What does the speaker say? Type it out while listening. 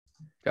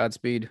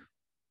Godspeed.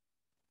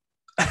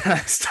 I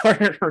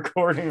started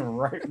recording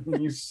right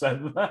when you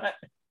said that.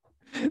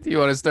 Do you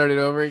want to start it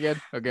over again?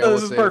 Okay, I No,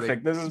 won't this is say anything.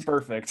 perfect. This is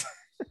perfect.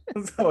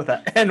 Let's go with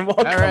that. And All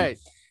right.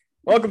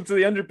 welcome to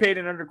the Underpaid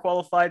and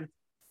Underqualified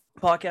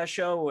podcast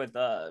show with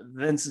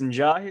Vince and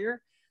Ja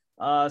here.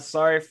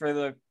 Sorry for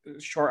the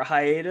short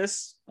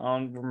hiatus. I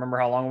don't remember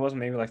how long it was,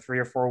 maybe like 3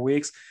 or 4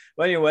 weeks.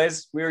 But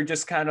anyways, we were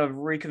just kind of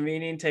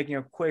reconvening, taking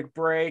a quick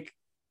break.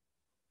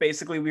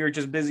 Basically, we were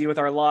just busy with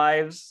our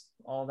lives,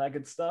 all that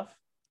good stuff.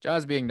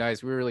 Ja's being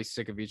nice. We were really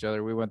sick of each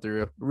other. We went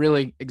through a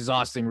really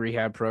exhausting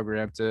rehab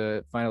program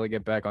to finally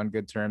get back on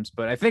good terms.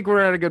 But I think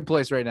we're at a good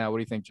place right now. What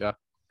do you think, Ja?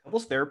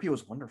 Couples therapy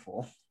was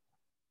wonderful.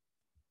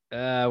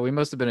 We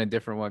must have been a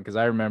different one because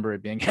I remember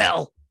it being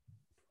hell.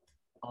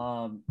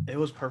 It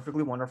was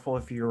perfectly wonderful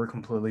if you were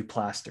completely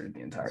plastered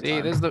the entire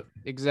See, time. this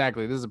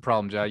is the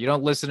problem, Ja. You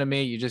don't listen to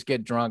me. You just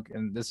get drunk,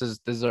 and this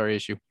is our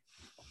issue.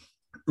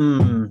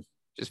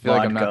 Just feel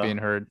like I'm not Vodka. being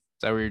heard. Is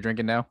that what you're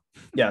drinking now?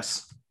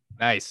 Yes.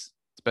 Nice.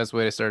 It's the best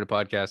way to start a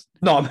podcast.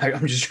 No,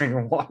 I'm just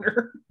drinking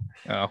water.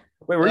 Oh,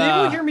 Wait, were you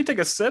able to hear me take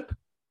a sip?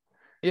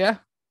 yeah.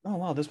 Oh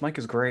wow, this mic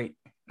is great.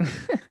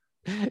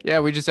 Yeah,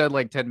 we just had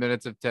like 10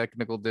 minutes of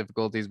technical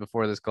difficulties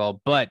before this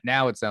call, but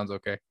now it sounds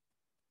okay.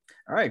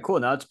 All right, cool.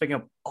 Now it's picking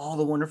up all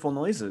the wonderful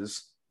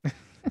noises.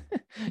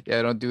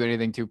 Yeah, don't do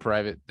anything too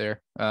private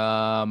there.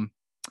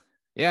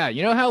 Yeah,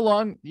 you know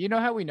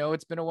how we know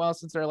it's been a while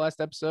since our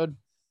last episode?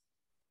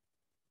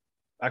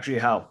 Actually,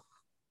 how?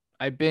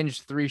 I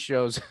binged 3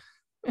 shows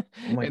Oh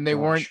my and they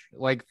weren't gosh.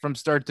 like from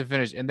start to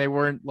finish, and they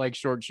weren't like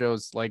short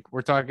shows. Like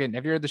we're talking,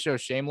 have you heard the show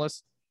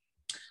Shameless?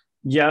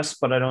 Yes,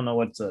 but I don't know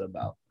what's it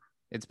about.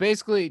 It's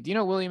basically, do you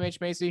know William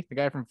H. Macy, the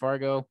guy from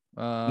Fargo?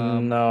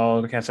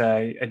 No, I can't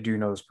say I do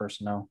know this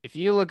person now. If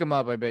you look him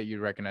up, I bet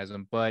you'd recognize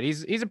him. But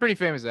he's a pretty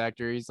famous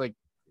actor. He's like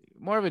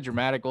more of a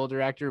dramatic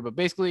older actor, but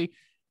basically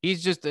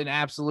he's just an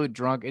absolute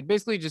drunk. It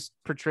basically just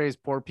portrays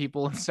poor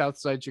people in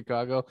Southside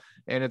Chicago,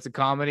 and it's a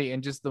comedy,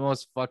 and just the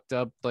most fucked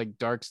up, like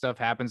dark stuff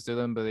happens to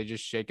them, but they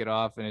just shake it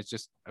off, and it's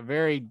just a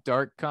very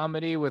dark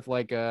comedy with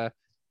like a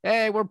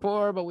hey, we're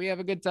poor, but we have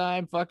a good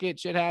time. Fuck it,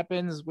 shit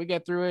happens, we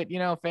get through it,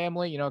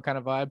 family, kind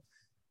of vibe.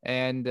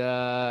 And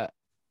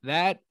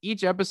that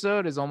each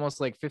episode is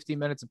almost like 50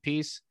 minutes a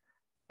piece,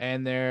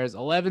 and there's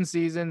 11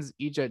 seasons,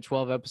 each at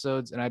 12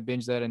 episodes, and I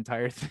binged that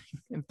entire thing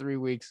in 3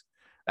 weeks.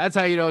 That's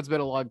how you know it's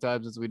been a long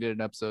time since we did an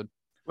episode.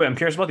 Wait, I'm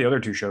curious about the other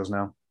 2 shows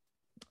now.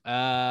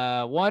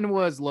 One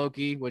was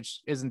Loki,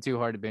 which isn't too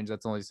hard to binge.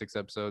 That's only 6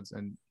 episodes,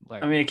 and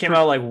like I mean, it came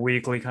out like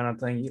weekly kind of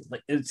thing.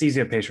 Like it's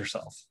easy to pace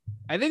yourself.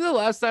 I think the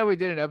last time we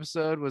did an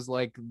episode was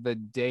like the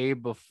day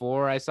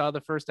before I saw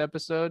the first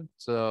episode,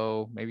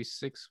 so maybe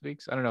 6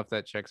 weeks. I don't know if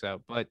that checks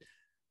out, but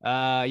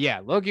yeah,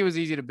 Loki was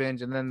easy to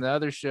binge, and then the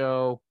other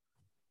show,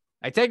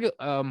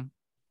 well,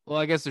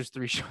 I guess there's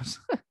 3 shows,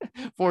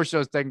 4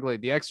 shows technically.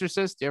 The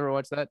Exorcist. Do you ever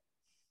watch that?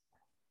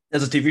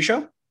 As a TV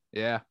show?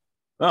 Yeah.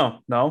 Oh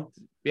no.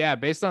 Yeah,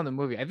 based on the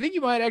movie. I think you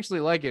might actually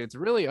like it. It's a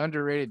really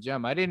underrated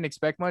gem. I didn't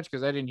expect much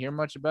because I didn't hear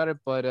much about it,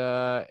 but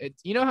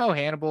it's how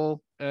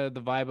Hannibal, the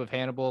vibe of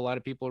Hannibal, a lot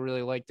of people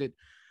really liked it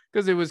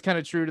because it was kind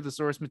of true to the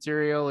source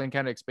material and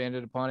kind of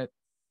expanded upon it.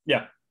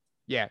 Yeah.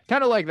 Yeah,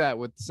 kind of like that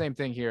with the same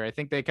thing here. I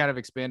think they kind of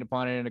expand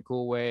upon it in a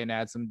cool way and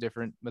add some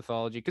different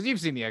mythology because you've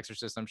seen The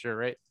Exorcist, I'm sure,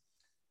 right?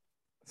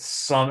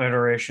 Some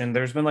iteration.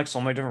 There's been like so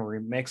many different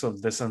remakes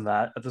of this and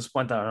that at this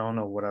point that I don't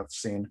know what I've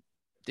seen.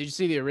 Did you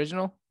see the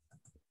original?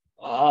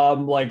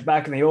 Like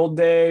back in the old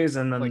days,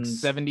 and then like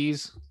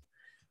 70s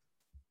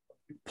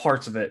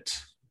parts of it.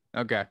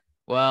 Okay.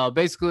 Well,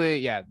 basically,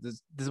 yeah,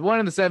 this one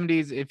in the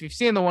 70s. If you've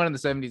seen the one in the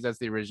 70s, that's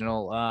the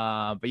original.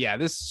 But yeah,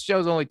 this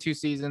show's only 2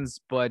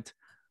 seasons, but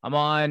I'm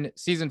on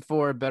season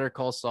 4, Better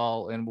Call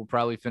Saul, and we'll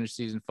probably finish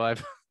season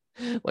 5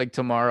 like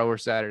tomorrow or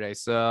Saturday.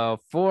 So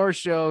 4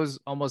 shows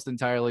almost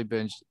entirely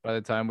binged by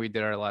the time we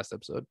did our last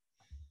episode.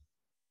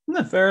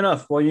 No, fair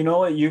enough. Well, you know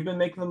what? You've been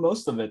making the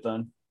most of it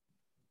then.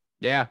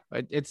 Yeah,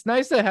 it's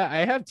nice to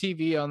I have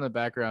TV on the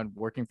background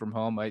working from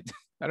home. I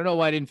don't know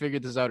why I didn't figure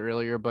this out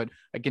earlier, but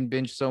I can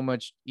binge so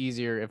much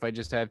easier if I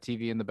just have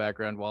TV in the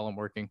background while I'm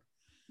working.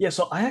 Yeah,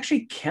 so I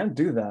actually can't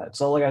do that.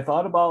 So like I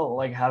thought about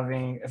like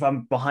having if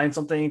I'm behind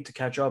something to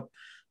catch up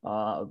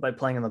by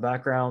playing in the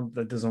background.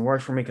 That doesn't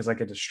work for me because I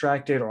get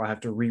distracted or I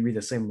have to reread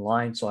the same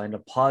line, so I end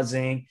up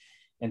pausing.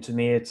 And to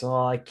me, it's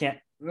I can't.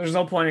 There's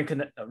no point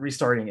in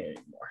restarting it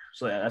anymore.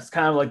 So yeah, that's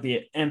kind of like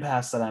the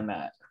impasse that I'm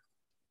at.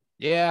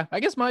 Yeah, I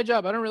guess my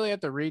job, I don't really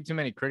have to read too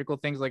many critical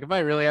things. Like if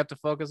I really have to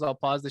focus, I'll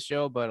pause the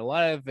show, but a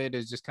lot of it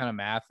is just kind of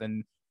math,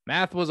 and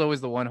math was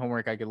always the one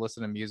homework I could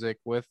listen to music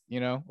with,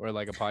 or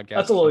like a podcast.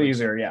 That's a little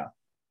easier, yeah.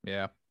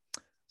 Yeah.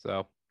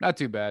 So not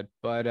too bad.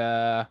 But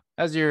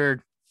as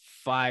your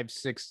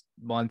 5-6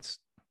 months,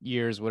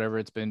 years, whatever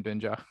it's been,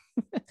 Binja?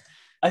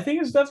 I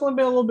think it's definitely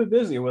been a little bit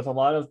busy with a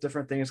lot of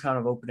different things kind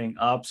of opening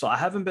up. So I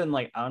haven't been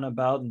like out and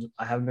about, and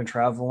I haven't been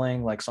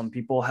traveling like some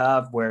people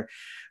have, where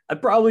I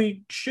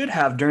probably should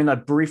have during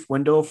that brief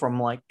window from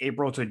like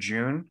April to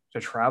June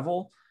to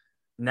travel.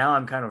 Now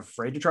I'm kind of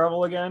afraid to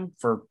travel again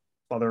for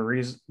other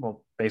reasons.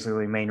 Well,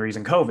 basically main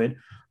reason COVID.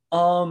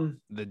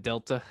 The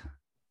Delta.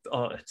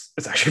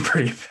 It's actually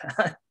pretty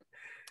bad.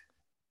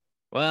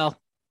 Well,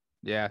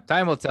 yeah,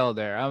 time will tell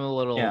there. I'm a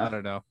little, I Yeah.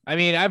 don't know. I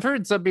mean, I've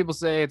heard some people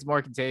say it's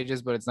more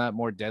contagious, but it's not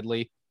more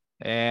deadly.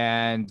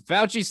 And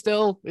Fauci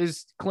still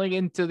is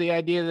clinging to the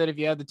idea that if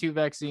you have the two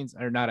vaccines,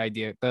 or not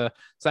idea, the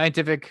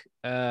scientific,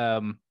 I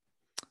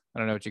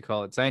don't know what you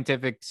call it,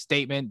 scientific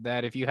statement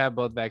that if you have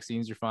both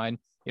vaccines, you're fine.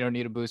 You don't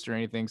need a booster or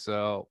anything.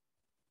 So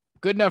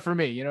good enough for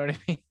me. You know what I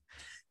mean?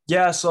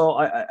 Yeah, so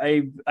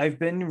I've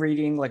been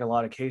reading like a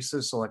lot of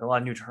cases, so like a lot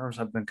of new terms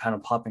have been kind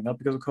of popping up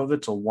because of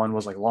COVID. So one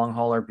was like long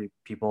hauler,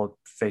 people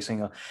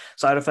facing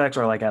side effects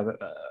or like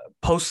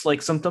post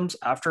like symptoms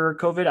after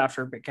COVID,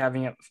 after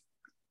having a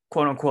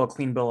quote unquote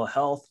clean bill of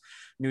health.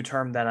 New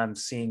term that I'm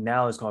seeing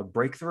now is called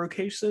breakthrough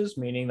cases,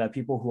 meaning that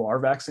people who are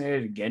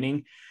vaccinated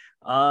getting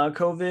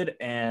COVID,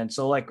 and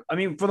so like I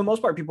mean for the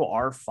most part people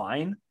are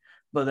fine,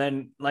 but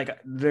then like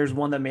there's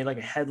one that made like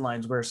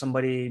headlines where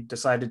somebody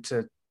decided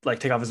to like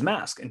take off his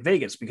mask in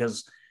Vegas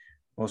because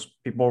most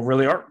people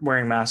really aren't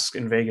wearing masks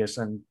in Vegas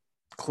and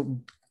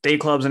day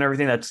clubs and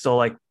everything that's still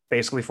like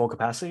basically full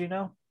capacity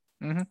now.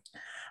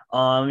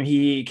 Mm-hmm.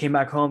 He came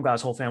back home, got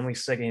his whole family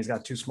sick, and he's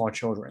got two small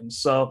children.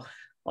 So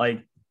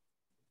like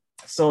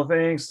still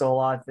a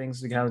lot of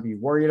things to kind of be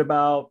worried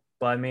about.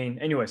 But I mean,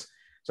 anyways,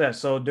 so yeah,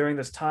 so during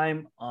this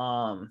time,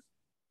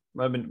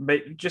 I've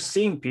been just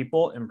seeing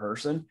people in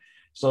person.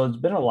 So it's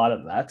been a lot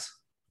of that.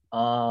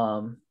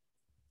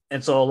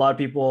 And so a lot of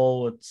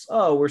people,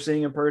 we're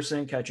seeing in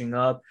person, catching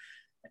up,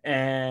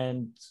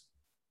 and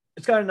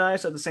it's kind of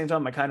nice. At the same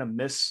time, I kind of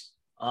miss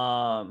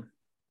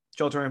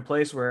shelter in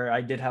place where I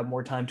did have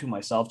more time to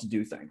myself to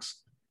do things.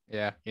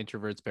 Yeah,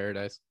 introvert's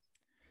paradise.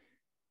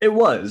 It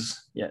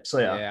was, yeah. So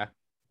yeah. Yeah.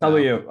 How about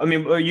you? I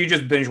mean, you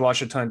just binge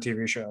watched a ton of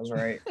TV shows,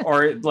 right?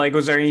 Or like,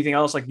 was there anything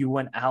else like you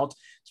went out,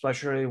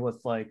 especially with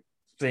like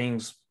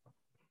things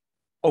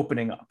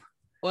opening up?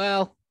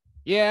 Well,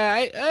 yeah,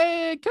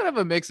 I kind of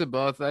a mix of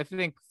both. I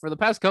think for the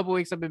past couple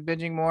weeks I've been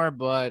binging more,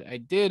 but I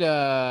did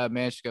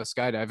manage to go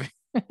skydiving.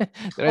 Did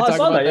I Oh, I talk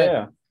saw about that.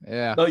 that? Yeah.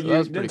 Yeah, No, so that you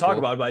was didn't pretty talk cool.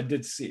 about it, but I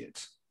did see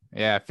it.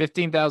 Yeah,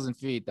 15,000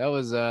 feet. That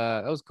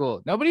was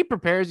cool. Nobody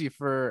prepares you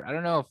for, I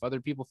don't know if other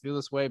people feel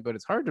this way, but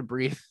it's hard to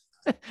breathe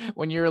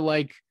when you're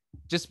like,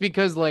 just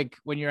because like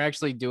when you're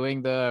actually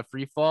doing the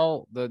free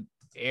fall, the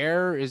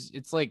air is,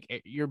 it's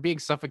like you're being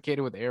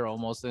suffocated with air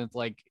almost. And it's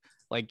like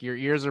your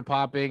ears are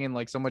popping and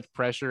like so much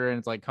pressure and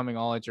it's like coming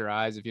all at your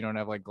eyes if you don't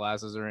have like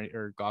glasses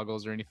or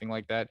goggles or anything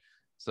like that.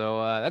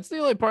 So that's the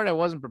only part I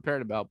wasn't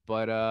prepared about.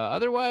 But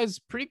otherwise,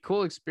 pretty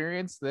cool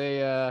experience.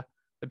 The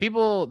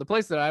people, the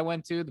place that I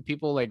went to, the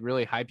people like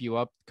really hype you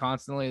up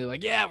constantly. They're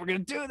like, yeah, we're gonna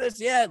do this.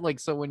 Yeah. Like,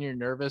 so when you're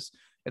nervous,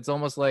 it's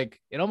almost like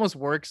it almost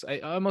works. I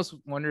almost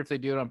wonder if they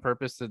do it on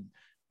purpose to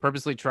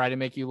purposely try to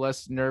make you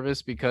less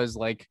nervous because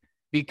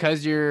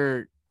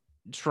you're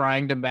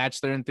trying to match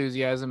their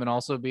enthusiasm and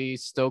also be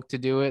stoked to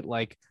do it.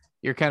 Like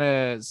you're kind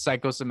of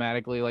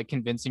psychosomatically like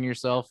convincing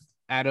yourself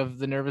out of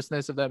the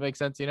nervousness, if that makes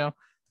sense, you know?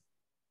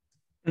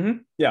 Mm-hmm.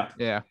 Yeah.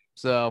 Yeah.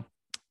 So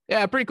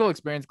yeah, pretty cool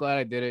experience. Glad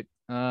I did it.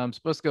 I'm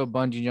supposed to go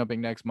bungee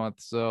jumping next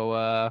month.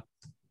 So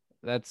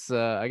that's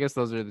I guess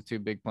those are the two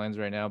big plans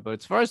right now. But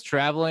as far as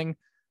traveling,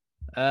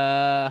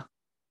 it's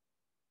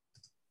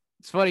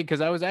funny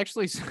because I was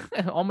actually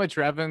all my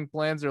traveling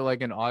plans are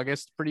like in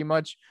August pretty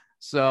much.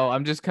 So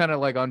I'm just kind of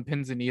like on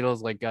pins and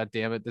needles, like, God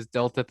damn it, this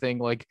Delta thing,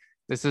 like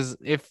this is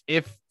if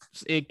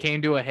it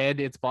came to a head,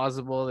 it's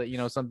possible that, you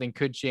know, something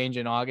could change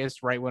in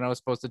August, right when I was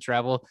supposed to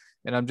travel.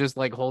 And I'm just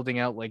like holding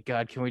out, like,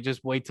 God, can we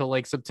just wait till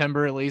like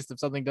September at least if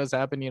something does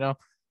happen, you know?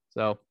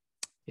 So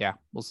yeah,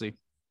 we'll see.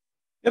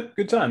 Yep.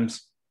 Good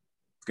times.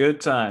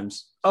 Good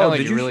times. Sound Oh, like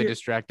did you're you really hear?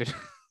 distracted.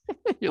 Well,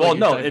 You're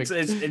no, typing.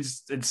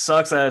 it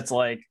sucks that it's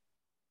like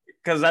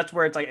because that's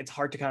where it's like it's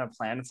hard to kind of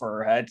plan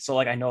for ahead. So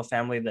like I know a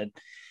family that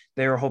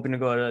they were hoping to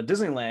go to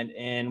Disneyland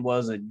in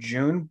was it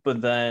June,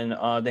 but then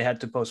they had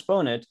to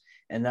postpone it.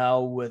 And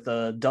now with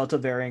the Delta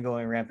variant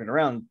going rampant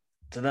around,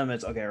 to them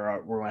it's okay.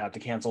 We're going to have to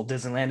cancel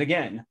Disneyland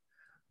again.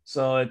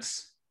 So eh,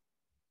 It's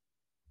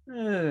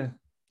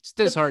it's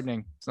disheartening.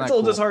 It's it's a not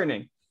little cool.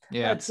 disheartening.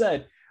 Yeah. That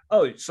said,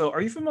 oh, so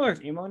are you familiar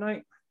with Emo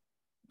Night?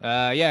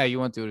 Yeah, you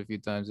went to it a few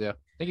times. Yeah. I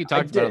think you I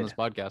talked about it on this did.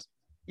 podcast.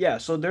 Yeah,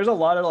 so there's a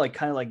lot of like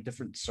kind of like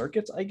different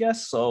circuits, I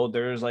guess. So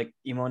there's like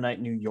Emo Night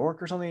New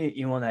York or something,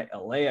 Emo Night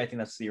LA. I think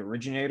that's the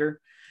originator.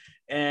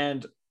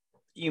 And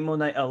Emo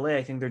Night LA,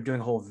 I think they're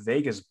doing a whole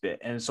Vegas bit.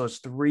 And so it's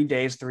 3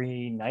 days,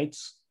 3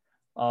 nights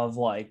of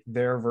like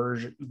their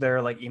version,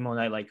 their like Emo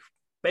Night, like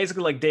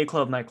basically like day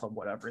club, nightclub,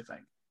 whatever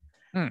thing.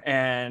 Hmm.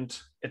 And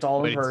it's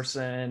all in But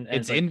person and it's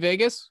it's like in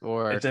Vegas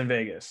or it's in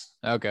Vegas.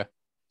 okay.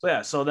 So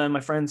yeah, so then my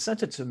friend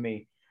sent it to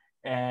me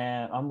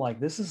and I'm like,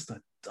 this is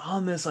the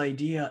dumbest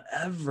idea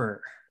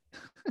ever.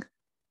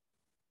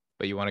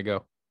 But you want to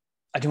go.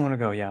 I do want to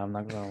go. Yeah, I'm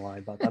not gonna lie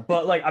about that.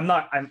 But like,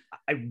 I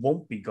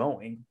won't be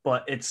going.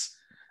 But it's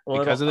a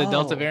Because little. of the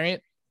Delta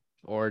variant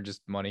or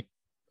just money?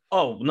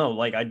 Oh no!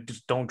 Like I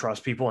just don't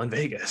trust people in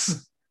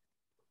Vegas.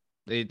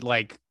 It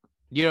like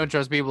You don't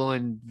trust people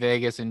in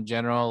Vegas in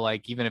general,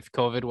 like even if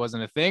COVID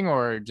wasn't a thing,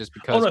 or just Oh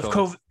because no, if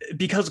COVID? COVID,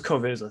 because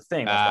COVID is a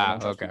thing, that's why I don't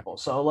trust Okay. people.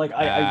 So like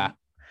Ah,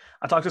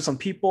 I talked to some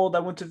people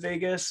that went to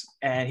Vegas,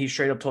 and he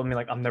straight up told me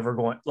like I'm never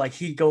going. Like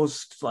he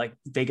goes to like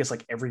Vegas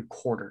like every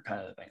quarter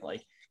kind of thing,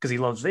 like because he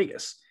loves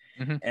Vegas.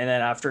 mhm. And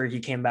then after he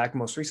came back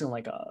most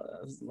recently,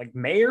 like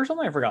May or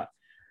something, I forgot.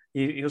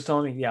 He was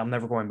telling me, yeah, I'm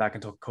never going back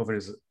until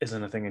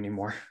isn't a thing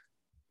anymore.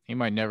 He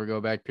might never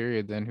go back.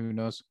 Period. Then who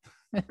knows?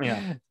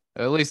 Yeah,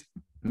 At least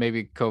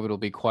maybe COVID will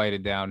be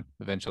quieted down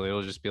eventually.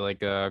 It'll just be like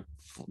the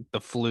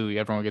flu.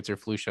 Everyone gets their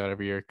flu shot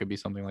every year. It could be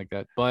something like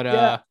that. But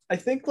yeah. I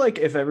think like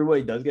if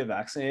everybody does get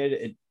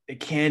vaccinated, it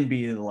can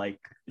be like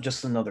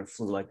just another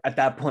flu. Like at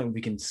that point,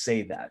 we can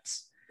say that.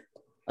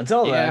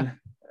 Until yeah,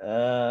 then,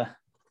 uh,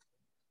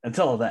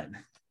 until then.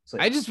 So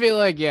I yeah. just feel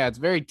like it's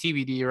very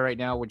TBD right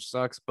now, which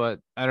sucks. But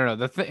I don't know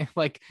the thing.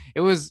 Like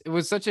it was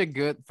such a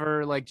good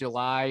for like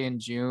July and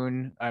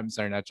June. I'm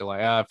sorry, not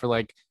July. For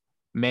like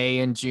May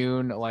and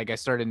June. Like I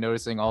started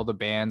noticing all the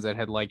bands that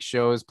had like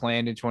shows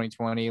planned in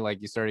 2020. Like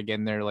you started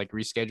getting their like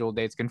rescheduled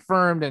dates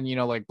confirmed, and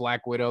like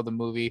Black Widow, the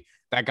movie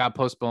that got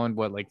postponed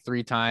like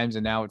 3 times,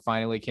 and now it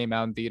finally came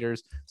out in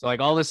theaters. So like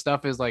all this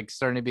stuff is like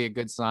starting to be a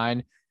good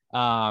sign.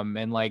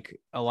 And like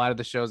a lot of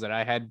the shows that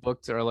I had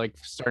booked are like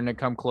starting to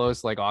come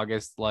close, like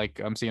August.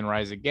 Like I'm seeing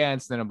Rise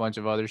Against and a bunch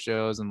of other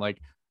shows, and like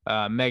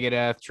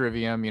Megadeth,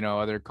 Trivium,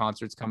 other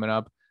concerts coming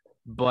up.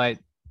 But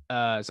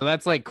so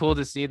that's like cool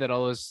to see that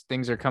all those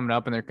things are coming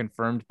up and they're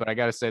confirmed. But I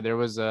gotta say, there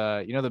was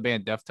the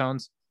band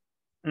Deftones.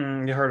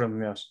 You heard of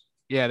him, yes.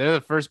 Yeah, they're the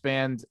first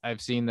band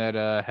I've seen that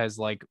has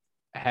like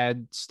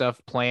had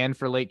stuff planned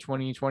for late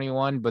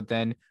 2021, but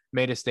then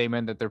made a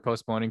statement that they're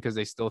postponing because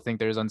they still think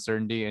there's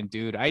uncertainty. And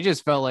dude, I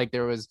just felt like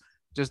there was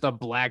just a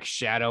black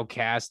shadow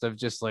cast of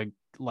just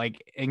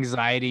like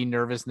anxiety,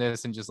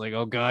 nervousness, and just like,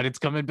 oh god, it's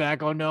coming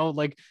back. Oh no.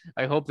 Like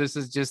I hope this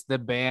is just the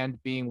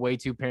band being way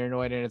too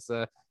paranoid and it's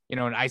an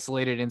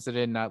isolated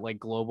incident, not like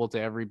global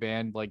to every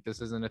band. Like this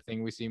isn't a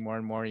thing we see more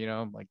and more,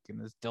 like in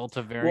this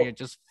Delta variant, Well,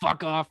 just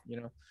fuck off.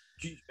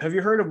 have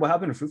you heard of what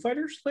happened to Foo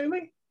Fighters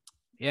lately?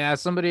 Yeah,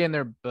 somebody in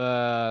their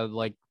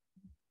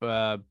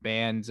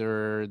bands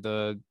or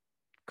the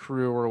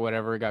crew or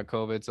whatever got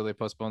COVID, so they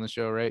postponed the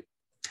show, right?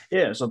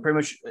 Yeah, so pretty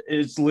much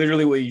it's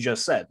literally what you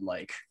just said.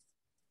 Like,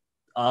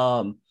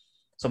 um,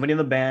 somebody in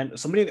the band,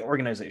 somebody in the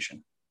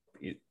organization.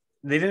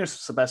 They didn't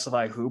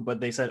specify who, but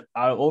they said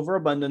out of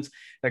overabundance,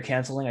 they're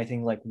canceling, I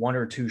think, like 1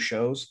 or 2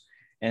 shows.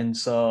 And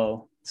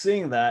so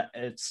seeing that,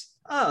 it's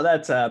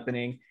that's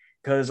happening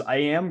because I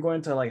am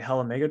going to like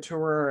Hella Mega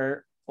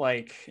Tour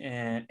like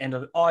in end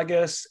of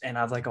August, and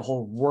I have like a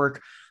whole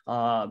work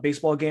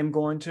baseball game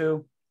going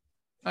to.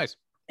 Nice.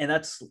 And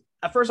that's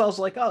at first I was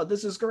like, oh,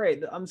 this is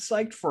great. I'm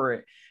psyched for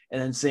it. And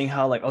then seeing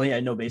how like, oh yeah,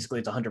 no, basically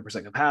it's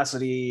 100%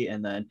 capacity,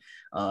 and then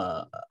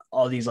uh,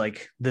 all these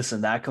like this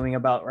and that coming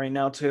about right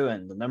now too,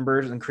 and the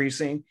numbers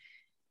increasing,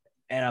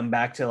 and I'm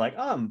back to like,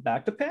 oh, I'm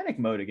back to panic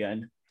mode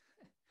again.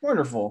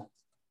 Wonderful.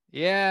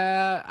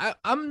 Yeah,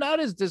 I'm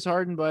not as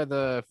disheartened by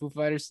the Foo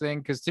Fighters thing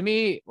because to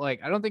me, like,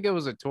 I don't think it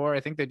was a tour.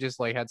 I think they just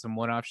like had some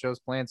one-off shows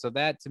planned. So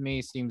that to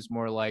me seems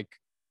more like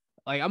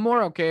I'm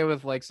more okay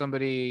with like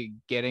somebody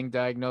getting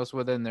diagnosed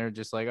with it and they're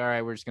just like, all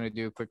right, we're just gonna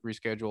do a quick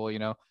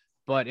reschedule.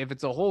 But if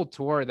it's a whole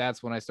tour,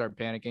 that's when I start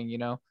panicking.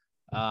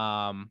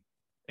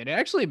 It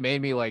actually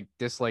made me like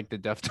dislike the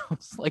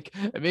Deftones. Like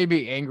it made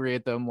me angry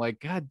at them. Like,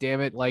 god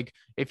damn it. Like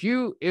if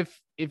you're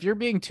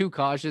being too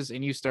cautious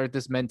and you start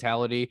this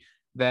mentality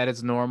that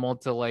it's normal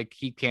to like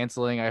keep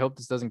canceling. I hope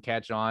this doesn't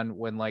catch on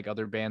when like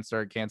other bands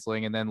start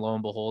canceling and then lo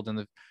and behold in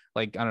the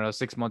like I don't know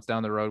 6 months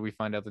down the road we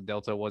find out the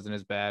Delta wasn't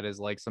as bad as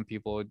like some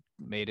people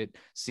made it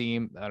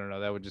seem. I don't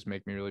know, that would just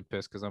make me really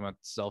pissed because I'm a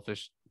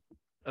selfish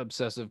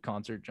obsessive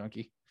concert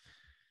junkie.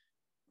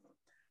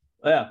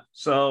 Yeah.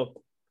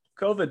 So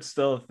COVID's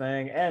still a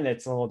thing, and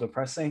it's a little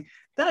depressing.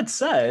 That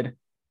said,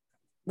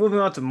 moving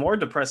on to more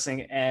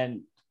depressing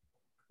and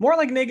more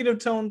like negative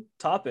tone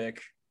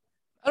topic.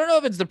 I don't know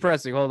if it's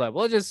depressing. Hold up.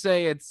 We'll just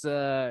say it's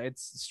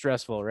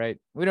stressful, right?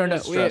 We don't know.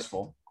 It's We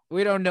stressful.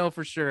 we don't know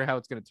for sure how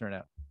it's gonna turn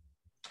out.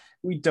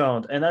 We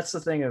don't. And that's the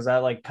thing is that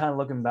like kind of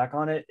looking back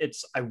on it,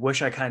 it's I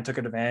wish I kind of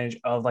took advantage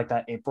of like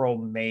that April,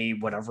 May,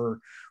 whatever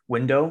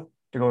window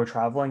to go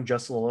traveling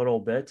just a little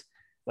bit.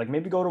 Like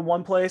maybe go to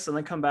one place and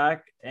then come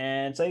back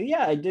and say,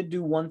 yeah, I did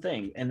do one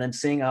thing. And then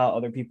seeing how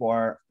other people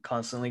are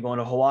constantly going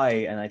to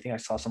Hawaii. And I think I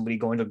saw somebody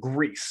going to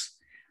Greece.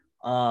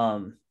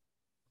 Um,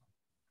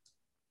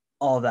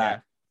 all Yeah.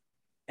 that.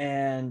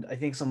 And I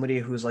think somebody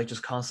who's like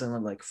just constantly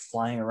like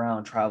flying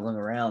around, traveling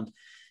around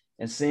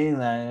and seeing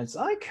that, and it's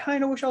I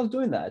kind of wish I was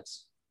doing that.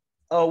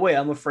 Oh wait,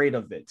 I'm afraid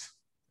of it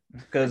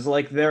because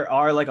like there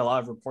are like a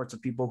lot of reports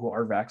of people who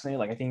are vaccinated.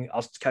 Like I think I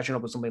was catching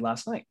up with somebody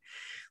last night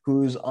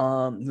who's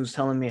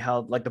telling me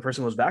how like the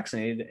person was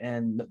vaccinated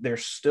and they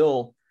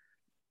still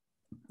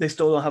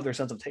don't have their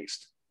sense of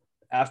taste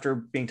after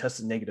being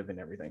tested negative and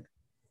everything.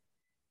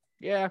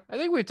 Yeah, I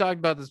think we talked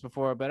about this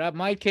before, but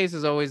my case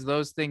is always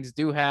those things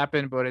do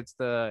happen, but it's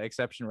the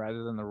exception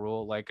rather than the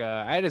rule. Like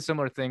I had a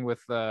similar thing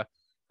with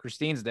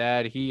Christine's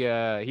dad,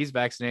 he's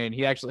vaccinated.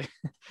 He actually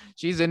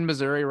she's in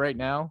Missouri right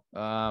now.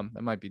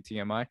 That might be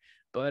TMI,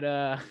 but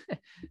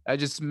I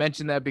just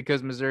mentioned that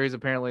because Missouri is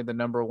apparently the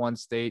number one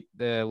state,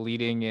 the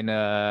leading in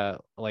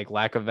like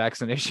lack of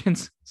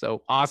vaccinations.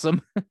 So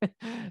awesome.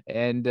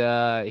 And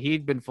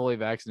he'd been fully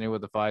vaccinated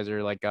with the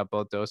Pfizer, like got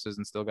both doses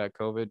and still got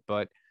COVID.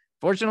 But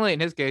fortunately, in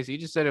his case, he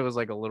just said it was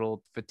like a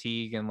little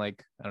fatigue and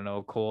like, I don't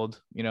know,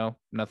 cold,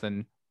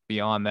 nothing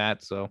beyond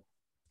that. So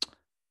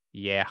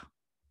yeah.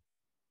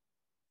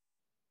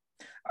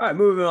 All right,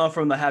 moving on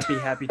from the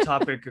happy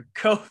topic of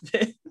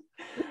COVID.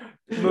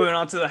 Moving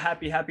on to the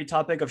happy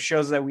topic of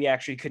shows that we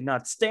actually could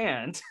not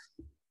stand.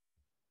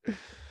 Great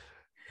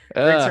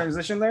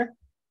transition there.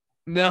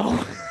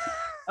 No.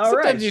 All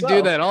Sometimes you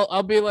do that.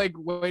 I'll be like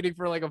waiting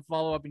for like a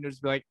follow up, and you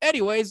just be like,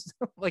 anyways,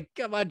 like,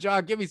 come on,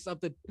 John, give me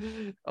something.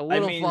 A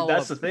little. I mean,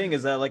 that's the thing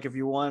is that like if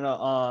you want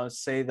to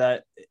say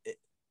that,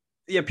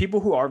 yeah, people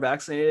who are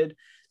vaccinated,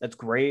 that's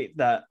great.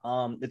 That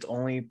it's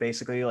only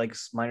basically like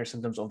minor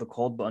symptoms of the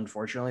cold, but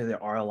unfortunately,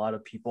 there are a lot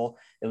of people,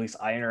 at least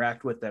I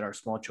interact with, that are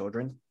small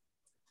children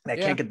that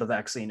can't get the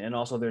vaccine, and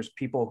also there's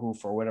people who,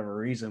 for whatever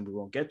reason we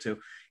won't get to,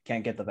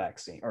 can't get the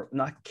vaccine, or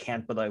not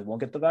can't, but like won't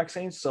get the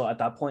vaccine. So at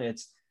that point,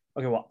 it's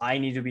okay. Well, I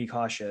need to be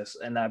cautious,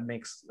 and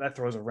that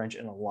throws a wrench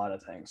in a lot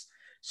of things.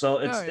 So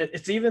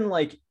it's even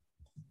like,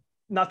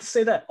 not to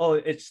say that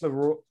it's the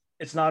rule.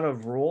 It's not a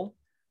rule.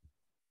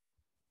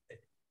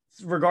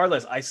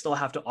 Regardless, I still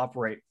have to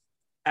operate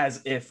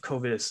as if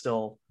COVID is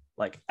still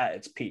like at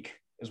its peak,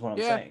 is what I'm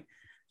saying.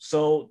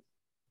 So,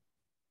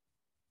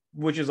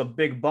 which is a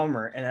big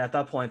bummer. And at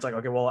that point, it's like,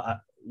 okay,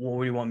 well, what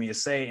do you want me to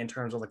say in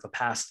terms of like the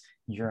past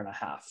year and a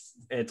half?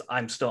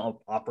 I'm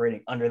still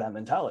operating under that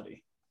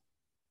mentality.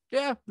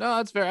 Yeah, no,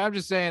 that's fair. I'm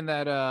just saying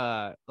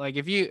that, like,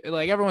 if you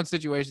like, everyone's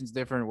situation is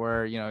different.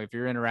 Where if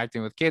you're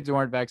interacting with kids who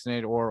aren't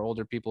vaccinated or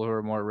older people who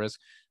are more at risk,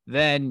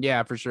 then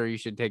yeah, for sure you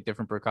should take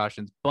different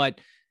precautions. But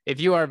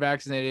if you are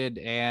vaccinated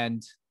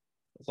and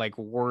like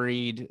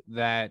worried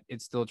that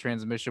it's still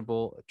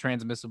transmissible,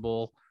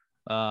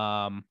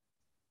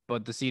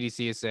 but the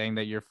CDC is saying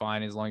that you're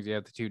fine as long as you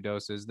have the 2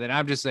 doses, then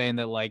I'm just saying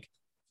that, like,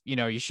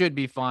 you should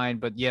be fine.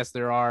 But yes,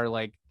 there are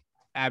like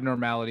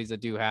abnormalities that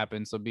do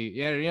happen. So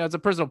it's a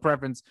personal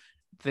preference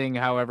thing,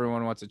 how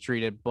everyone wants to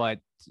treat it. But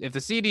if the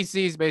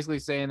CDC is basically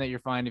saying that you're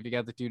fine if you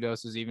got the 2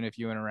 doses, even if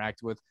you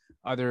interact with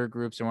other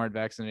groups who aren't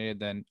vaccinated,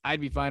 then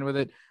I'd be fine with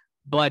it.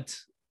 But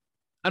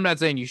I'm not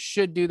saying you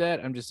should do that.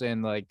 I'm just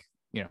saying, like,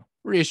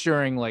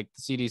 reassuring, like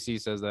the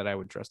CDC says that, I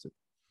would trust it.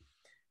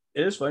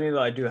 It is funny that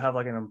I do have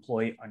like an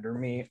employee under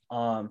me.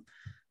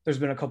 There's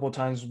been a couple of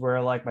times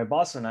where like my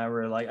boss and I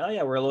were like, oh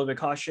yeah, we're a little bit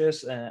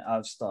cautious and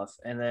of stuff.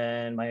 And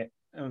then my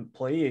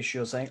employee, she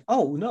was saying,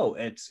 oh no,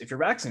 if you're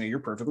vaccinated, you're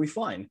perfectly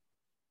fine.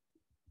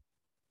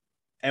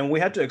 And we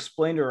had to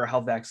explain to her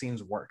how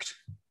vaccines worked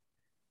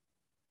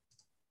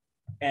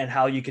and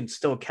how you can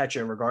still catch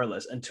it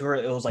regardless. And to her,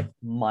 it was like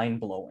mind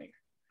blowing.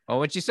 Oh,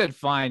 when she said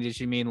fine, did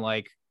she mean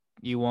like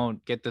you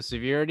won't get the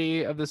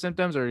severity of the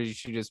symptoms, or did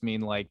she just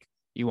mean like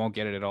you won't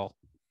get it at all?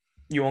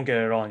 You won't get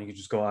it at all, and you can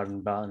just go out and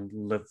about and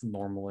live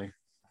normally.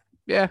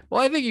 Yeah,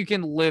 well, I think you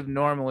can live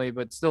normally,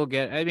 but still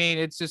get. I mean,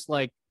 it's just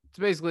like, it's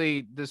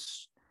basically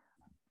this.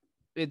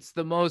 It's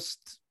the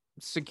most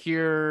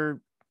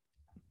secure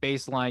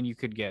baseline you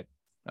could get.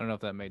 I don't know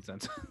if that made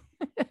sense.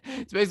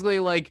 It's basically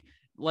like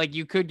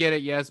you could get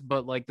it, yes,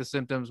 but like the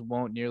symptoms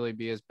won't nearly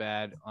be as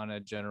bad on a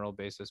general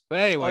basis. But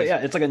anyway, yeah,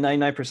 it's like a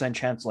 99%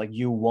 chance like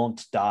you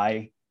won't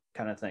die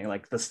kind of thing.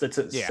 Like the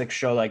statistics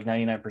show like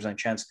 99%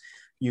 chance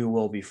you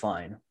will be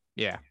fine.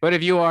 Yeah, but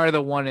if you are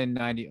the 1 in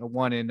 90,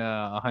 1 in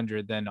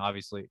 100, then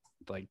obviously,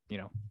 like,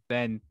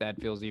 then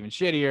that feels even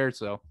shittier.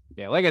 So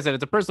yeah, like I said,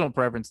 it's a personal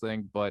preference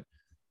thing, but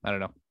I don't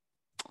know.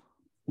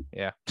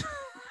 Yeah.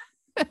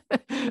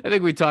 I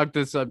think we talked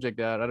this subject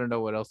out. I don't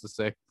know what else to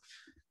say.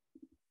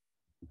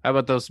 How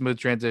about those smooth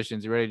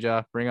transitions? You ready,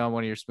 Ja? Bring on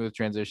one of your smooth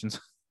transitions.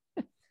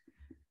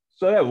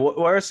 So yeah, what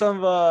are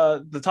some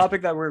of the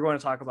topic that we're going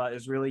to talk about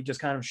is really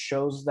just kind of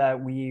shows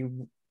that we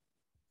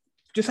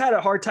just had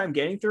a hard time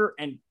getting through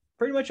and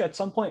pretty much at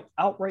some point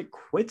outright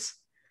quits.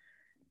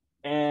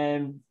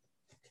 And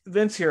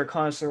Vince here, a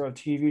connoisseur of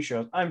TV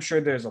shows, I'm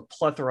sure there's a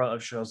plethora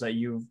of shows that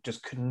you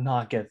just could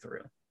not get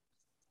through.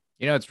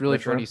 It's really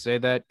funny you say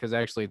that, because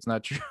actually it's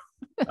not true.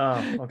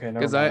 Oh, okay.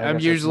 Because I'm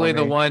usually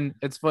the one.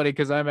 It's funny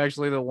because I'm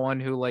actually the one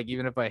who, like,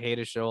 even if I hate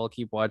a show, I'll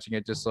keep watching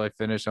it just so I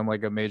finish. I'm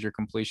like a major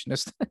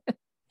completionist.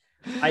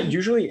 I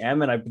usually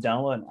am, and I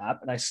download an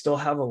app, and I still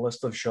have a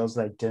list of shows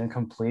that I didn't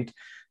complete.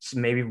 So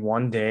maybe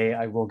one day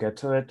I will get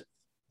to it.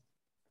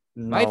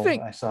 No,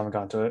 I still haven't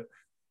gotten to it.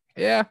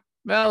 Yeah.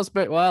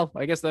 Well,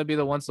 I guess that'd be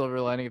the one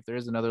silver lining if there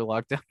is another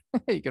lockdown.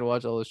 You can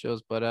watch all the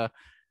shows. But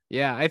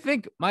yeah, I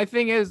think my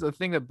thing is, the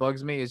thing that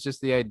bugs me is just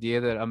the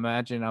idea that,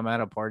 imagine I'm at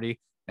a party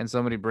and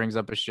somebody brings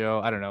up a show,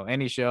 I don't know,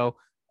 any show,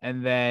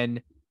 and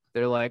then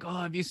they're like,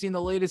 oh, have you seen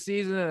the latest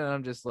season? And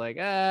I'm just like,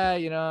 yeah,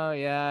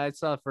 I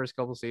saw the first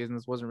couple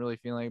seasons, wasn't really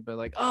feeling it, but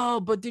like,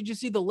 oh, but did you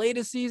see the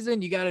latest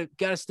season? You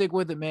gotta stick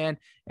with it, man.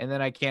 And then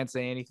I can't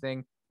say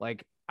anything.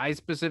 Like, I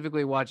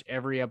specifically watch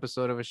every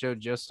episode of a show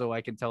just so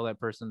I can tell that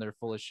person they're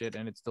full of shit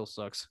and it still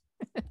sucks.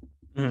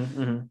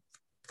 Mm-hmm.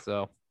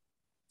 So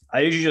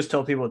I usually just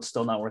tell people it's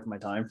still not worth my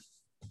time.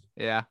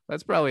 yeah,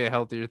 that's probably a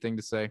healthier thing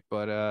to say,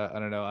 but I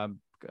don't know. I'm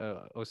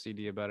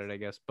OCD about it, I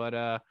guess.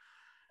 But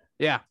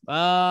yeah.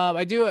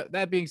 I do.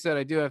 That being said,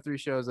 I do have 3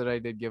 shows that I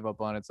did give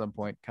up on at some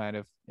point, kind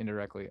of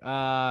indirectly.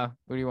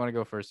 Who do you want to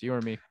go first, you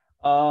or me?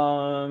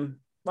 Why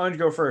don't you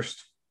go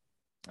first?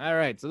 All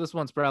right, so this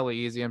one's probably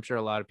easy. I'm sure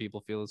a lot of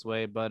people feel this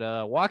way, but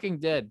Walking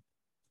Dead.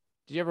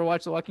 Did you ever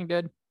watch The Walking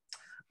Dead?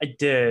 I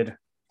did.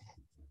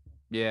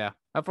 Yeah.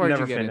 How far did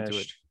you get into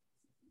it?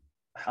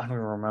 I don't even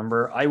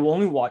remember. I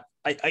only watched.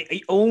 I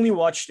only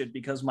watched it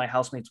because my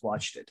housemates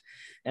watched it,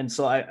 and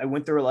so I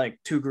went through like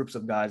 2 groups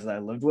of guys that I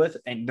lived with,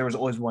 and there was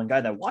always one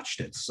guy that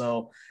watched it.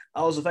 So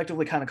I was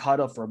effectively kind of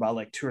caught up for about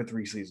like 2 or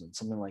 3 seasons,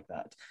 something like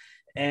that.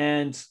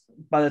 And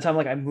by the time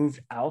like I moved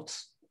out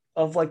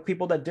of like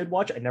people that did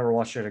watch, I never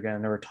watched it again. I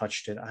never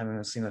touched it. I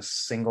haven't seen a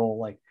single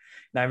like,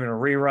 not even a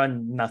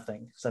rerun,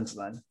 nothing since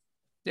then.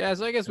 Yeah,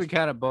 so I guess we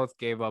kind of both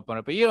gave up on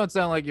it, but you don't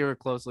sound like you were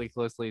closely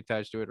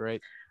attached to it,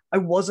 right? I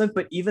wasn't,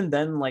 but even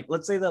then, like,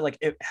 let's say that like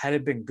it had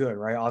it been good,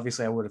 right?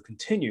 Obviously, I would have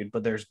continued,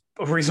 but there's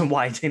a reason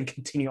why I didn't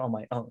continue on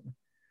my own.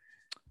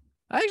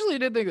 I actually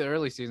did think the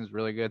early season's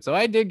really good. So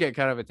I did get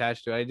kind of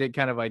attached to it. I did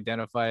kind of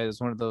identify it as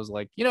one of those,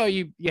 like,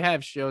 you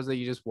have shows that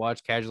you just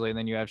watch casually, and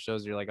then you have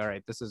shows you're like, all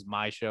right, this is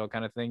my show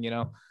kind of thing,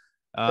 Sure.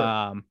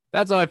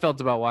 That's how I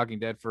felt about Walking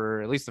Dead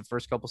for at least the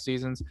first couple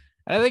seasons.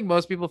 And I think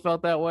most people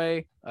felt that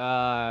way.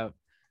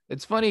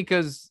 It's funny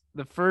because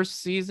the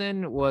first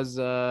season was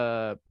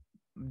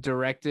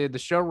directed, the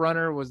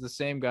showrunner was the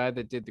same guy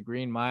that did The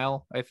Green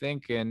Mile, I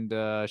think, and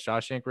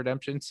Shawshank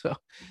Redemption. So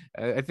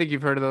I think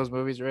you've heard of those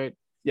movies, right?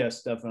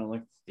 Yes,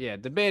 definitely. Yeah,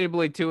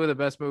 debatably 2 of the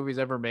best movies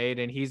ever made,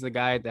 and he's the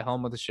guy at the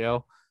helm of the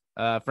show.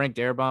 Frank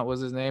Darabont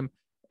was his name,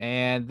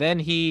 and then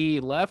he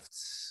left.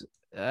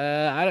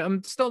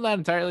 I'm still not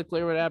entirely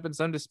clear what happened.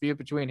 Some dispute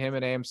between him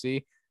and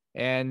AMC,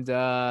 and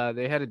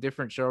they had a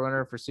different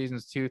showrunner for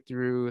seasons 2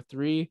 through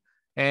 3.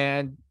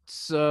 And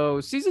so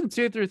season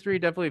 2 through 3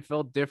 definitely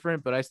felt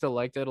different, but I still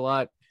liked it a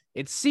lot.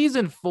 It's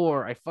season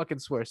 4, I fucking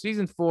swear,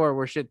 season 4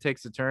 where shit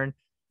takes a turn,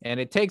 and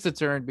it takes a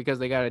turn because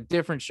they got a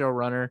different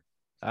showrunner,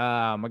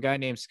 a guy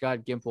named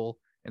Scott Gimple.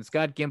 And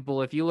Scott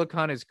Gimple, if you look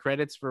on his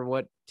credits for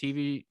what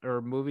TV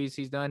or movies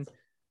he's done,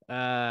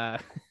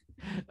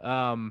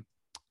 um,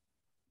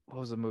 what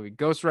was the movie?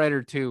 Ghost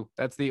Rider 2.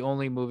 That's the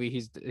only movie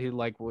he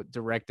like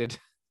directed.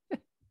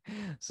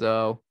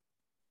 So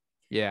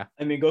yeah,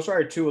 I mean, Ghost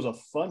Rider 2 was a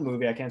fun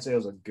movie. I can't say it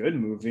was a good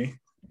movie.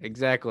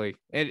 exactly.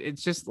 And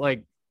it's just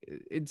like,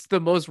 it's the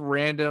most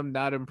random,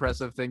 not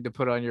impressive thing to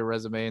put on your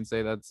resume and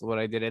say that's what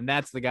I did. And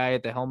that's the guy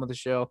at the helm of the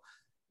show.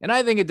 And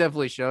I think it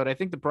definitely showed. I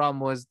think the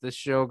problem was the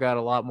show got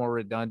a lot more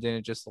redundant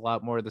and just a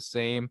lot more of the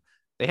same.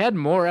 They had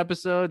more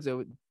episodes,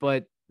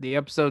 but the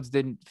episodes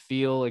didn't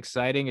feel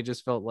exciting. It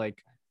just felt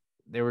like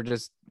they were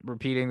just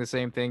repeating the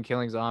same thing,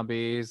 killing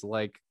zombies,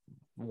 like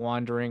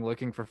wandering,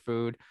 looking for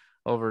food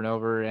over and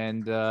over.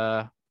 And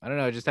I don't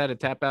know, I just had to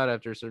tap out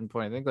after a certain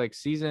point. I think like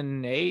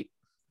season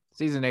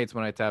 8's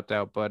when I tapped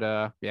out,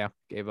 but yeah,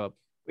 gave up.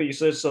 Wait, you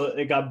said so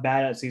it got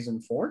bad at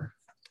season 4?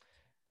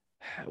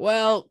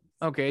 Well,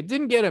 okay, it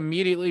didn't get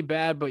immediately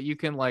bad, but you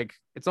can like,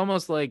 it's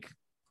almost like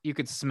you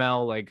could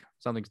smell like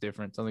something's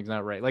different, something's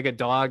not right. Like a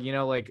dog,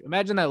 like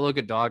imagine that look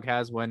a dog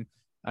has when,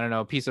 I don't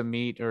know, a piece of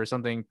meat or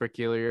something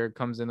peculiar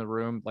comes in the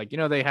room. Like,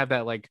 they have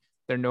that, like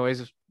their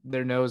nose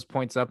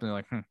points up and they're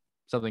like,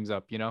 something's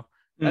up,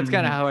 That's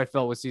kind of how I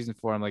felt with season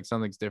 4. I'm like,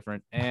 something's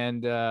different.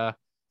 And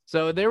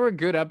so there were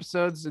good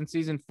episodes in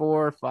season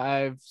 4,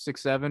 5,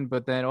 6, 7,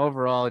 but then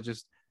overall,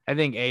 I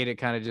think 8, it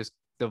kind of just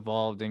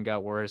devolved and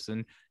got worse.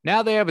 And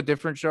now they have a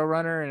different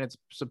showrunner and it's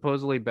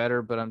supposedly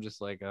better, but I'm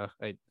just like,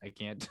 I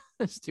can't.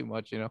 It's too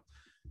much,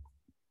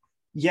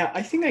 Yeah,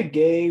 I think I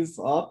gave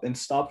up and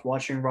stopped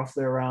watching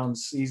roughly around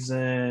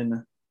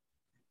season,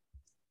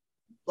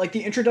 like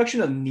the introduction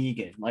of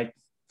Negan. Like,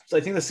 so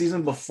I think the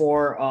season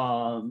before,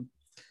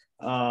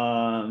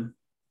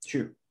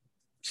 shoot,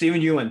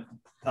 Stephen Ewan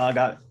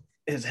got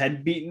his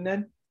head beaten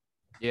in.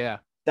 Yeah,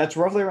 that's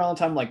roughly around the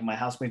time like my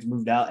housemates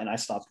moved out and I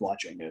stopped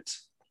watching it.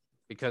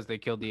 Because they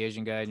killed the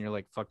Asian guy and you're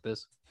like, fuck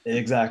this.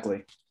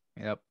 Exactly.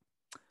 Yep.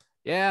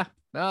 Yeah.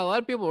 No, a lot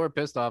of people were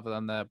pissed off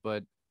on that,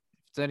 but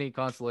if it's any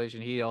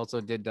consolation, he also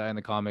did die in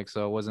the comics,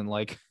 so it wasn't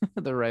like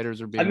the writers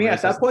were being racist.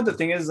 At that point, the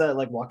thing is that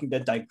like Walking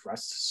Dead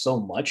digressed so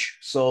much.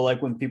 So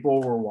like when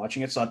people were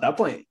watching it, so at that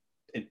point,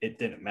 it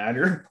didn't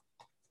matter.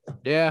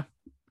 Yeah.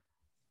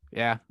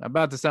 Yeah. I'm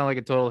about to sound like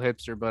a total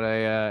hipster, but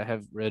I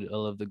have read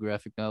all of the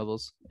graphic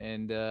novels,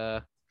 and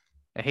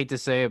I hate to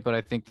say it, but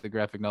I think the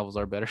graphic novels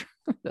are better.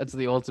 That's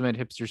the ultimate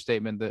hipster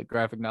statement. The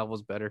graphic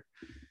novel's better.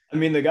 I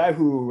mean, the guy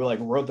who like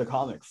wrote the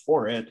comic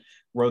for it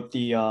wrote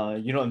the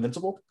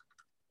Invincible.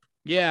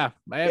 Yeah,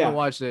 I haven't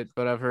watched it,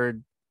 but I've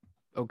heard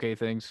okay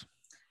things.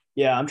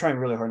 Yeah, I'm trying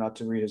really hard not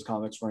to read his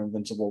comics for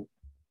Invincible.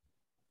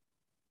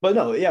 But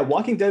no, yeah,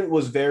 Walking Dead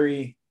was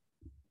it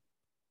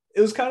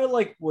was kind of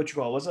like what you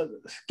call it? Was it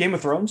Game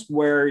of Thrones,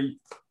 where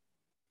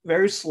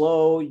very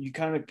slow. You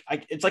kind of,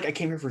 it's like I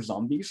came here for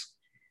zombies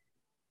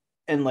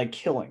and like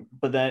killing,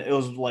 but then it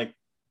was like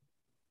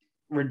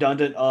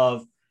redundant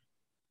of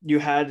you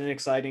had an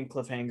exciting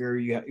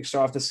cliffhanger. You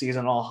start off the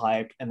season all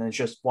hyped, and then it's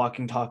just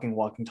walking, talking,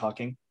 walking,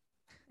 talking.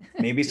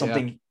 Maybe Yeah.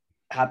 something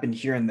happened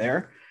here and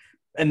there,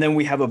 and then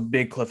we have a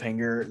big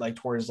cliffhanger like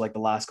towards like the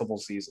last couple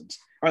seasons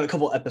or a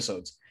couple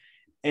episodes,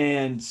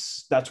 and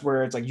that's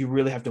where it's like you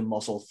really have to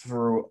muscle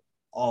through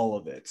all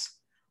of it.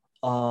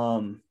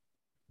 Um,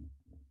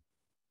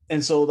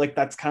 and so like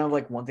that's kind of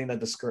like one thing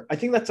that I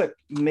think that's like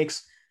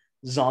makes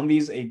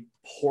zombies a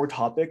poor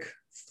topic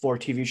for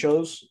TV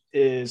shows.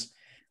 Is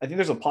I think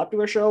there's a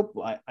popular show.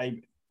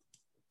 I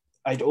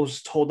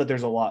was told that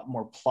there's a lot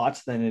more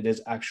plots than it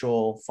is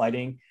actual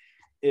fighting.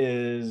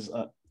 Is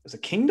a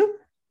Kingdom?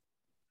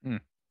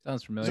 Sounds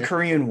It's a familiar.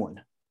 Korean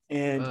one,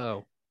 and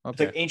Oh, it's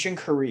like okay. ancient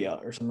Korea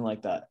or something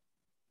like that.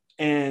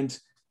 And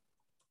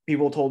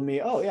people told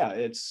me, "Oh yeah,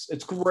 it's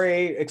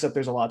great, except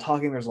there's a lot of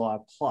talking, there's a lot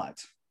of plot."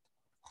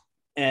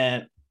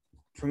 And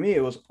for me,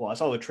 it was well, I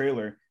saw the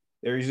trailer.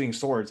 They're using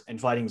swords and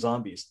fighting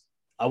zombies.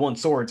 I want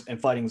swords and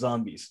fighting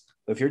zombies.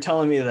 But if you're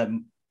telling me that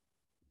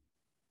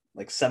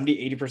like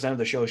 70-80% of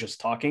the show is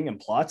just talking and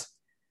plot,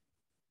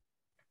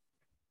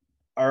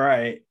 all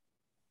right,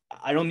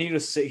 I don't need to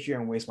sit here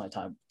and waste my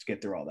time to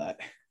get through all that.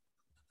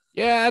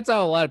 Yeah, that's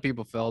how a lot of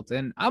people felt.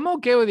 And I'm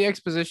okay with the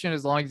exposition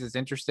as long as it's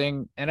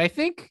interesting. And I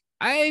think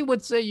I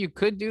would say you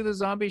could do the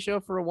zombie show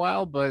for a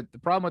while, but the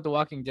problem with The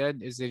Walking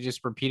Dead is they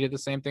just repeated the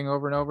same thing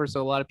over and over.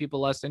 So a lot of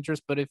people lost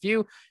interest. But if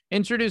you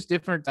introduce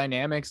different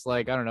dynamics,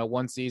 like, I don't know,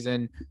 one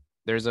season,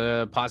 there's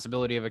a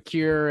possibility of a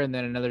cure, and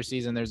then another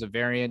season, there's a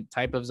variant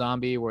type of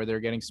zombie where they're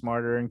getting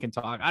smarter and can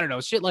talk. I don't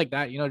know, shit like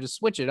that. Just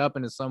switch it up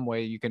into some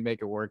way you can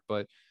make it work.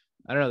 But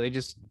I don't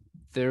know.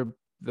 They're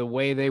the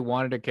way they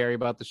wanted to carry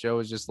about the show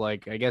is just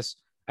like, I guess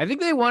I think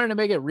they wanted to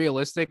make it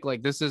realistic.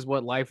 Like, this is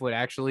what life would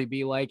actually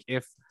be like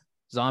if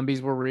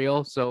zombies were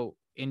real. So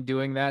in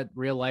doing that,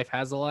 real life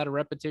has a lot of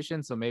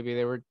repetition. So maybe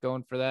they were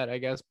going for that, I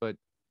guess. But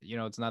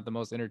it's not the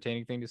most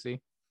entertaining thing to see.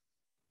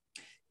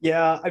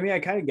 Yeah, I mean, I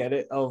kind of get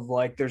it. Of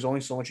like, there's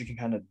only so much you can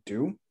kind of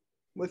do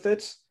with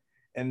it,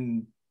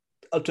 and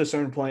up to a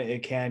certain point,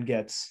 it can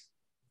get.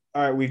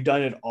 All right, we've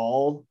done it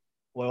all.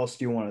 What else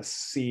do you want to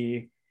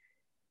see?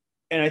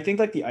 And I think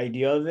like the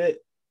idea of it,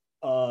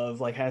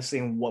 of like kind of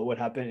seeing what would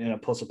happen in a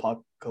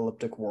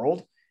post-apocalyptic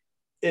world,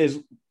 is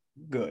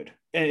good,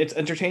 and it's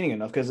entertaining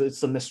enough because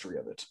it's the mystery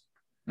of it.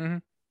 Mm-hmm.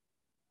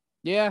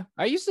 Yeah,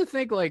 I used to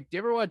think like, do you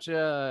ever watch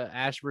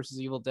Ash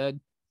versus Evil Dead?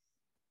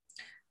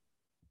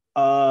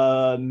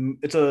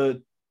 It's a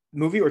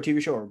movie or TV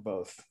show or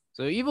both.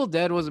 So Evil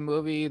Dead was a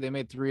movie. They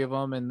made three of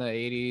them in the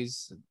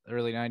 80s,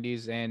 early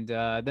 90s. And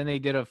then they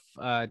did a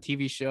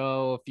TV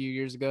show a few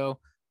years ago,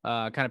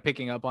 kind of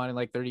picking up on it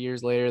like 30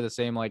 years later, the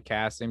same like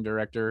cast, same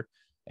director.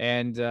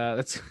 And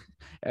that's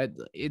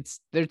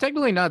they're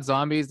technically not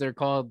zombies. They're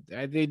called,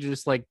 they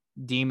just like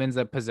demons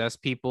that possess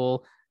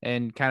people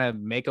and kind of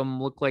make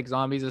them look like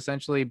zombies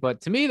essentially.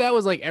 But to me, that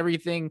was like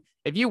everything.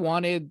 If you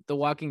wanted The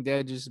Walking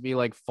Dead just to be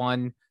like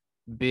fun,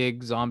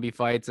 big zombie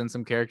fights and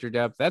some character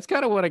depth. That's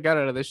kind of what I got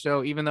out of this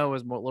show, even though it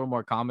was a little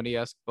more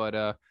comedy-esque. But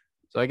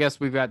so I guess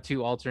we've got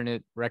two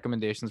alternate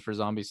recommendations for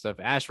zombie stuff: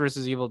 Ash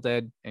versus Evil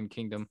Dead and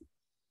Kingdom.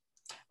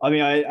 I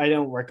mean, I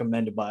don't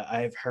recommend it, but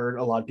I've heard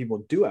a lot of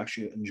people do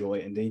actually enjoy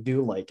it and they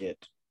do like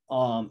it.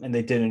 And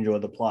they did enjoy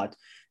the plot.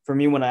 For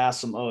me, when I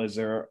asked them, "Oh, is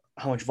there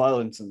how much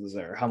violence is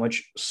there? How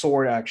much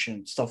sword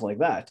action, stuff like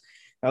that?"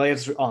 They're like,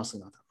 "It's honestly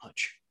not that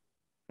much."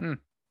 Hmm.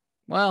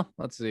 Well,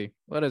 let's see.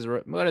 What does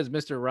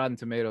Mr. Rotten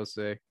Tomatoes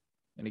say?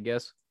 Any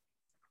guess?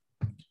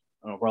 I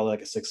don't know, probably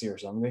like a 60 or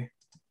something.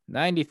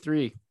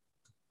 93.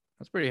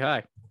 That's pretty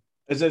high.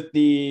 Is it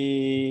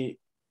the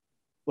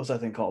what's that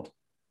thing called?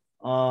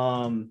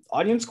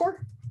 Audience score?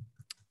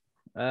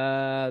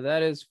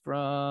 That is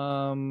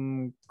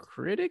from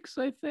critics,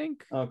 I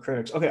think. Oh,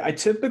 critics. Okay, I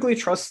typically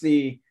trust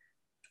the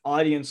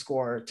audience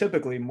score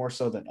typically more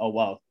so than oh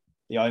wow,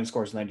 the audience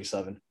score is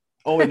 97.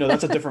 Oh wait, no,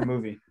 that's a different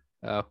movie.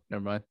 Oh,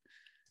 never mind.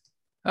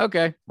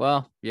 Okay,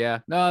 well, yeah.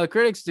 No, the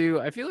critics do.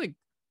 I feel like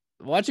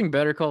watching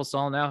Better Call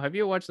Saul now. Have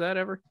you watched that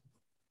ever?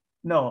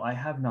 No, I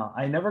have not.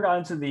 I never got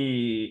into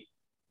the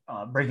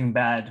Breaking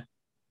Bad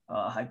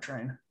hype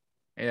train.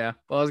 Yeah.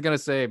 Well, I was gonna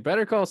say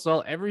Better Call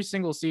Saul. Every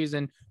single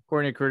season,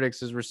 according to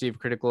critics, has received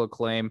critical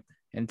acclaim.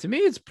 And to me,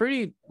 it's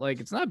pretty like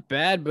it's not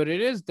bad, but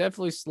it is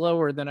definitely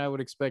slower than I would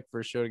expect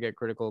for a show to get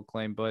critical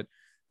acclaim. But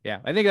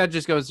yeah, I think that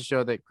just goes to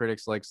show that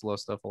critics like slow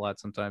stuff a lot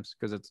sometimes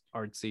because it's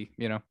artsy.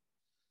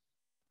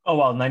 Oh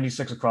wow,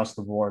 96 across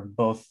the board,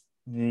 both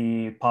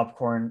the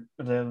popcorn,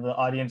 the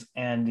audience,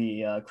 and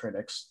the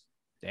critics.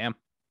 Damn.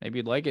 Maybe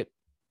you'd like it.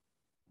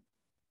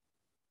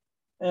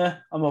 I'm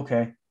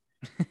okay.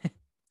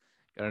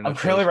 Got I'm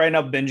enough currently shows. right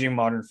now binging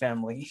Modern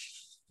Family.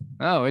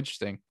 Oh,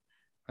 interesting.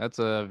 That's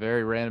a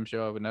very random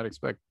show I would not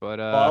expect. But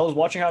Well, I was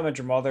watching How I Met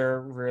Your Mother.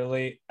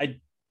 Really, I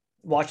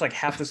watched like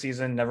half the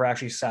season, never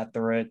actually sat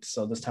through it.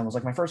 So this time was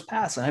like my first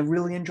pass, and I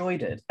really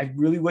enjoyed it. I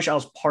really wish I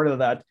was part of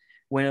that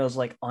when it was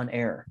like on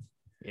air.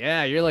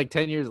 yeah, you're like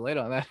 10 years late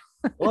on that.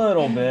 A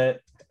little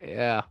bit.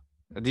 Yeah.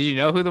 Did you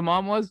know who the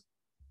mom was?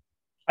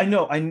 I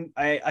know.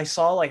 I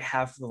saw like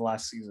half of the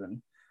last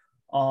season.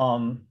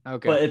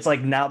 Okay. But it's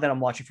like now that I'm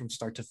watching from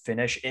start to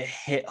finish, it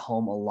hit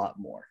home a lot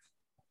more.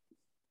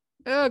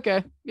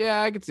 Okay.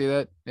 Yeah, I can see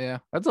that. Yeah.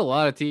 That's a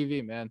lot of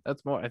TV, man.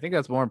 I think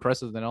that's more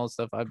impressive than all the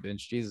stuff I've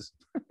binged. Jesus.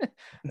 I think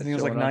That's it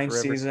was like going on nine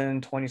forever.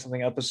 season, 20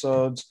 something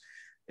episodes.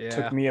 Took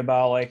Yeah. me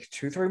about like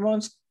 2-3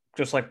 months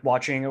just like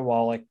watching it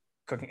while like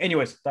cooking.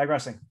 Anyways,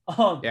 digressing.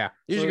 Yeah.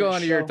 You should So go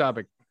on to your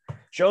topic.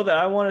 show that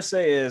I want to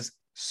say is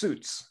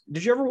Suits.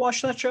 Did you ever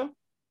watch that show?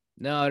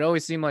 No, it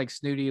always seemed like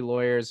snooty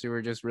lawyers who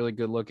were just really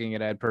good looking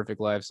and had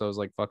perfect lives. So I was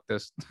like, fuck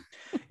this.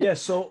 Yeah,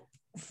 so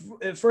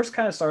it first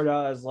kind of started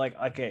out as like,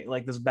 okay,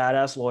 like this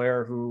badass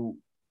lawyer who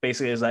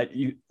basically is that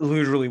you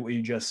literally what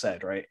you just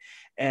said, right?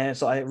 And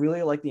so I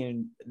really like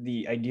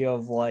the idea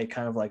of like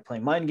kind of like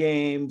playing mind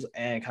games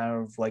and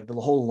kind of like the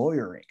whole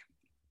lawyering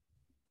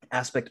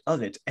aspect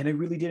of it, and I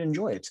really did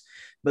enjoy it.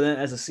 But then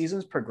as the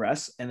seasons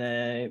progress, and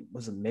then it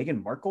was it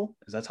Meghan Markle?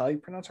 Is that how you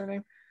pronounce her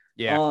name?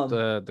 Yeah. Um,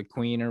 The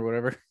queen or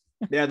whatever.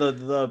 yeah,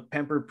 the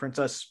pampered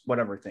princess,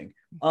 whatever thing.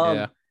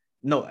 Yeah.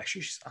 No,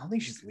 actually, I don't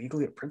think she's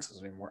legally a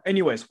princess anymore.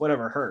 Anyways,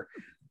 whatever her.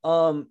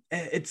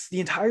 It's the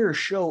entire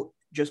show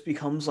just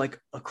becomes like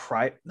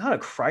not a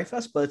cry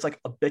fest, but it's like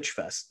a bitch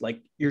fest.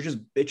 Like you're just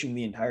bitching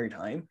the entire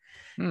time.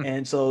 Hmm.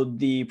 And so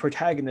the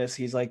protagonist,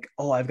 he's like,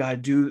 oh, I've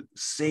got to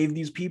save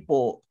these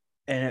people,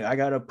 and I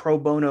got a pro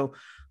bono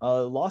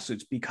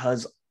lawsuits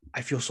because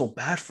I feel so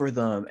bad for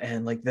them,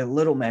 and like the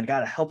little man,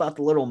 got to help out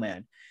the little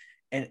man.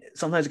 And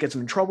sometimes it gets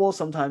him in trouble.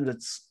 Sometimes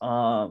it's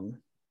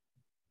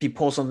he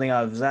pulls something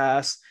out of his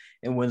ass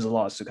and wins a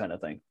lawsuit kind of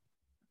thing.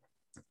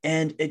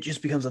 And it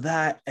just becomes of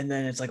that, and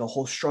then it's like a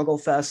whole struggle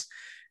fest.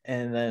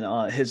 And then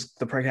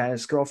the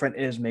protagonist's girlfriend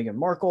is Meghan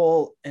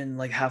Markle, and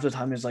like half the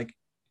time is like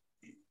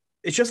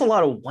it's just a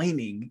lot of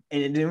whining,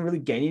 and it didn't really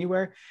get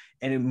anywhere,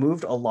 and it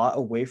moved a lot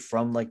away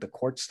from like the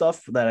court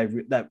stuff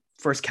that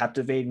first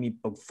captivated me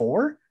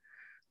before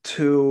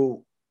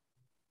to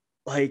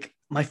like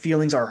my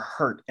feelings are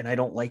hurt and I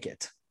don't like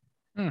it.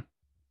 Hmm.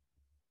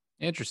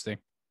 Interesting.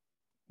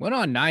 Went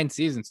on 9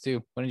 seasons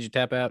too. When did you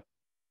tap out?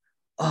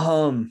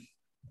 Um,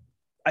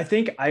 I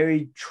think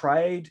I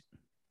tried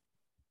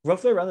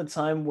roughly around the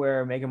time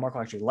where Meghan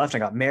Markle actually left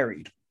and got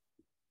married.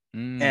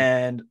 Mm.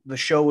 And the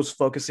show was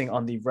focusing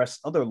on the rest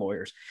other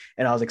lawyers.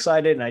 And I was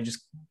excited, and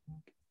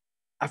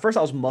at first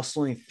I was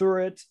muscling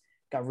through it,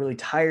 got really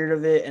tired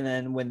of it. And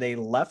then when they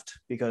left,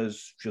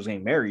 because she was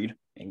getting married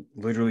and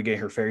literally getting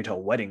her fairy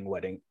tale wedding.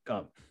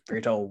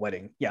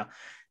 Yeah.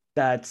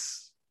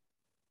 That's,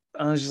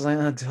 I was just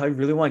like, do I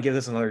really want to give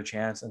this another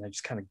chance? And I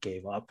just kind of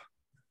gave up.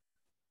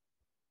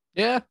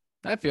 Yeah,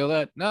 I feel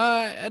that. No,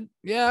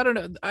 yeah, I don't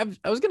know.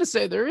 I was gonna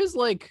say there is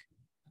like,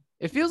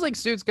 it feels like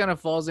Suits kind of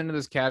falls into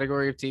this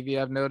category of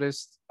TV. I've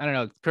noticed. I don't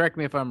know. Correct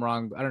me if I'm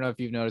wrong. I don't know if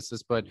you've noticed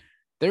this, but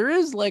there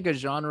is like a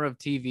genre of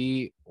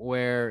TV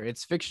where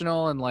it's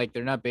fictional and like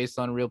they're not based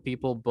on real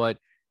people, but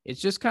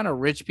it's just kind of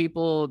rich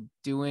people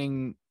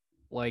doing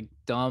like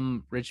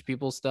dumb rich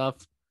people stuff,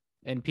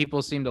 and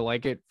people seem to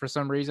like it for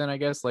some reason. I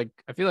guess like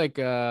I feel like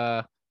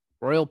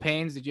Royal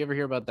Pains. Did you ever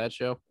hear about that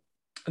show?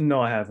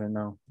 No, I haven't.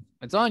 No.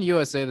 It's on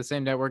USA, the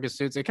same network as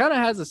Suits. It kind of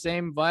has the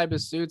same vibe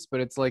as Suits, but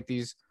it's like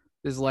this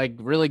like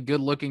really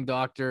good looking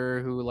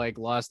doctor who like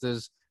lost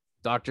his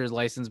doctor's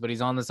license, but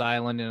he's on this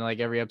island, and like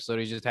every episode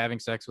he's just having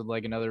sex with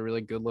like another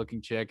really good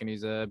looking chick, and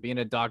he's being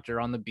a doctor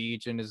on the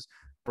beach, and his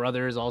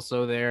brother is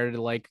also there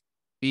to like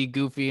be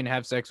goofy and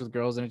have sex with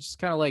girls, and it's just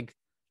kind of like,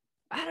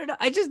 I don't know.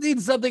 I just need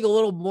something a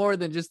little more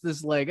than just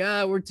this, like,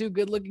 we're two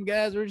good looking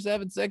guys. We're just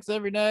having sex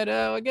every night.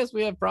 Oh, I guess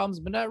we have problems,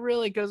 but not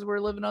really because we're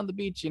living on the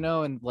beach,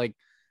 And like,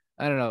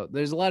 I don't know.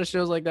 There's a lot of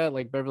shows like that,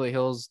 like Beverly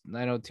Hills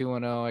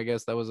 90210. I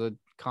guess that was a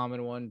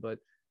common one. But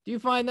do you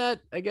find that,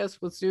 I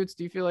guess, with Suits,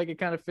 do you feel like it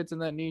kind of fits in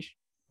that niche?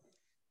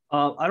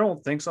 I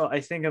don't think so.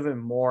 I think of it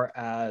more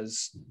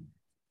as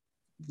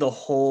the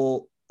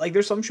whole like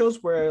there's some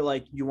shows where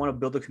like you want to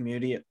build a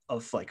community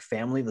of like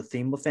family, the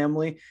theme of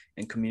family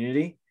and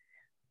community.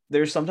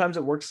 There's sometimes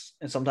it works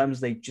and sometimes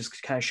they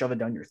just kind of shove it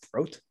down your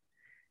throat.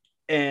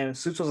 And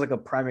Suits was like a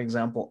prime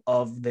example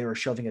of they were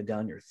shoving it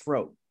down your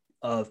throat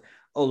of,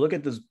 oh, look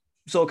at this.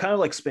 So kind of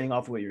like spinning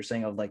off of what you're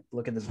saying of like,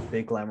 look at this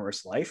big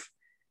glamorous life.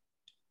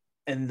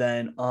 And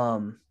then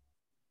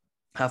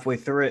halfway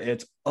through it,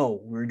 it's, oh,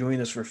 we're doing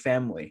this for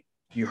family.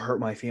 You hurt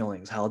my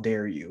feelings. How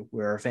dare you?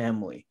 We're a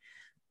family.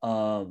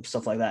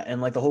 Stuff like that.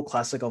 And like the whole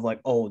classic of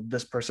like, oh,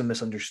 this person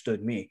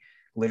misunderstood me.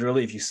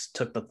 Literally, if you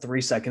took the 3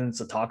 seconds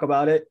to talk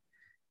about it,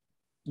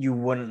 you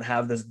wouldn't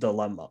have this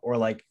dilemma or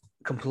like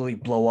completely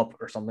blow up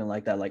or something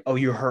like that. Like, oh,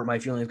 you hurt my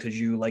feelings because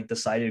you like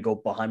decided to go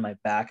behind my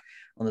back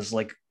on this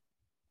like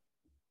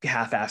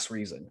half-ass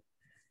reason.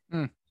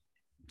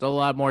 It's a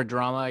lot more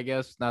drama, I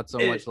guess. Not so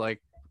much It,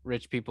 like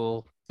rich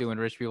people doing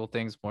rich people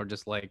things, more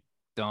just like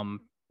dumb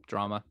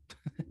drama.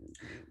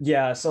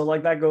 yeah, so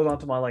like that goes on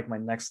to my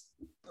next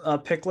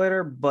pick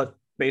later, but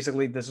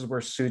basically this is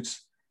where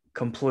Suits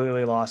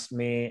completely lost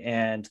me,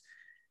 and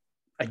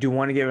I do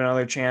want to give it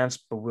another chance,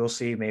 but we'll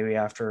see. Maybe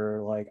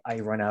after like I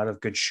run out of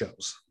good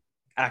shows,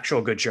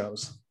 actual good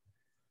shows.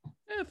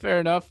 Fair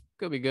enough.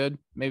 Could be good.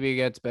 Maybe it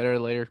gets better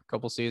later,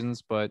 couple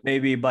seasons, but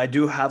Maybe, but I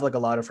do have like a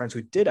lot of friends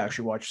who did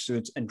actually watch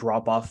Suits and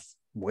drop off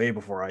way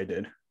before I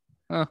did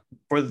huh,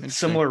 for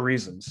similar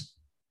reasons.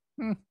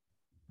 Hmm.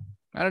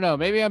 I don't know.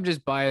 Maybe I'm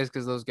just biased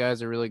because those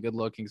guys are really good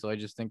looking, so I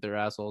just think they're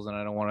assholes and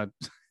I don't want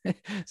to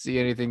see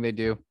anything they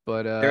do.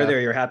 But There.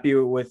 You're happy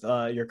with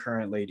your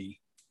current lady.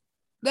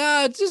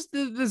 nah, it's just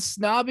the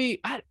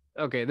snobby.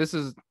 Okay, this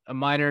is a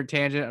minor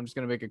tangent. I'm just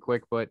gonna make it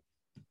quick, but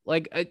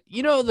like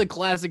you know the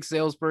classic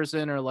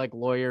salesperson or like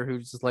lawyer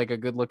who's just like a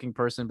good looking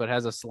person but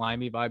has a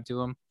slimy vibe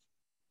to him.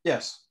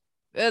 Yes.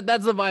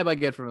 That's the vibe I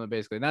get from them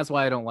basically, and that's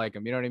why I don't like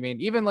them. You know what I mean?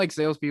 Even like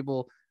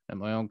salespeople at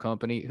my own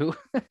company who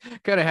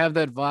kind of have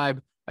that vibe,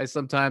 I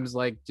sometimes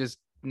like just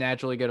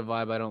naturally get a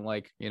vibe I don't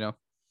like. You know?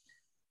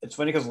 It's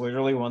funny because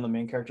literally one of the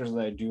main characters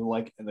that I do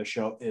like in the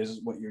show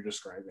is what you're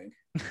describing.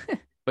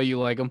 But you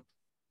like them?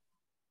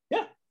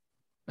 Yeah.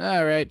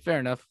 All right, fair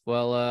enough.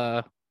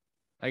 Well,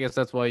 I guess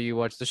that's why you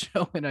watched the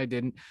show and I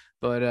didn't.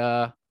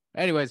 But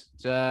anyways,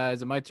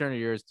 is it my turn or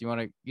yours? Do you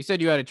want to? You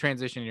said you had a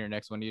transition in your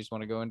next one. Do you just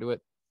want to go into it?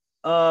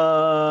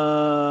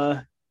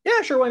 Yeah,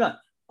 sure, why not?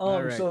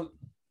 All right. So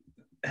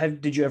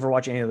did you ever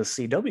watch any of the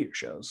CW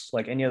shows,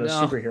 like any of the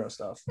No, superhero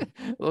stuff?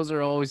 those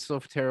are always so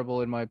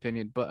terrible in my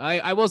opinion. But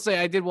I will say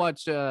I did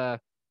watch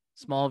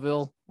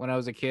Smallville when I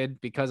was a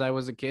kid because I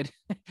was a kid.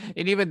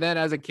 And even then,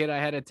 as a kid, I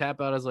had to tap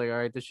out. I was like, all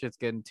right, this shit's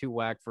getting too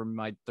whack for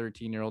my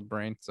 13-year-old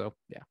brain. So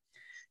yeah.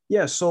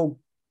 Yeah, so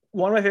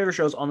one of my favorite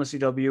shows on the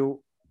CW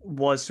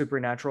was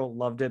Supernatural.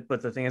 Loved it,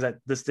 but the thing is that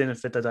this didn't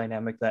fit the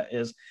dynamic that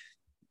is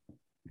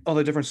all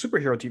the different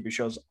superhero TV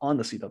shows on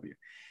the CW.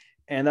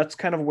 And that's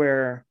kind of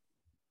where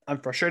I'm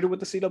frustrated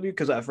with the CW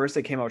because at first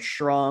they came out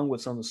strong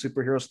with some of the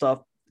superhero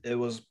stuff. It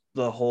was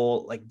the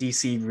whole like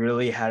DC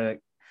really had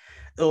it.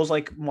 It was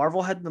like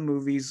Marvel had the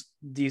movies,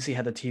 DC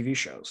had the TV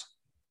shows.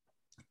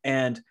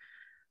 And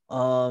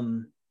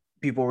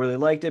people really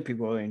liked it,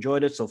 people really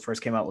enjoyed it. So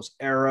first came out was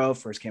Arrow,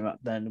 first came out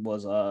then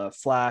was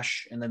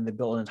Flash, and then they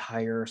built an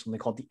entire something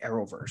called the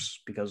Arrowverse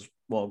because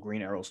well,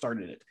 Green Arrow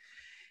started it.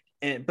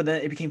 And but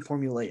then it became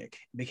formulaic.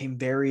 It became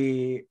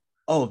very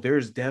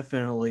there's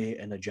definitely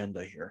an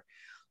agenda here.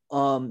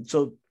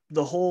 So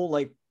the whole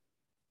like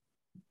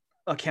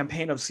a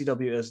campaign of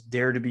CW is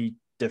dare to be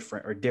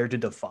different or dare to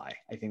defy.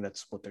 I think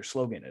that's what their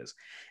slogan is.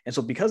 And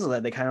so because of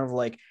that, they kind of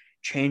like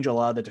change a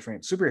lot of the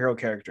different superhero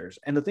characters.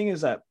 And the thing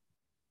is that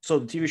so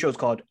the TV show is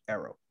called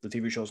Arrow. The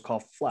TV show is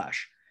called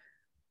Flash.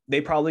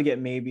 They probably get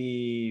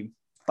maybe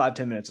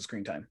 5-10 minutes of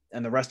screen time.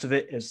 And the rest of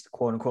it is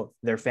quote unquote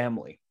their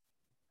family.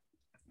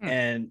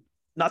 And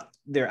not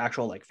their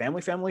actual like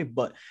family,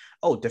 but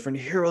different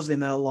heroes they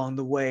met along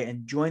the way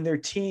and join their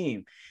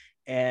team.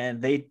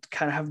 And they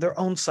kind of have their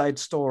own side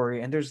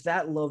story. And there's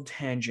that love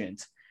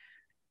tangent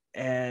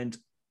and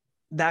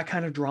that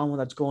kind of drama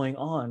that's going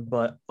on.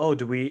 But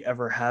do we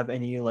ever have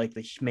any like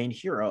the main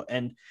hero?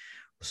 And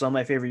some of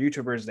my favorite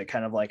YouTubers that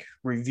kind of like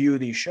review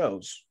these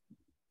shows.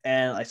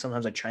 And I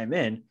sometimes I chime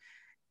in.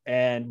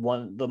 And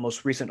the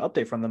most recent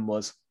update from them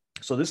was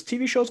so this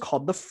TV show is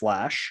called The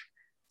Flash,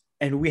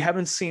 and we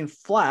haven't seen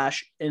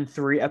Flash in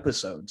 3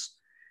 episodes.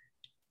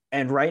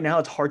 And right now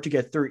it's hard to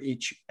get through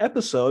each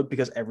episode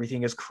because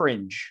everything is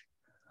cringe.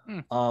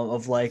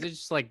 Of like is it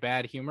just like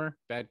bad humor,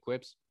 bad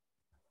quips?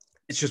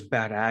 It's just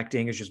bad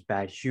acting, it's just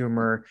bad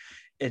humor.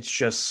 It's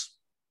just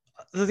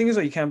the thing is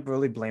that you can't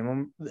really blame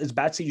them. It's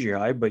bad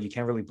CGI, but you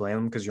can't really blame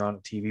them because you're on a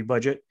TV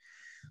budget.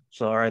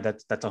 So all right,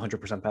 that's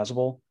 100%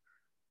 passable.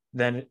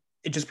 Then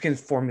it just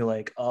becomes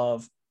formulaic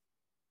of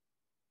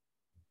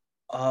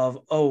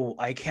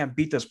I can't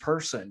beat this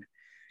person,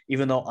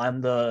 even though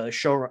I'm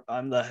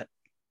the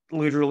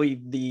literally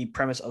the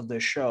premise of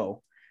this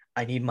show.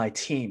 I need my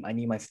team, I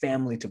need my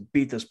family to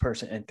beat this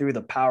person, and through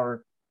the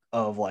power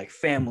of like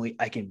family,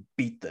 I can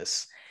beat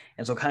this.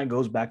 And so it kind of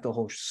goes back to the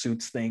whole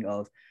Suits thing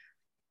of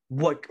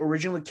what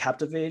originally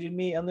captivated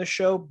me on this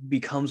show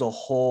becomes a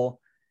whole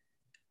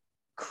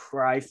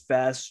cry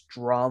fest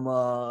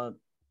drama,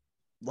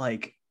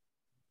 like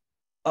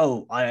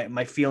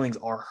my feelings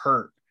are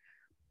hurt.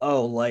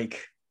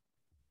 Like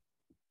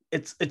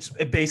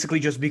it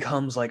basically just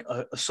becomes like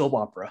a soap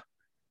opera,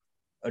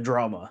 a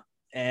drama.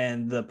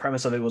 And the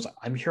premise of it was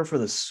I'm here for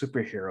the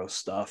superhero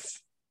stuff.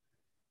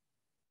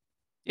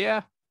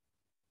 Yeah,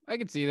 I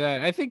can see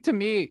that. I think to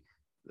me,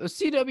 the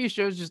CW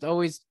shows just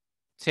always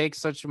take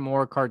such a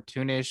more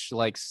cartoonish,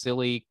 like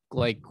silly,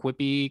 like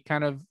quippy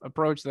kind of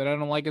approach that I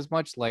don't like as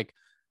much. Like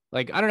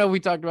I don't know if we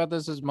talked about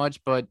this as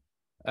much, but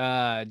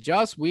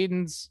Joss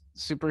Whedon's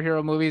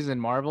superhero movies in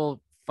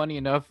Marvel, funny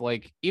enough,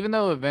 like even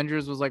though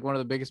Avengers was like one of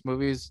the biggest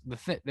movies,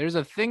 there's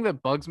a thing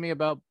that bugs me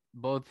about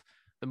both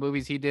the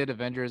movies he did,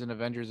 Avengers and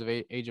Avengers of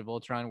Age of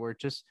Ultron, where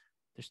just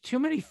there's too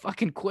many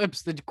fucking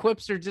quips. The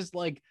quips are just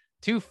like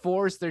too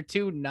forced. They're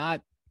too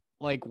not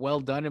like well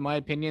done in my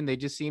opinion. They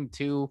just seem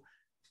too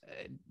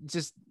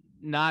just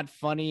not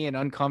funny and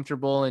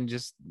uncomfortable and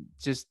just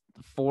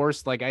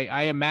forced. Like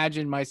I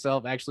imagine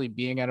myself actually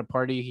being at a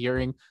party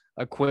hearing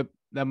a quip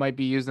that might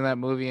be used in that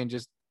movie and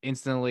just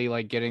instantly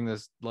like getting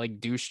this like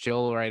douche chill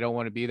or I don't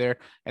want to be there.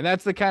 And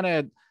that's the kind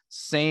of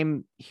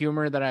same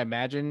humor that I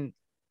imagine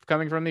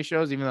coming from these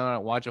shows, even though I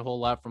don't watch a whole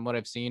lot from what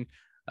I've seen.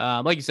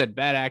 Like you said,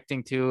 bad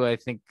acting too. I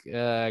think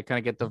I kind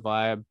of get the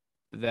vibe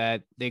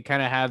that they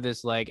kind of have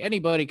this like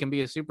anybody can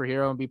be a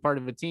superhero and be part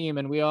of a team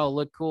and we all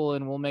look cool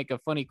and we'll make a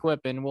funny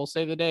quip and we'll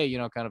save the day,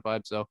 kind of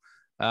vibe. So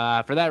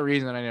for that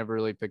reason, I never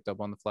really picked up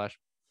on the Flash.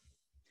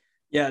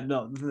 Yeah,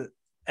 no,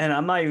 and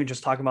I'm not even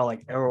just talking about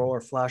like Arrow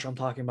or Flash. I'm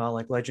talking about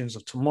like Legends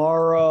of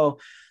Tomorrow.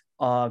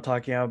 I'm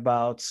talking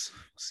about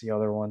what's the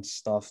other one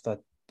stuff that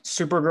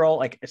Supergirl,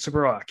 like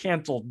Supergirl got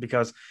canceled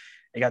because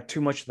it got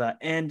too much of that.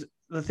 And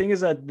the thing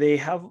is that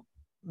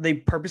they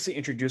purposely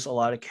introduce a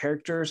lot of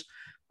characters.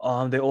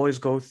 They always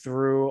go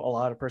through a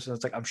lot of person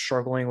that's like, I'm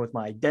struggling with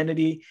my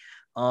identity.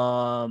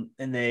 And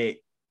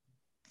they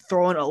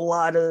throw in a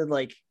lot of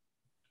like,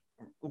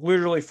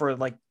 literally for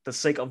like the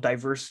sake of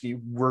diversity,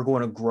 we're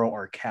going to grow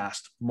our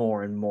cast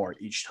more and more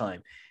each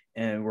time.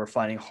 And we're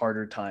finding a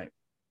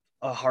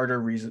harder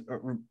reason,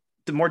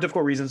 the more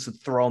difficult reasons to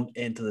throw them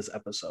into this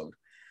episode.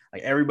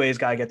 Like everybody's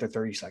got to get their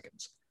 30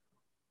 seconds.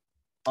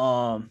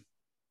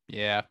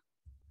 Yeah,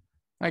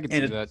 I can see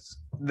that.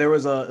 It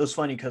was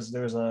funny because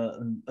there was a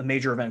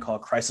major event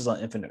called Crisis on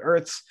Infinite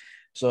Earths.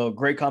 So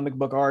great comic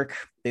book arc.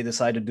 They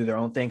decided to do their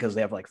own thing because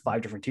they have like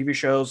 5 different TV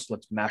shows.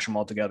 Let's mash them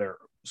all together.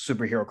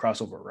 Superhero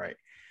crossover, right?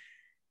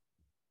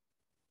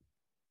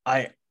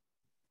 I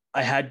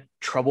had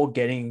trouble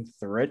getting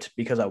through it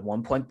because at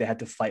one point they had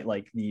to fight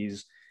like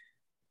these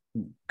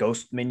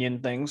ghost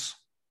minion things.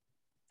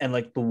 And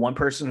like the one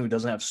person who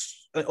doesn't have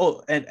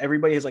and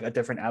everybody has like a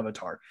different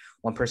avatar.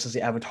 One person's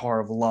the avatar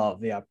of love,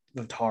 the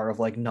avatar of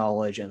like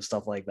knowledge and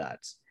stuff like that.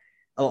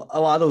 A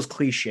lot of those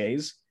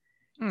cliches.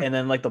 And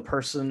then like the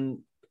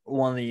person,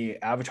 one of the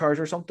avatars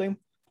or something,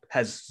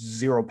 has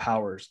 0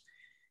 powers.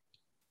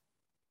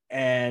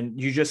 And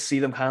you just see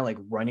them kind of like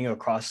running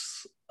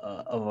across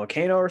a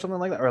volcano or something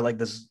like that, or like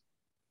this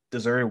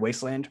deserted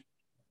wasteland.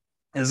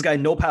 And this guy,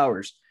 no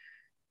powers,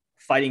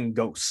 fighting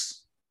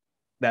ghosts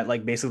that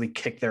like basically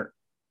kicked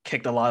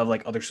a lot of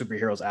like other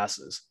superheroes'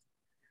 asses.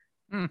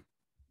 And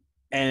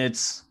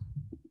it's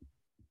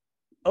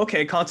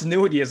okay,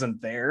 continuity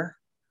isn't there.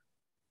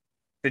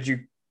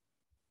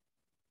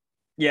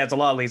 Yeah, it's a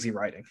lot of lazy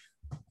writing.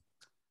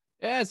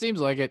 Yeah, it seems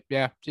like it.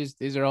 Yeah,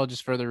 these are all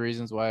just further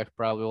reasons why I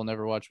probably will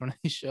never watch one of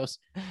these shows.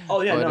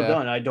 Oh yeah,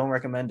 don't. I don't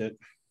recommend it.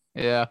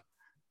 Yeah,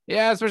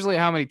 especially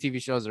how many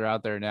TV shows are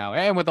out there now,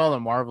 and with all the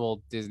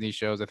Marvel Disney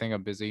shows, I think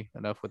I'm busy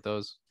enough with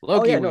those.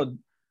 Loki, I don't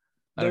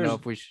know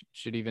if we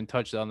should even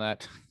touch on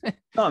that.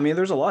 No, I mean,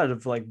 there's a lot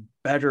of like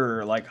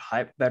better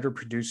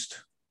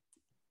produced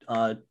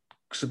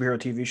superhero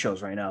TV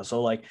shows right now.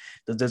 So like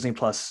the Disney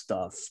Plus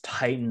stuff,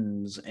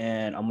 Titans,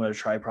 and I'm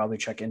gonna probably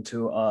check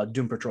into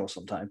Doom Patrol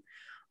sometime.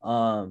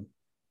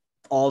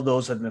 All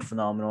those have been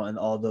phenomenal, and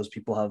all those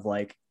people have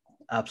like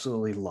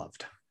absolutely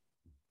loved.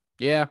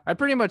 Yeah, I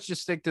pretty much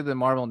just stick to the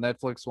Marvel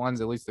Netflix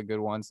ones, at least the good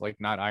ones, like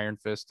not Iron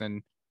Fist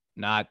and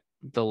not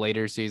the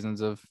later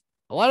seasons of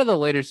a lot of the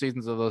later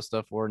seasons of those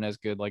stuff weren't as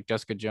good. Like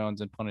Jessica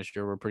Jones and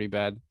Punisher were pretty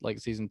bad, like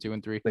season 2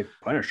 and 3. Like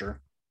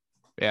Punisher.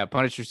 Yeah,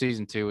 Punisher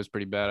season 2 was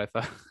pretty bad, I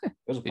thought.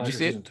 Did you see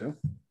season 2?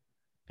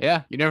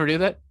 Yeah, you never do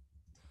that?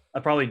 I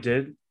probably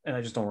did, and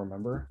I just don't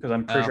remember because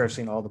I'm pretty sure I've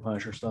seen all the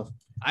Punisher stuff.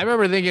 I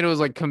remember thinking it was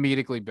like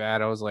comedically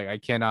bad. I was like, I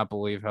cannot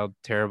believe how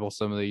terrible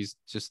some of these,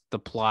 just the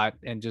plot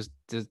and just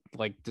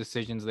like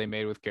decisions they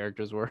made with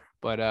characters were.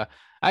 But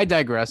I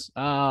digress.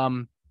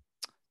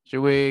 Should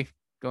we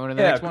go into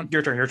the next one?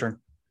 Your turn.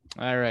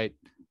 All right.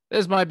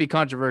 This might be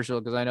controversial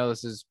because I know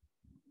this is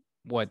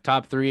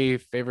top 3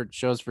 favorite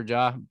shows for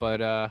Ja,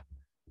 but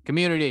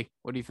Community,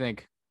 what do you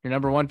think? Your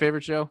number 1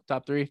 favorite show?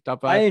 Top 3,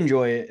 top 5? I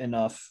enjoy it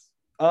enough.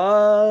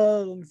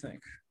 Let me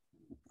think.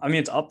 I mean,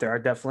 it's up there. I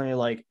definitely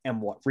like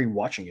am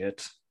rewatching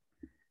it.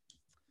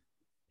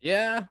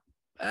 Yeah.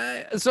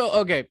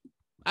 Okay.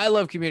 I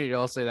love Community.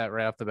 I'll say that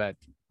right off the bat.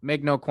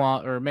 Make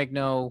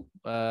no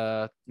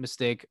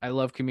mistake. I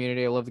love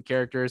Community. I love the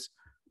characters.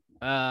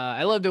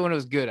 I loved it when it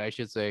was good, I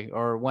should say,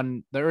 or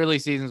when the early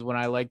seasons when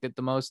I liked it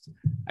the most.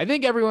 I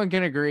think everyone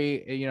can agree,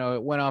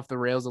 it went off the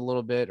rails a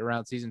little bit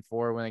around season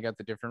 4 when they got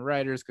the different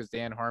writers because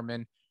Dan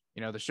Harmon,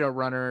 the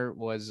showrunner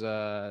was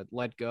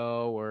let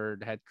go or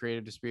had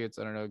creative disputes.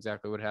 I don't know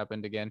exactly what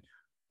happened again,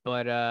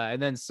 but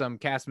and then some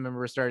cast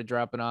members started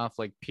dropping off,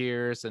 like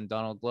Pierce and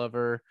Donald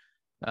Glover,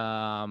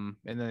 and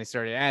then they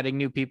started adding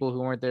new people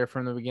who weren't there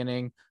from the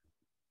beginning.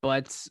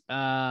 But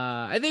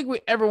I think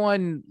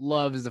everyone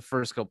loves the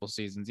first couple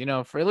seasons,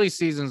 for at least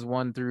seasons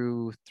 1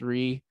 through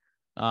 3.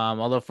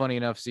 Although funny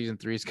enough, season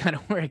 3 is kind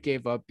of where I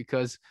gave up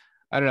because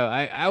I don't know.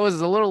 I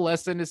was a little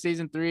less into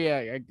season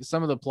 3.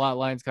 Some of the plot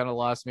lines kind of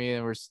lost me,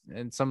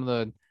 and some of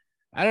the,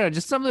 I don't know,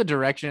 just some of the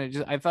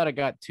direction. I thought it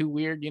got too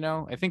weird.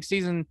 I think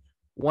season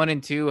 1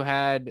 and 2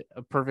 had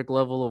a perfect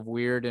level of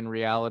weird and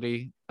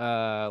reality,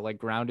 like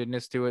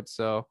groundedness to it.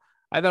 So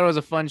I thought it was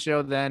a fun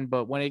show then,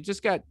 but when it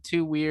just got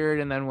too weird,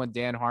 and then when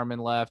Dan Harmon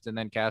left and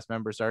then cast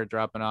members started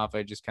dropping off,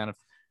 I just kind of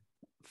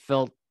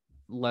felt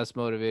less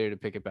motivated to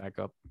pick it back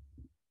up?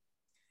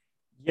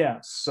 Yeah,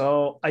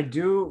 so I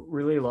do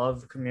really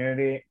love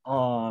Community.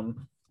 And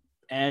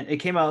it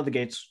came out of the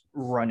gates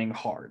running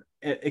hard.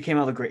 It came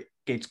out of the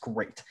gates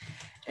great,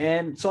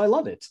 and so I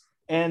love it.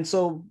 And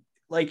so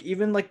like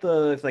even like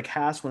the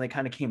cast when they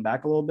kind of came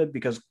back a little bit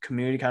because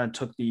Community kind of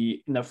took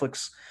the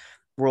Netflix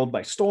world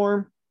by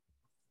storm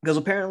because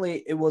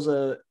apparently it was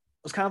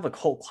kind of a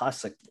cult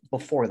classic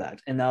before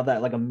that, and now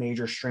that like a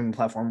major streaming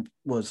platform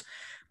was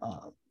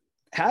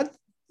had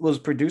was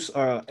produced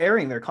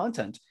airing their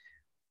content,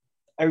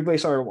 everybody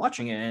started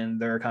watching it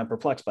and they're kind of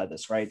perplexed by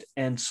this, right?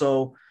 And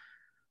so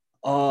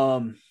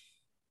um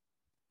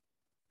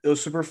it was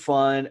super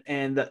fun,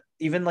 and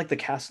even like the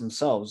cast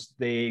themselves,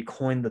 they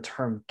coined the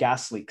term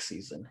gas leak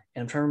season,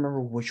 and I'm trying to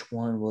remember which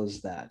one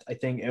was that. I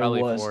think it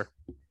Probably was 4.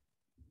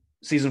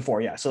 season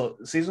 4. Yeah, so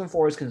season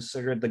 4 is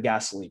considered the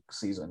gas leak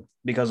season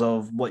because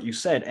of what you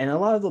said, and a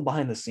lot of the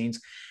behind the scenes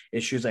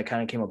issues that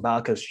kind of came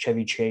about because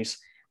Chevy Chase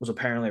was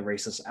apparently a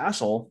racist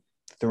asshole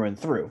through and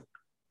through,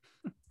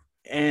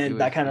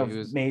 and that kind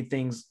of made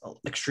things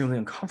extremely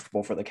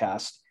uncomfortable for the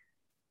cast.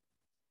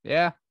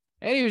 Yeah,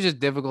 and he was just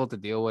difficult to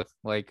deal with.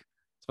 Like,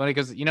 it's funny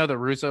because the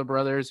Russo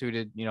brothers, who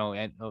did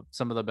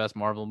some of the best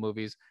Marvel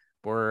movies,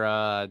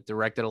 were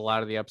directed a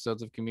lot of the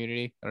episodes of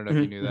Community. I don't know if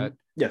you knew that.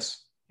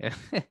 Yes. Yeah.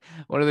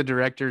 One of the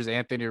directors,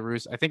 Anthony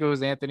Russo, I think it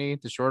was Anthony,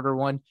 the shorter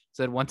one,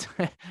 said one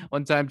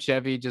time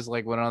Chevy just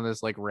like went on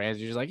this like rant.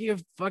 He's like, "You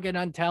fucking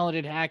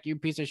untalented hack, you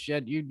piece of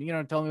shit. You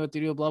tell me what to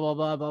do, blah blah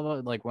blah blah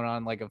blah." Like went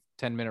on like a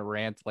 10-minute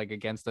rant like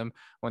against them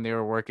when they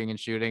were working and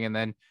shooting, and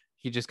then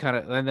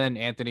then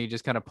Anthony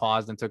just kind of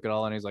paused and took it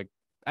all, and he's like,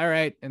 "All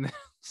right," and then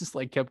just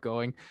like kept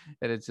going,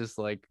 and it's just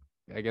like,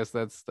 I guess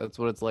that's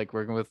what it's like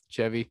working with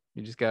Chevy.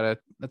 You just gotta,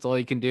 that's all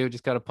you can do.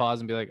 Just gotta pause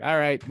and be like, "All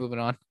right, moving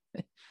on."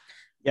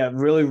 Yeah,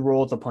 really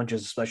roll with the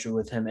punches, especially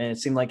with him. And it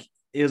seemed like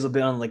it was a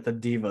bit on like the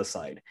diva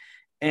side.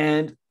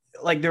 And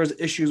like there was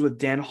issues with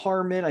Dan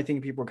Harmon. I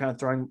think people were kind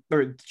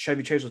of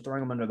Chevy Chase was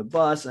throwing him under the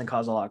bus and it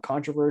caused a lot of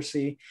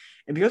controversy.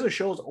 And because the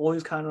show was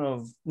always kind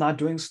of not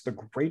doing the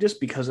greatest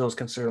because it was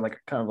considered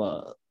like kind of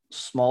a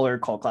smaller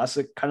cult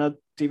classic kind of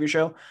TV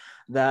show,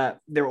 that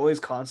they're always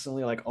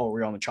constantly like, oh,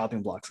 we're on the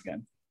chopping blocks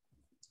again.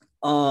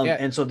 Yeah.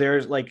 And so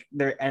there's like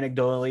they're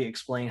anecdotally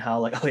explaining how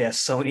like, oh yeah,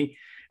 Sony,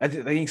 I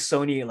think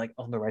Sony like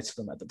owned the rights to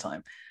them at the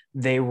time.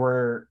 They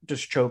were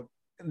just choke.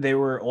 They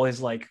were always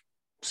like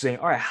saying,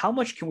 all right, how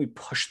much can we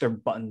push their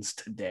buttons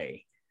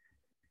today?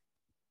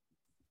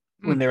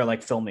 When they were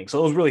like filming. So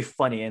it was really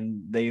funny.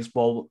 And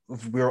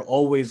we were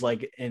always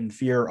like in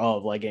fear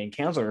of like getting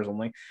canceled or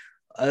something.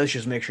 Let's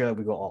just make sure that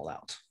we go all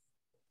out.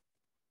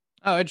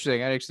 Oh,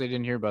 interesting. I actually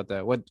didn't hear about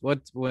that. When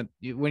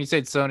you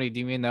said Sony, do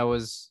you mean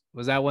was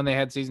that when they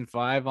had season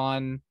 5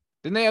 on?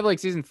 Didn't they have like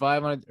season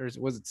 5 on it, or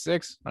was it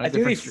 6? I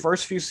think the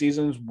first few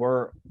seasons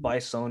were by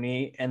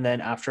Sony, and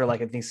then after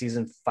like I think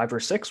season 5 or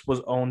 6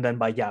 was owned then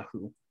by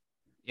Yahoo.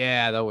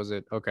 Yeah, that was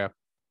it. Okay.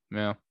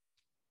 Yeah.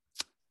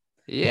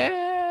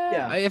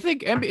 Yeah. I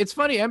think it's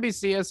funny.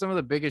 NBC has some of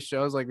the biggest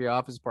shows like The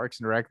Office, Parks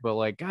and Rec, but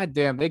like,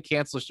 goddamn, they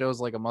cancel shows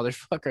like a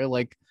motherfucker.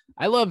 Like,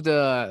 I loved.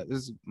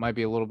 This might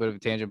be a little bit of a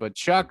tangent, but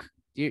Chuck.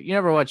 You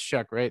never watched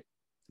Chuck, right?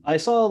 I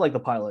saw like the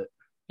pilot.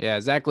 Yeah,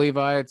 Zach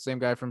Levi, same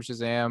guy from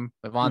Shazam.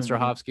 Yvonne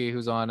Strahovski,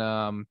 who's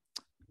on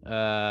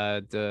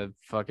the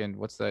fucking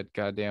what's that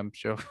goddamn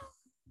show?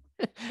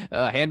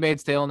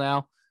 Handmaid's Tale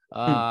now.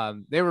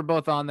 They were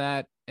both on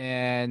that,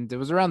 and it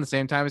was around the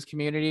same time as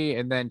Community,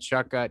 and then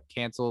Chuck got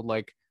canceled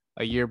like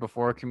a year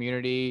before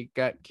Community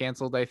got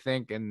canceled, I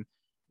think. And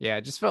yeah,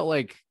 it just felt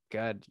like,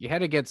 God, you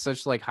had to get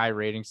such like high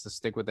ratings to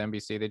stick with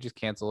NBC. They just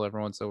cancel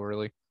everyone so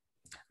early.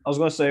 I was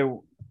gonna say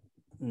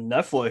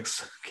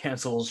Netflix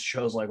cancels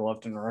shows like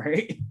left and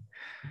right.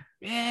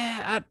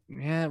 Yeah.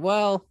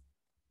 Well,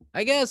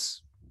 I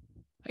guess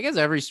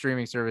every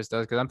streaming service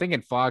does, because I'm thinking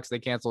Fox, they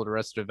canceled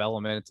Arrested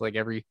Development. It's like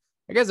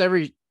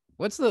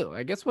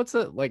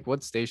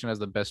what station has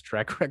the best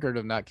track record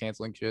of not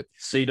canceling shit?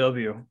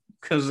 CW,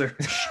 because they're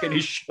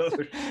shitty shows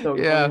are still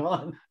going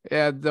on.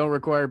 Yeah, don't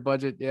require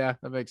budget. Yeah,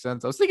 that makes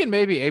sense. I was thinking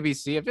maybe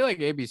ABC. I feel like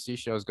ABC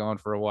show's going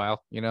for a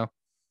while,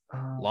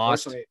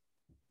 Lost. Personally,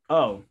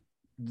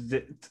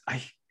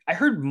 I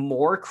heard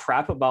more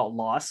crap about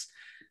Lost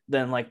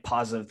than like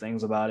positive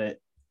things about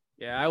it.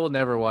 Yeah, I will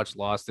never watch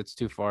Lost. It's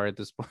too far at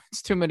this point.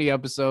 It's too many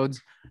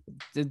episodes.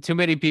 Too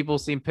many people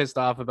seem pissed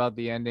off about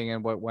the ending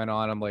and what went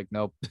on. I'm like,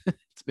 nope.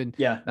 It's been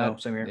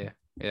same here.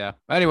 Yeah.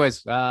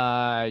 Anyways,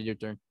 your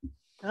turn.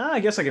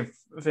 I guess I can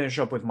finish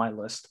up with my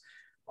list.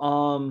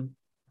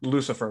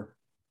 Lucifer.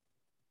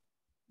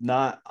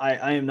 I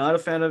am not a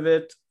fan of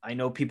it. I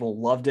know people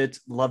loved it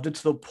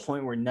to the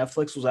point where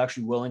Netflix was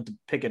actually willing to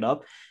pick it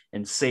up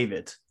and save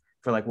it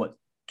for like what,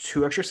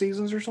 2 extra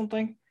seasons or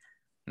something.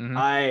 Mm-hmm.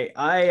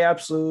 I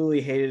absolutely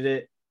hated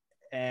it,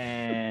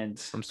 and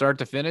from start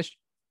to finish,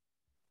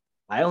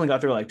 I only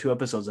got through like 2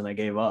 episodes and I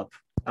gave up.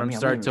 From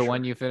start to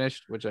when you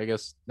finished, which I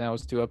guess now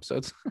is 2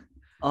 episodes.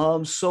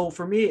 So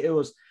for me, it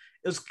was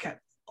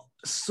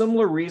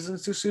Similar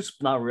reasons to Suits,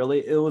 but not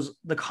really. It was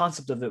the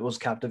concept of it was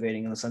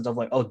captivating in the sense of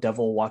like, oh,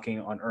 devil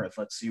walking on Earth.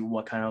 Let's see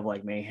what kind of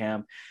like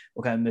mayhem,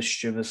 what kind of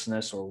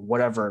mischievousness or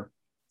whatever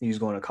he's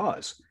going to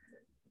cause.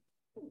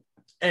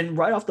 And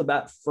right off the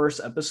bat,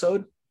 first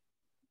episode,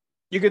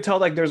 you could tell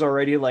like there's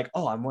already like,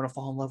 oh, I'm going to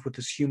fall in love with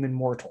this human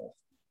mortal.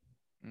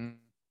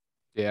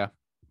 Yeah.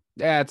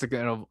 Yeah, it's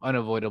an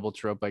unavoidable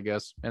trope, I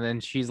guess. And then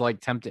she's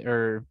like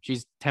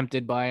she's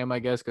tempted by him, I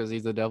guess, because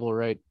he's the devil,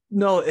 right?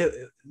 No,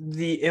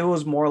 it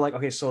was more like,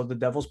 okay, so the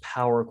devil's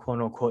power,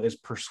 quote unquote, is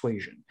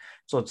persuasion.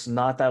 So it's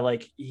not that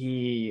like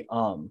he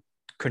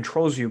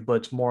controls you, but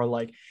it's more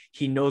like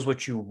he knows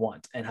what you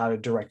want and how to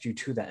direct you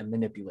to that and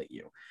manipulate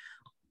you.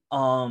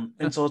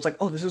 And so it's like,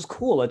 oh, this is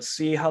cool. Let's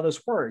see how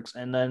this works.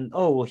 And then,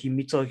 oh, well, he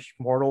meets a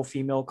mortal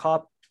female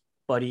cop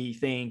buddy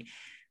thing.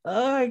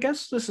 I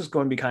guess this is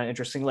going to be kind of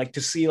interesting, like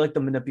to see like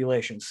the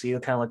manipulation, see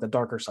kind of like the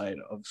darker side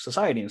of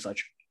society and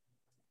such.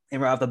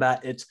 And right off the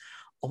bat, it's,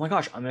 oh my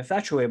gosh, I'm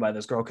infatuated by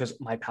this girl because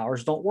my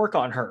powers don't work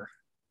on her.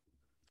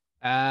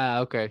 Ah,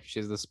 okay.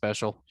 She's the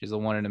special. She's the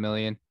 1 in a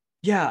million.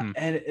 Yeah,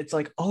 and it's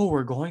like, oh,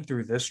 we're going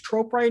through this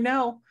trope right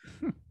now.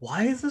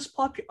 Why is this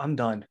popular? I'm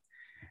done.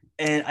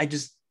 And I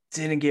just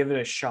didn't give it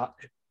a shot,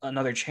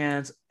 another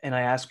chance. And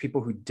I asked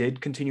people who did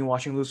continue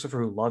watching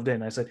Lucifer, who loved it,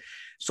 and I said,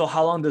 so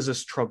how long does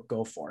this trope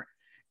go for?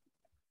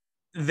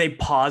 They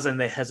pause and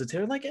they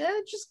hesitate, like,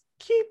 just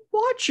keep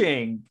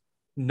watching,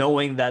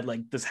 knowing that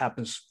like this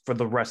happens for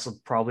the rest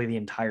of probably the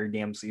entire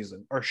damn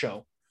season or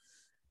show.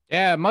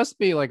 Yeah, it must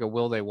be like a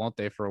will they won't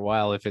they for a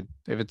while if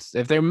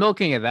they're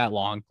milking it that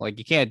long. Like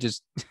you can't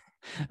just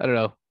I don't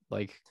know,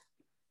 like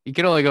you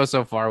can only go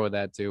so far with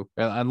that too,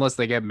 unless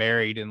they get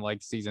married in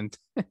like season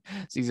I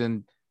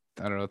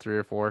don't know 3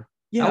 or 4.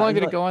 Yeah, how long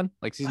did it go on?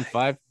 Like season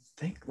 5?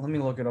 Let me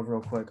look it up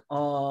real quick.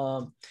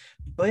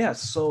 But yeah,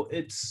 so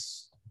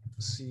it's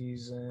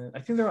season. I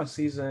think they're on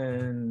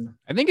season.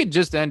 I think it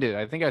just ended.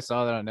 I think I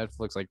saw that on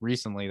Netflix like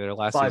recently. Their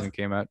last 5. season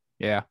came out.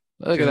 Yeah,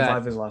 look Season at that.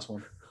 5 is the last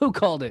one. Who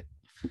called it?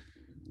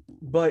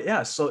 But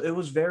yeah, so it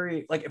was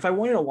very like if I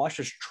wanted to watch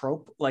this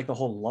trope, like the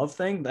whole love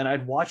thing, then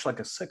I'd watch like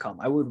a sitcom.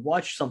 I would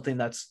watch something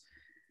that's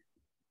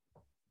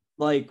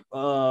like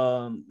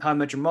How I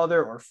Met Your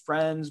Mother or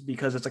Friends,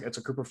 because it's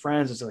a group of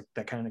friends, it's like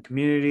that kind of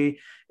community,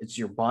 it's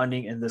your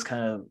bonding in this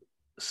kind of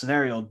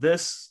scenario.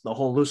 This, the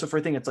whole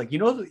Lucifer thing, it's like,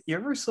 you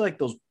ever see like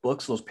those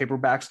books, those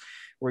paperbacks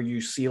where you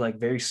see like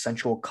very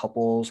sensual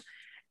couples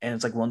and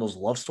it's like one of those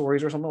love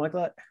stories or something like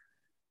that?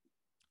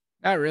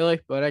 Not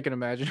really, but I can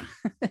imagine.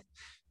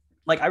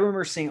 Like I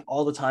remember seeing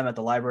all the time at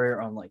the library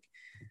or on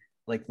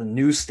like the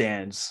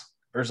newsstands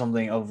or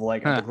something of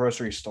like at the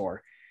grocery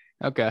store.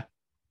 Okay.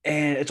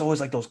 And it's always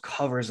like those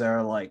covers that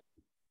are like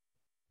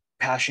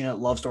passionate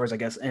love stories, I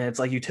guess. And it's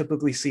like you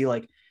typically see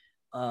like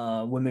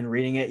women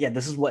reading it. Yeah,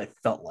 this is what it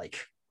felt like.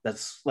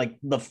 That's like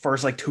the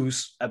first like 2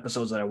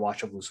 episodes that I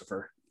watched of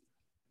Lucifer.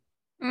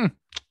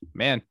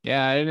 Man,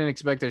 yeah, I didn't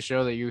expect a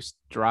show that you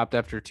dropped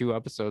after 2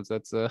 episodes.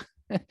 That's I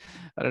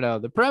don't know.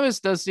 The premise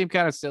does seem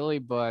kind of silly,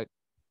 but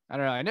I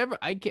don't know.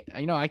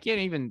 I can't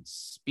even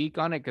speak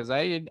on it because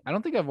I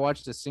don't think I've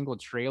watched a single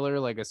trailer,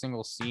 like a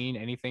single scene,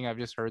 anything. I've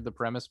just heard the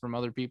premise from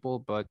other people,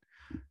 but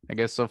I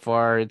guess so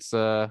far it's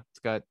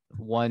got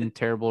 1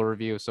 terrible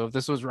review. So if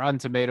this was Rotten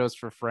Tomatoes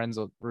for Friends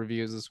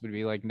reviews, this would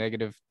be like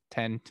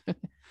 -10.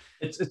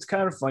 It's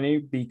kind of funny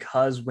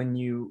because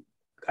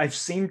I've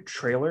seen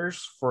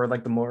trailers for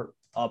like the more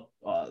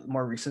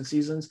recent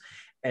seasons,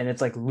 and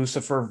it's like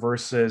Lucifer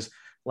versus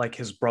like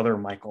his brother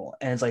Michael,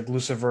 and it's like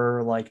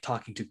Lucifer like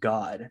talking to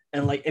God,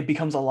 and like it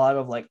becomes a lot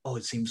of like, oh,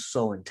 it seems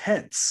so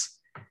intense,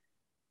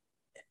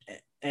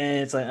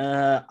 and it's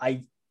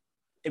like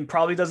it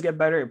probably does get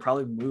better. It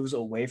probably moves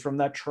away from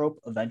that trope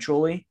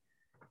eventually.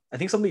 I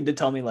think somebody did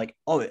tell me like,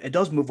 oh, it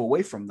does move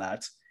away from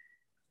that,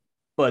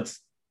 but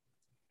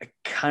I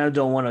kind of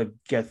don't want to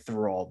get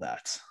through all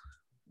that.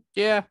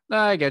 Yeah, no,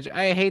 I get you.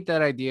 I hate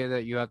that idea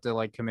that you have to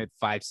like commit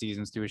 5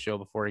 seasons to a show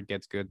before it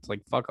gets good. It's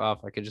like, fuck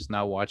off. I could just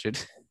now watch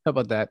it. How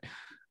about that?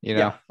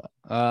 Yeah.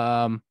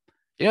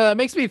 That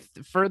makes me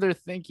further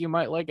think you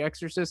might like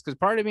Exorcist, because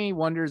part of me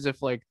wonders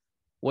if like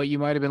what you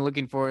might have been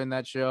looking for in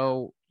that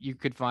show you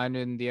could find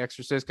in The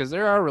Exorcist, because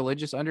there are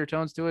religious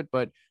undertones to it,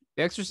 but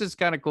The Exorcist is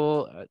kind of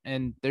cool,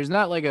 and there's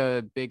not like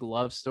a big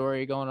love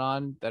story going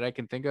on that I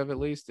can think of. At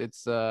least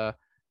it's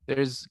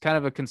there's kind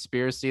of a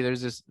conspiracy.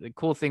 There's this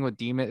cool thing with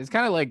demons. It's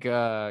kind of like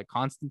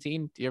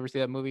Constantine. Do you ever see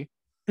that movie?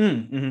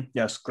 Mm-hmm.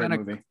 Yes, great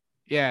movie.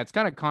 Yeah, it's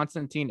kind of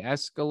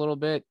Constantine-esque a little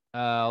bit,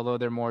 although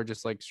they're more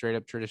just like straight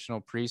up traditional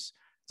priests.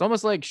 It's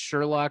almost like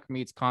Sherlock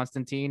meets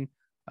Constantine.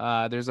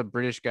 There's a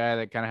British guy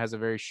that kind of has a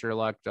very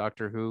Sherlock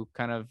Doctor Who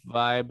kind of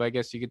vibe, I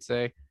guess you could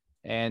say.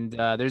 And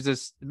there's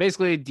this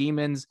basically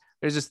demons.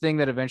 There's this thing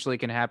that eventually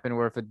can happen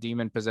where if a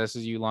demon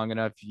possesses you long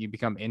enough, you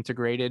become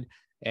integrated,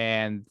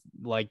 and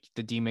like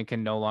the demon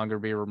can no longer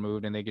be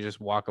removed and they can just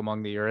walk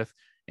among the earth.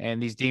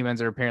 And these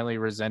demons are apparently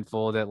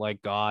resentful that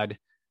like God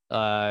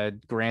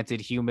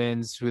granted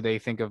humans, who they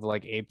think of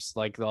like apes,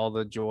 like all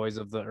the joys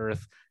of the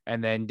earth,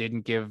 and then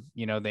didn't give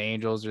the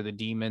angels or the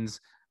demons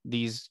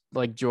these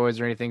like joys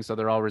or anything, so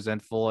they're all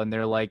resentful and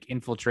they're like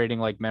infiltrating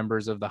like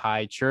members of the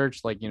high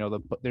church, like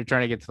they're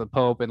trying to get to the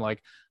pope, and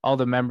like all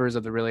the members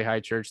of the really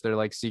high church they're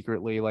like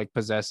secretly like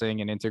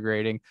possessing and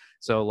integrating.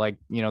 So like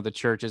the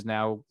church is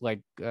now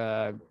like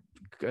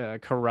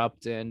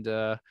corrupt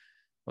and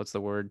what's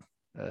the word,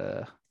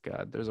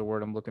 god, there's a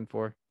word I'm looking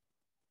for.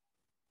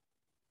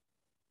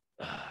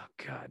 Oh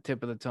god,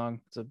 tip of the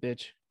tongue, it's a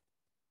bitch.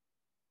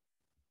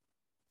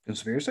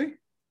 Conspiracy?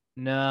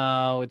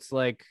 No, it's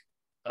like,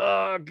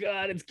 oh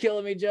god, it's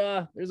killing me,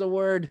 Jaw. There's a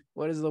word.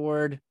 What is the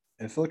word?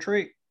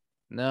 Infiltrate?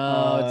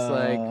 No, it's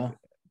like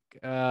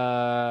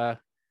oh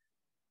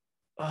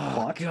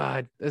plot?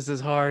 god, this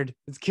is hard.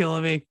 It's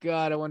killing me.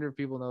 God, I wonder if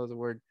people know the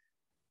word.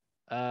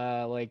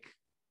 Like,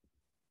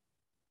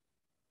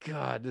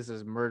 god, this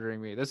is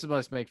murdering me. This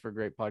must make for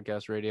great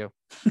podcast radio.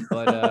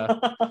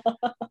 But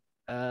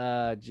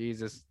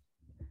Jesus.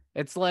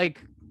 It's like,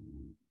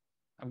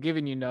 I'm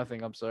giving you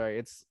nothing. I'm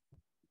sorry.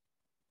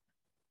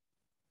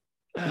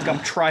 I'm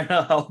trying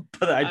to help,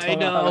 but I don't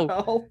know how to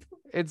help.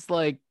 It's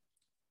like,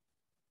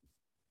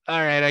 all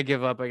right, I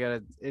give up.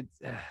 God,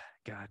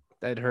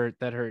 that hurt.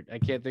 I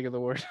can't think of the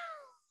word.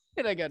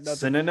 And I got nothing.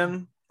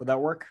 Synonym? Would that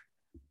work?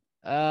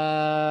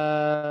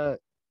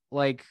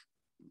 Like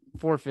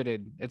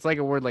forfeited. It's like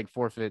a word like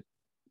forfeit.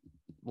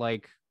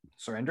 Like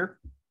surrender?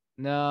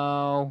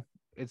 No,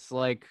 it's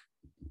like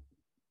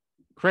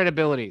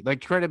credibility.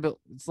 Like credibility.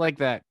 It's like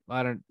that.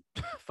 I don't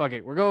fuck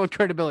it. We're going with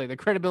credibility. The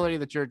credibility of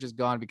the church is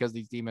gone because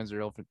these demons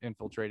are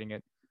infiltrating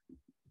it.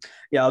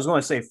 Yeah, I was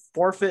going to say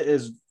forfeit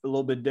is a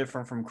little bit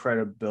different from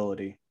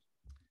credibility.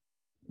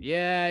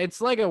 Yeah, it's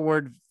like a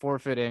word,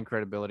 forfeit and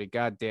credibility.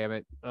 God damn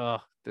it. Oh,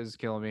 this is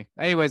killing me.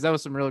 Anyways, that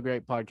was some really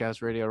great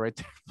podcast radio right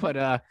there.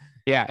 But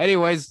yeah,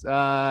 anyways,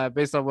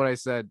 based on what I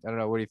said, I don't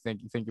know. What do you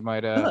think? You think you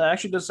might No, that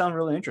actually does sound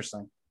really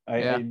interesting.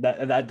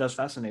 That does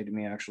fascinate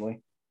me,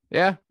 actually.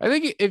 Yeah, I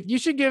think if you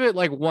should give it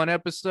like one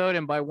episode,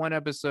 and by one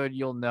episode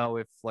you'll know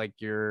if like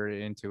you're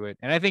into it.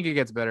 And I think it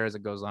gets better as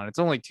it goes on. It's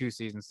only 2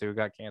 seasons too. It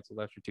got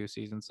canceled after 2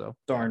 seasons, so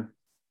darn.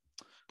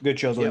 Good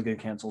shows always get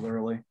canceled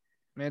early.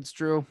 It's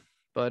true.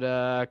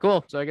 But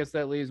cool. So I guess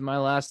that leaves my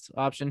last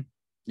option.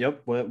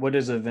 Yep. What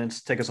is it,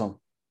 Vince? Take us home.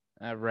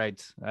 All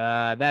right.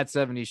 That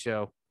 70s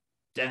show.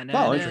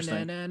 Oh,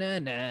 interesting.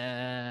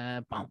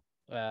 That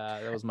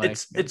was my.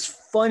 It's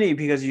funny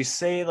because you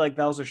say like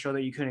that was a show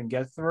that you couldn't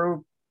get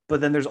through,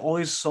 but then there's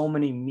always so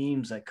many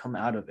memes that come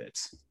out of it.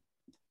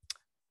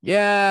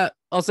 Yeah,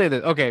 I'll say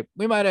that. Okay,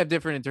 we might have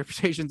different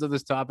interpretations of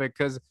this topic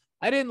because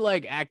I didn't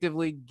like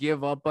actively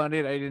give up on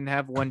it. I didn't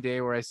have one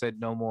day where I said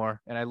no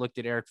more, and I looked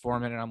at Eric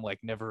Foreman and I'm like,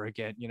 never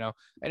again. I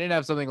didn't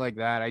have something like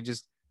that. I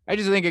just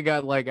think it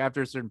got like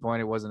after a certain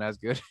point, it wasn't as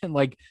good. And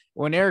like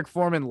when Eric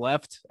Foreman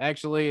left,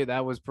 actually,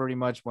 that was pretty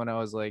much when I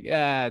was like,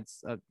 yeah,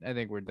 I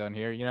think we're done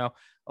here.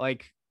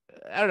 Like.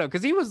 I don't know,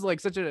 because he was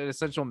like such an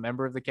essential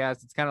member of the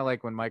cast. It's kind of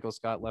like when Michael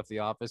Scott left The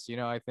Office,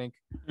 I think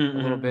a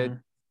little bit,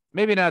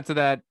 maybe not to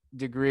that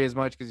degree as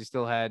much because he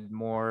still had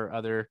more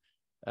other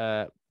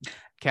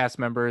cast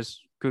members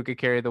who could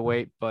carry the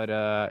weight. But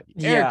Eric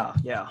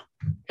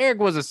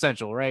was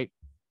essential, right?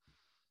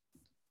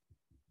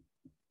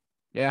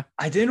 Yeah.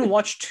 I didn't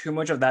watch too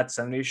much of that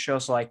 70s show,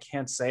 so I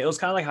can't say. It was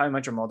kind of like How I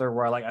Met Your Mother,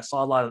 where like I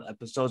saw a lot of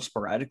episodes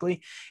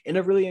sporadically and I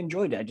really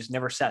enjoyed it. I just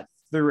never sat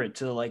through it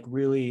to like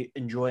really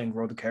enjoy and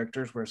grow the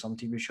characters, where some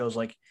TV shows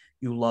like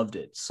you loved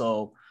it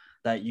so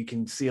that you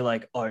can see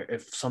like, oh,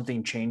 if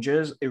something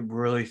changes, it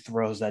really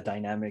throws that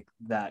dynamic,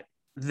 that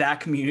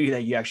community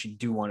that you actually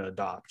do want to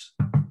adopt.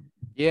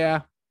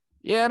 Yeah,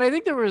 and I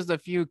think there was a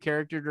few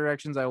character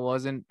directions I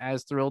wasn't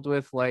as thrilled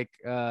with. Like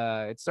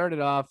it started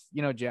off,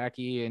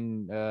 Jackie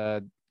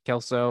and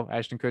Kelso,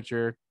 Ashton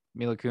Kutcher,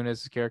 Mila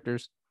Kunis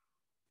characters.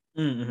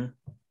 Mm-hmm.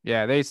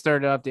 Yeah, they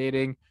started off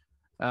dating.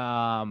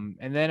 And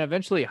then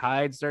eventually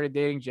Hyde started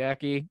dating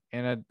Jackie,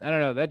 and I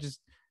don't know,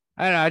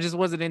 I just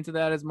wasn't into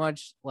that as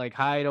much. Like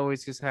Hyde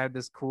always just had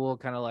this cool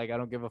kind of like, I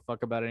don't give a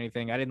fuck about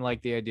anything. I didn't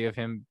like the idea of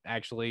him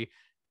actually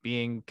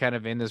being kind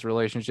of in this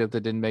relationship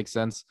that didn't make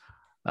sense.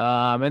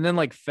 And then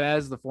like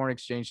Fez, the foreign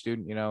exchange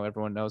student,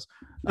 everyone knows.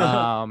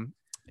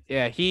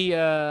 Yeah, he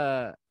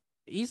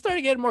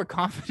started getting more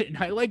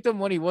confident. I liked him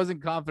when he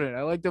wasn't confident.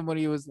 I liked him when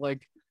he was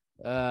like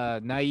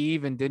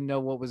naive and didn't know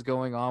what was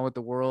going on with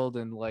the world,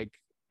 and like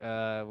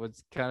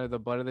was kind of the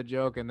butt of the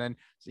joke. And then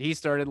he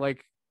started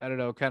like, I don't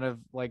know, kind of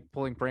like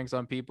pulling pranks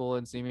on people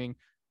and seeming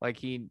like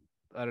he,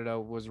 I don't know,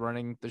 was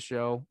running the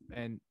show.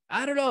 And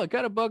I don't know, it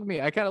kind of bugged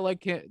me. I kind of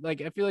like him.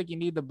 Like, I feel like you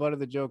need the butt of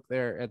the joke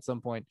there at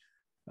some point.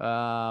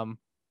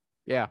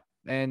 Yeah.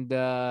 And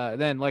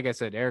then, like I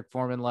said, Eric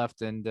Foreman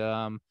left,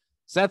 and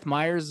Seth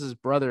Meyers'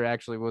 brother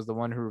actually was the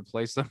one who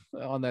replaced him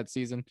on that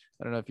season.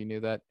 I don't know if you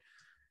knew that.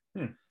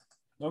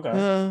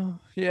 Okay.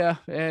 Yeah,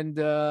 and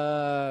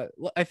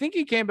I think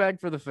he came back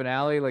for the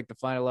finale, like the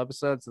final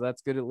episode, so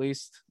that's good at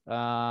least.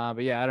 But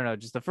yeah, I don't know.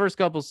 Just the first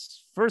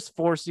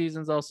 4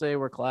 seasons, I'll say,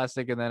 were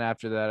classic, and then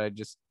after that, I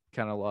just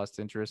kind of lost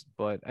interest.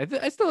 But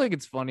I still think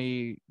it's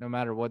funny no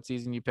matter what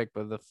season you pick,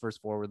 but the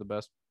first 4 were the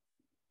best.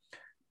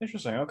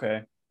 Interesting.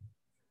 Okay.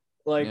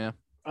 Like,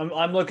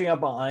 I'm looking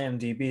up on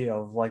IMDb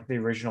of like the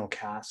original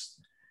cast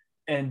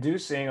and do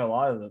seeing a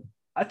lot of them.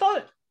 I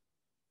thought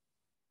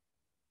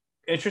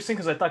interesting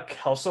because I thought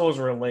Kelso was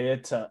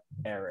related to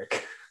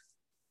Eric.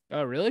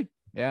 Oh, really?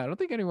 Yeah, I don't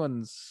think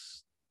none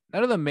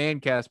of the main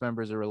cast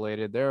members are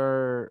related.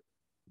 The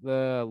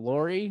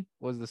Lori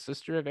was the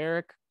sister of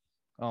Eric.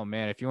 Oh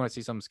man, if you want to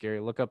see something scary,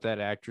 look up that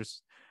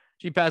actress.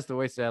 She passed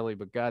away sadly,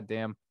 but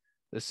goddamn,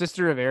 the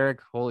sister of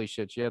Eric, holy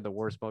shit, she had the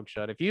worst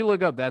mugshot. If you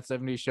look up that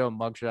 70s show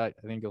mugshot,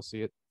 I think you'll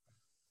see it.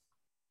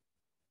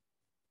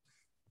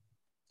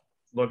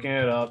 Looking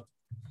it up.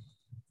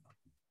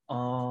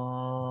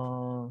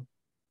 Oh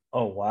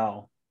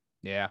wow.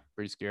 Yeah,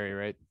 pretty scary,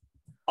 right?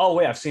 Oh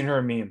wait, I've seen her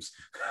in memes.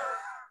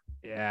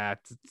 Yeah,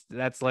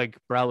 that's like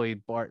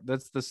probably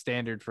that's the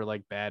standard for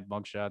like bad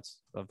mugshots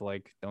of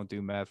like don't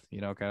do meth,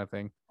 kind of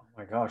thing. Oh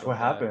my gosh, what But,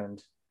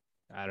 happened?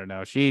 I don't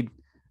know.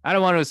 I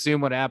don't want to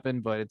assume what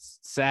happened, but it's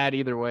sad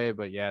either way.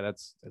 But yeah,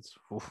 it's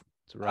rough.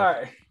 All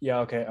right. Yeah,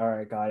 okay. All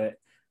right, got it.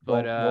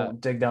 But We'll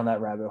dig down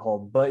that rabbit hole.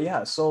 But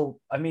yeah, so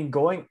I mean,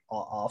 going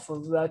off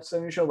of that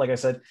 70 show, like I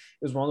said, it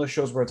was one of those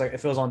shows where it's like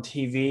if it was on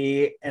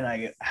TV and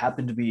I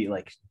happened to be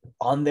like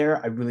on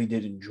there, I really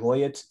did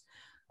enjoy it.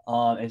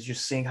 It's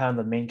just seeing kind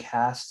of the main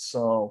cast.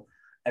 So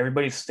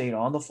everybody stayed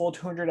on the full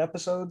 200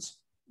 episodes,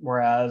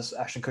 whereas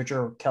Ashton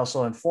Kutcher,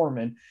 Kelso, and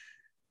Foreman,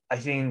 I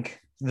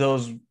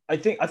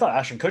thought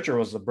Ashton Kutcher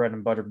was the bread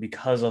and butter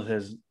because of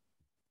his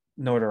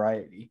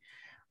notoriety.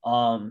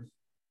 Um,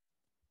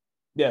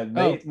 yeah,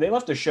 they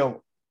left the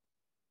show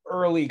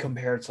early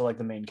compared to like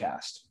the main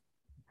cast.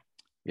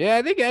 Yeah,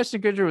 I think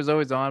Ashton Kutcher was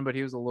always on, but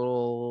he was a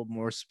little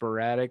more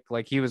sporadic.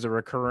 Like he was a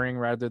recurring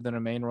rather than a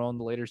main role in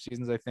the later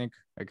seasons. I think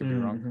I could be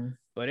wrong,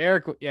 but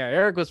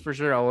Eric was for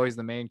sure always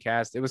the main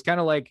cast. It was kind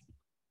of like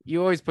you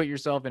always put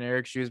yourself in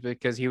Eric's shoes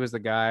because he was the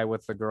guy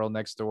with the girl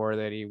next door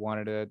that he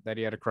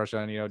had a crush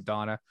on,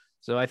 Donna.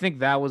 So I think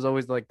that was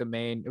always like the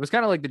main. It was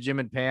kind of like the Jim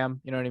and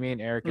Pam, you know what I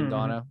mean? Eric and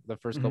Donna, the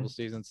first couple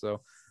seasons.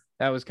 So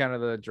that was kind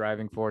of the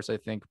driving force, I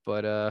think.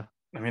 But I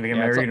mean, they get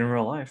married in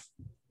real life.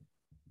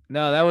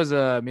 No, that was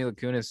Mila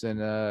Kunis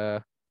and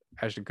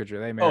Ashton Kutcher.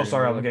 They married. Oh,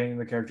 sorry, I'm getting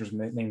the characters'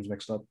 names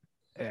mixed up.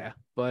 Yeah,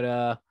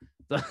 but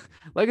the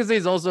legacy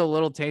is also a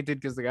little tainted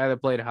because the guy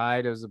that played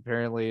Hyde was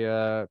apparently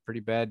a pretty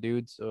bad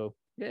dude. So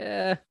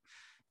yeah,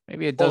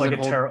 maybe it doesn't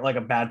like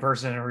a bad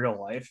person in real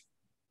life.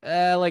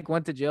 Like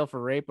went to jail for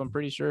rape. I'm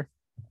pretty sure.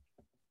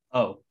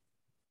 Oh,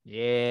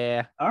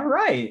 yeah. All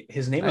right,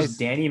 his name was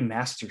Danny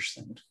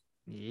Masterson.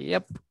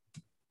 Yep.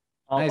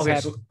 Nice okay,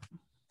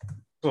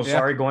 so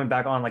sorry, going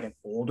back on like an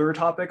older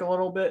topic a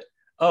little bit.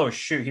 Oh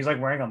shoot, he's like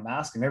wearing a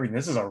mask and everything.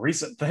 This is a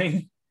recent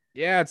thing.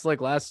 Yeah, it's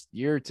like last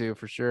year or two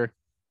for sure.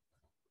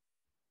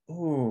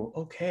 Oh,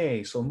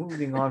 okay. So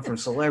moving on from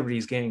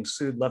celebrities getting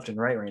sued left and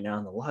right now,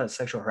 and a lot of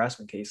sexual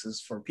harassment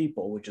cases for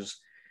people, which is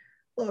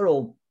a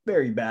little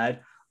very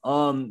bad.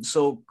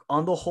 So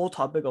on the whole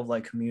topic of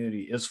like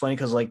Community, it's funny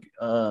because like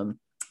the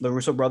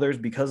Russo brothers,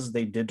 because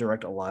they did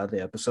direct a lot of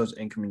the episodes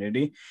in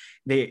Community,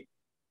 they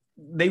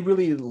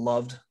really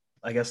loved,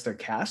 I guess, their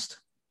cast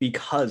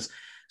because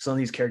some of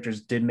these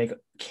characters did make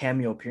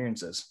cameo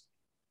appearances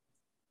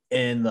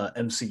in the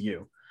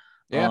MCU.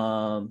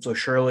 Yeah. So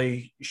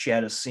Shirley, she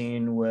had a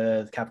scene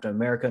with Captain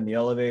America in the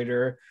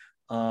elevator.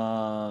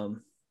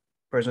 Person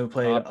who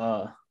played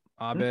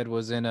Abed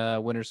was in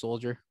Winter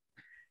Soldier.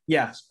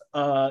 Yes.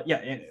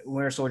 In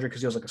Winter Soldier,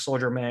 because he was like a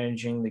soldier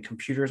managing the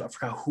computers. I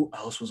forgot who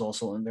else was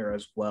also in there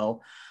as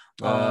well.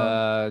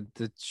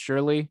 The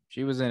Shirley,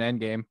 she was in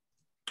Endgame.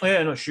 Oh,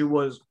 yeah, no, she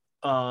was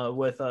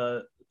with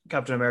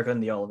Captain America in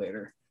the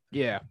elevator.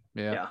 Yeah.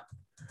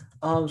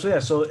 So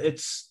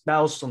that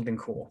was something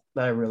cool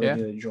that I really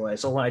did enjoy.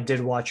 So when I did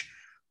watch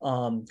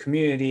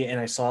Community and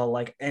I saw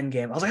like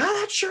Endgame, I was like, oh,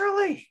 that's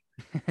Shirley.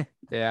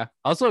 Yeah.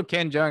 Also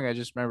Ken Jeong, I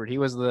just remembered he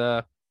was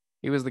the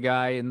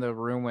guy in the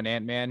room when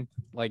Ant-Man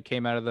like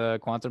came out of the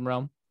quantum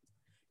realm.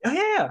 Oh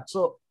yeah.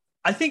 So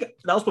I think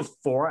that was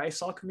before I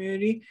saw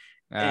Community.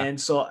 And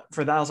so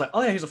for that, I was like,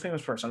 oh yeah, he's a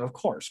famous person, of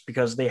course,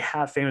 because they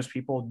have famous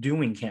people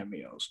doing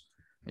cameos.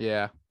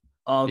 Yeah.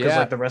 Because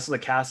like the rest of the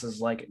cast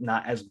is like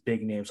not as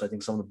big names. So I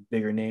think some of the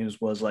bigger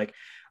names was like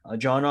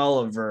John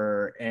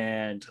Oliver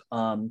and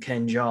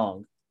Ken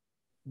Jeong.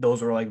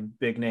 Those were like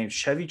big names.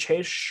 Chevy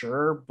Chase,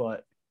 sure,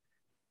 but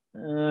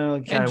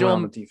and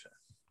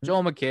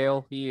Joel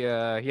McHale, he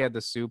had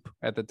the soup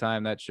at the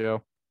time, that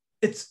show.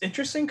 It's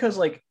interesting because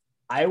like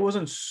I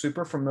wasn't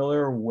super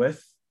familiar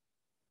with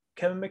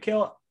Kevin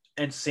McHale,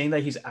 and saying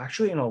that he's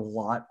actually in a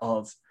lot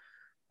of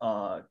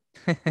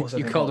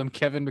you called him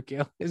Kevin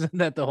McHale? Isn't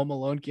that the Home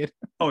Alone kid?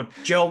 Oh,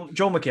 Joe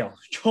McHale.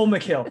 Joel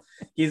McHale.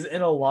 He's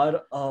in a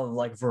lot of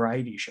like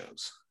variety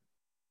shows.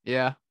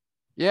 Yeah.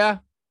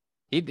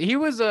 He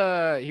was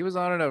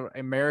on an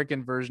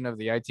American version of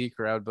the IT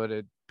Crowd, but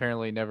it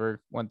apparently never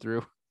went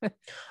through.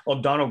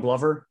 Oh, Donald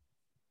Glover.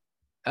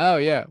 Oh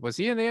yeah, was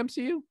he in the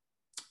MCU?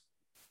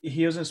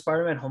 He was in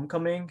Spider-Man: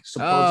 Homecoming.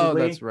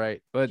 Supposedly, that's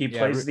right. But he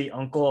plays the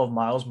uncle of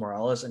Miles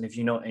Morales, and if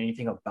you know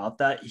anything about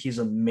that, he's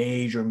a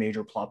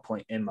major plot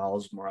point in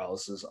Miles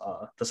Morales's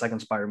the second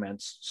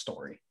Spider-Man's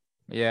story.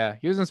 Yeah,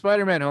 he was in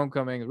Spider-Man: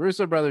 Homecoming. The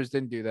Russo brothers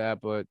didn't do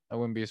that, but I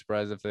wouldn't be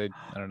surprised if they.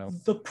 I don't know.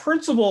 The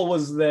principal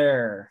was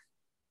there.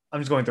 I'm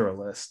just going through a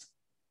list.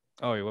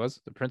 Oh, he was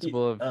the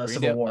principal of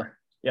Civil Greendale. War.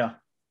 Yeah.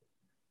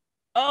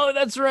 Oh,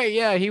 that's right.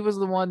 Yeah, he was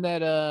the one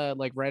that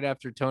like right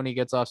after Tony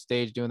gets off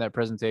stage doing that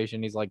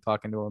presentation, he's like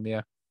talking to him.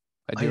 Yeah,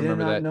 I I do did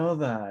remember not that. know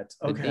that.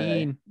 The Okay.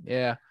 dean.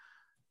 Yeah.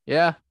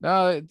 Yeah.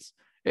 No,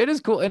 it is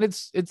cool. And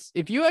it's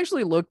if you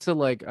actually look to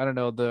like, I don't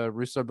know, the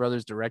Russo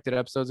brothers directed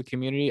episodes of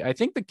Community, I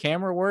think the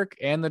camera work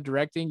and the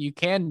directing, you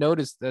can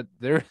notice that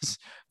there's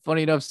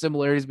funny enough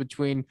similarities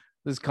between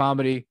this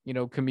comedy,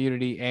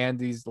 Community and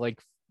these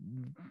like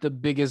the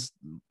biggest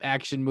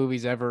action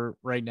movies ever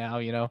right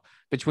now,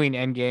 between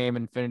Endgame,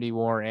 Infinity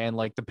War, and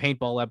like the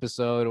paintball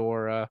episode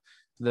or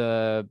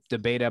the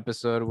debate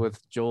episode with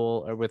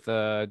Joel or with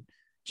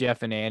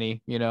Jeff and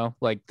Annie,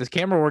 like this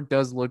camera work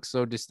does look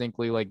so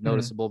distinctly like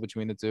noticeable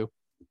between the two,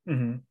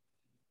 Mm-hmm.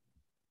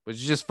 which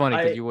is just funny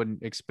because I you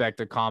wouldn't expect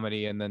a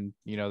comedy and then,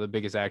 the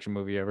biggest action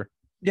movie ever.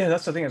 Yeah,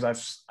 that's the thing is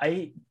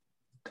I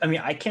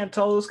mean I can't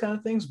tell those kind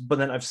of things, but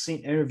then I've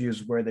seen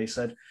interviews where they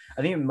said,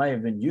 I think it might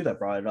have been you that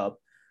brought it up,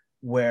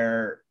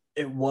 where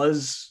it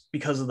was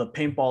because of the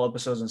paintball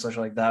episodes and such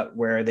like that,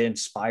 where they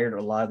inspired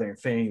a lot of their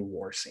Infinity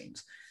War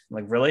scenes.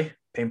 Like, really?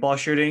 Paintball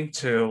shooting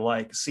to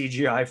like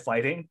CGI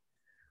fighting?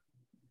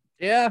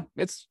 Yeah,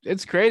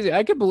 it's crazy.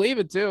 I could believe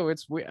it too.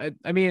 It's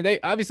I mean,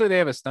 they obviously they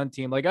have a stunt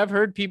team. Like I've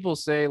heard people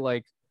say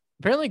like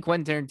apparently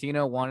Quentin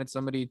Tarantino wanted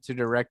somebody to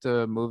direct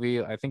a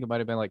movie. I think it might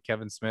have been like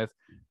Kevin Smith.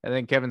 And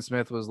then Kevin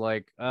Smith was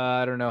like,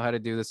 I don't know how to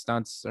do the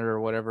stunts or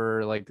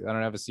whatever. Like I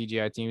don't have a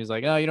CGI team. He's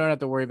like, no, you don't have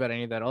to worry about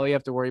any of that. All you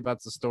have to worry about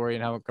is the story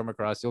and how it come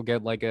across. You'll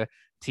get like a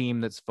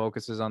team that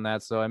focuses on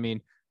that. So I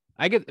mean,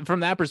 I get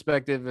from that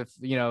perspective, if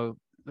the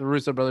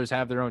Russo brothers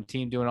have their own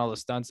team doing all the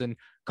stunts and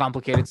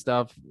complicated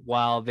stuff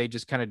while they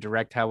just kind of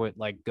direct how it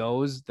like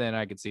goes, then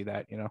I could see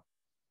that.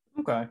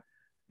 Okay.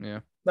 Yeah.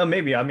 Well,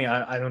 maybe. I mean,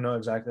 I don't know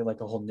exactly like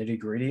the whole nitty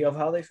gritty of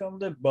how they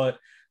filmed it, but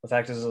the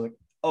fact is like,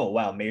 oh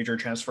wow, major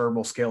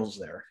transferable skills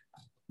there.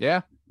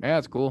 Yeah. Yeah,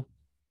 it's cool.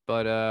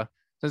 But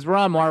since we're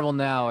on Marvel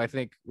now, I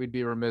think we'd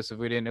be remiss if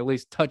we didn't at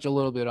least touch a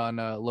little bit on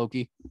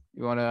Loki.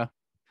 You wanna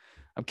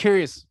I'm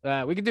curious.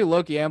 We could do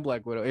Loki and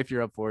Black Widow if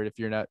you're up for it. If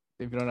you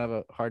don't have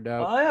a hard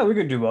doubt. Yeah, we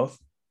could do both.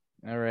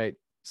 All right.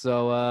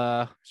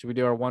 So should we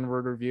do our one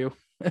word review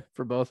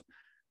for both?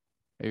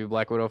 Maybe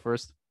Black Widow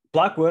first.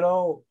 Black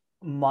Widow,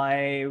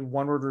 my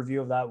one word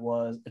review of that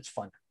was it's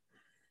fun.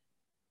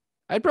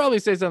 I'd probably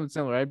say something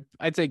similar.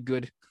 I'd say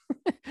good.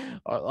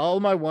 All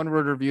my one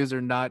word reviews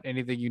are not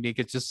anything unique.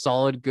 It's just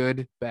solid,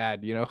 good,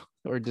 bad,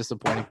 or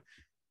disappointing.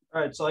 All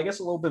right, so I guess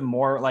a little bit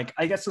more like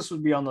I guess this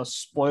would be on the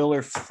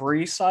spoiler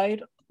free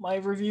side. My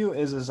review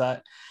is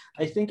that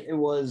I think it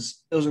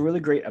was a really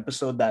great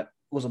episode that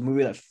was a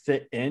movie that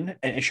fit in,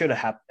 and it should have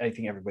happened. I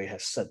think everybody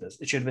has said this.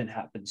 It should have been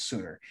happened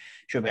sooner. It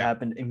should have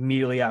happened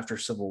immediately after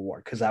Civil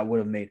War because that would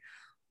have made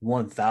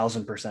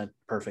 1000%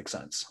 perfect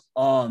sense.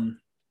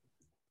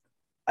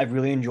 I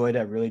really enjoyed it.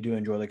 I really do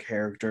enjoy the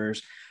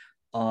characters.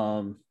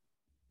 The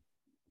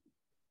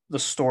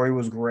story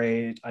was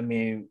great. I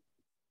mean,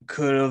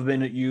 could have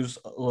been used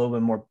a little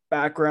bit more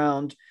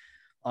background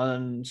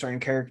on certain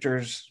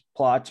characters'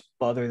 plots,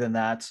 but other than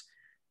that,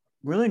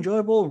 really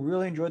enjoyable.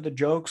 Really enjoyed the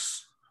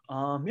jokes.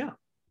 Yeah.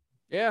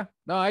 Yeah,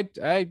 no, I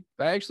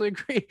actually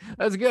agree.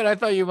 That's good. I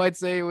thought you might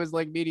say it was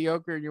like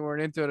mediocre and you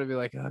weren't into it. I'd be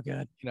like, oh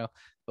god.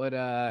 But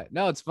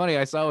no, it's funny.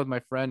 I saw it with my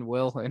friend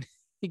Will, and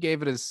he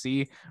gave it a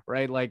C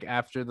right like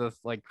after the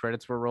like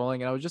credits were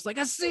rolling, and I was just like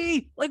a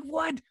C. Like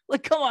what?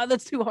 Like come on,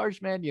 that's too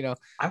harsh, man.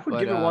 I would But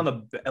give it one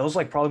of the. It was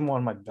like probably one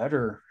of my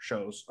better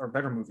shows or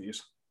better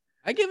movies.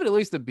 I give it at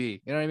least a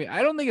B. You know what I mean?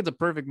 I don't think it's a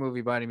perfect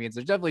movie by any means.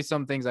 There's definitely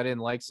some things I didn't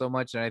like so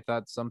much, and I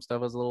thought some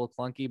stuff was a little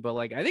clunky. But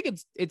like, I think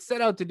it's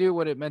set out to do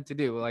what it meant to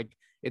do. Like,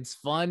 it's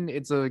fun.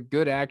 It's a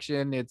good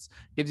action. It's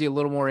gives you a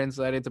little more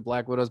insight into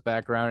Black Widow's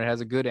background. It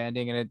has a good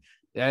ending, and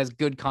it has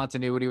good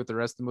continuity with the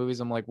rest of the movies.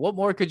 I'm like, what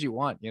more could you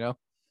want? Yeah.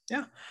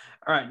 All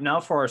right. Now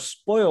for our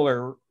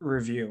spoiler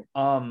review.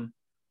 I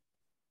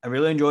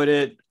really enjoyed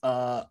it.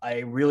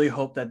 I really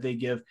hope that they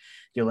give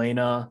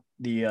Yelena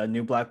the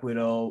new Black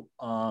Widow.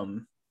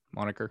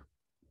 Moniker.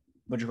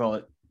 What'd you call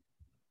it?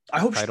 I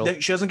hope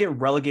she doesn't get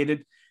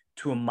relegated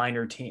to a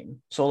minor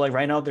team. So like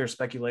right now there's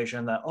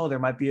speculation that there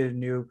might be a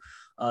new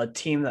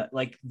team that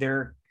like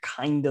their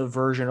kind of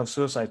version of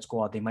Suicide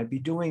Squad. They might be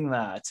doing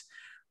that.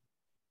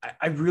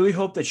 I really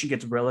hope that she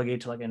gets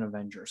relegated to like an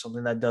Avenger,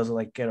 something that does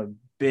like get a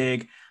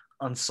big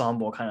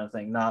ensemble kind of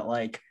thing, not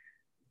like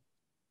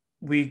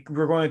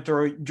you're going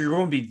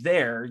to be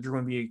there, you're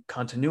going to be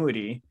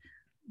continuity,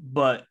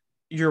 but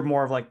you're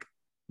more of like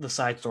the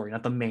side story,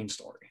 not the main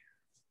story.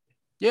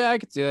 Yeah, I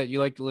could see that. You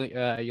liked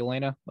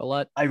Yelena a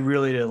lot. I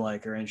really did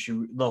like her, and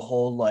the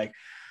whole like,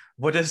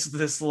 what is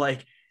this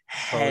like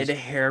head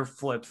hair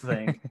flip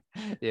thing?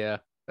 Yeah,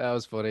 that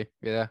was funny.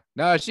 Yeah,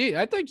 no, I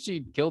think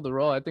she killed the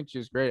role. I think she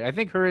was great. I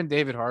think her and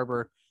David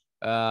Harbour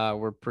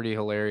were pretty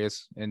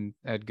hilarious and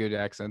had good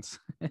accents.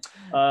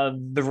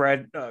 The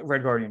Red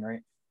Guardian,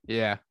 right?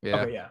 Yeah.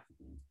 Okay,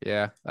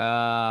 yeah.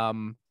 Yeah.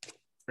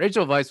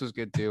 Rachel Weisz was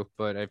good too,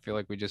 but I feel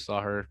like we just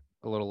saw her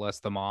a little less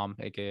the mom,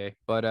 aka.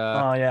 But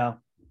Oh yeah.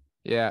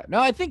 yeah, no,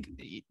 I think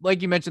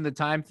like you mentioned the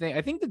time thing.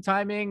 I think the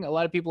timing, a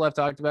lot of people have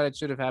talked about it,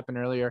 should have happened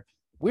earlier.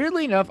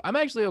 Weirdly enough, I'm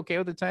actually okay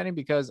with the timing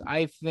because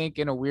I think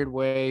in a weird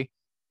way,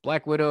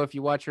 Black Widow, if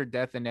you watch her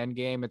death in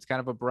Endgame, it's kind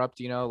of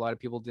abrupt, you know, a lot of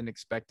people didn't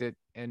expect it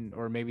and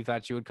or maybe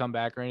thought she would come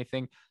back or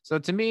anything. So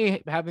to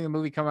me, having the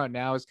movie come out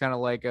now is kind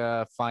of like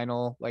a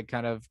final, like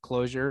kind of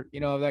closure, you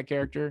know, of that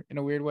character in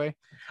a weird way.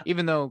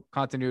 Even though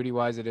continuity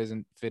wise it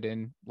isn't fit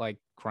in like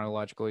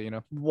chronologically, you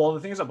know. Well, the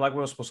thing is that Black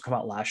Widow was supposed to come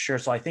out last year,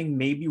 so I think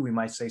maybe we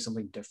might say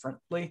something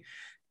differently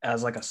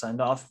as like a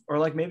send off, or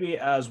like maybe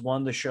as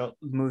one of the show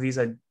movies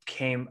that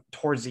came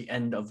towards the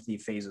end of the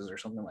phases or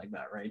something like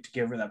that, right? To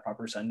give her that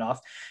proper send off,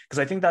 because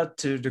I think that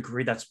to a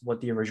degree that's what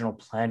the original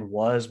plan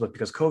was, but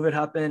because COVID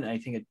happened, I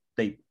think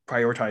they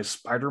prioritized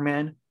Spider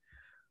Man.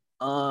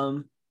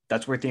 Um,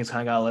 that's where things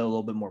kind of got a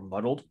little bit more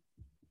muddled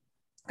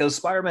because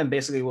Spider Man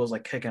basically was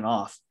like kicking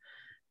off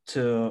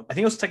to I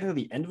think it was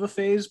technically the end of a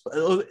phase,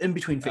 but in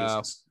between Uh,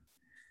 phases.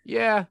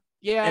 yeah,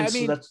 yeah. And I so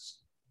mean, that's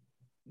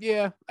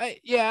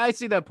I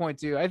see that point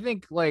too. I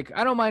think like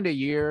I don't mind a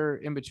year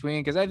in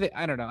between because I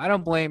don't know. I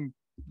don't blame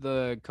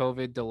the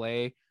COVID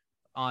delay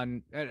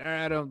on.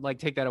 I don't like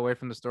take that away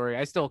from the story.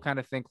 I still kind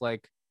of think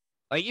like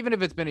even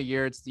if it's been a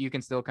year, it's you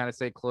can still kind of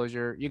say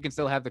closure. You can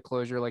still have the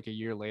closure like a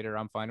year later.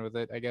 I'm fine with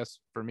it, I guess,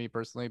 for me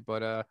personally.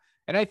 But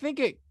and I think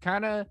it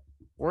kind of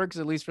works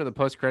at least for the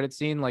post credit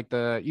scene. Like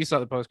the you saw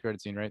the post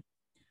credit scene, right?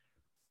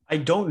 I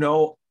don't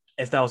know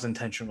if that was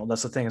intentional.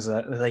 That's the thing is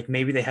that like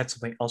maybe they had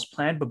something else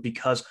planned, but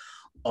because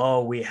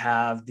we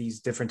have these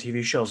different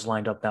TV shows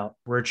lined up now,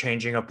 we're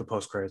changing up the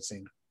post credit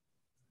scene.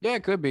 Yeah,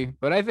 it could be,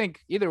 but I think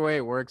either way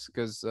it works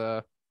because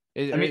I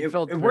mean, it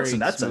felt it works in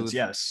very that sense, smooth.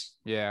 yes.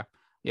 Yeah,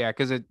 yeah,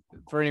 because it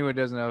for anyone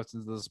who doesn't know,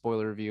 since the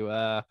spoiler review,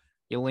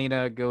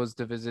 Yelena goes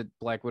to visit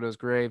Black Widow's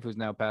grave, who's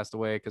now passed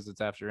away because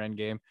it's after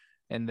Endgame,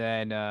 and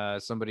then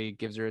somebody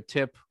gives her a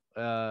tip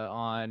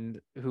on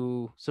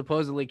who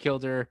supposedly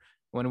killed her.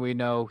 When we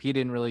know he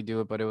didn't really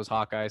do it, but it was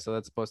Hawkeye, so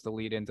that's supposed to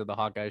lead into the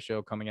Hawkeye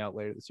show coming out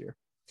later this year.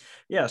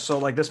 Yeah, so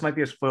like this might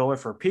be a spoiler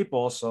for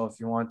people. So if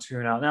you want to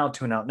tune out now,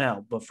 tune out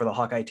now. But for the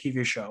Hawkeye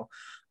TV show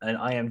and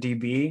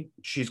IMDb,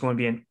 she's going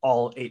to be in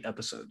all 8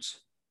 episodes.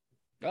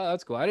 Oh,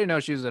 that's cool. I didn't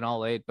know she was in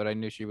all eight, but I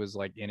knew she was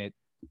like in it.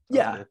 That's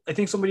Yeah, cool. I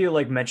think somebody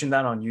like mentioned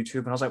that on YouTube,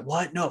 and I was like,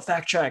 "What? No,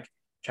 fact check."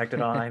 Checked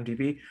it on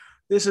IMDb.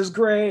 This is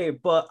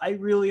great, but I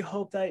really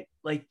hope that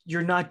like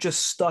you're not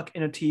just stuck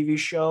in a TV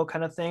show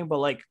kind of thing, but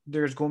like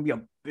there's going to be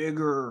a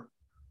bigger,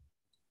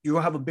 you're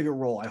gonna have a bigger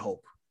role. I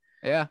hope.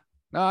 Yeah.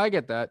 No, I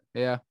get that.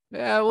 Yeah.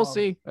 Yeah, we'll Um,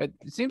 see. It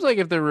seems like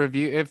if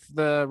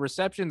the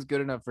reception's good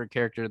enough for a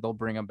character, they'll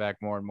bring him back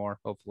more and more,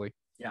 hopefully.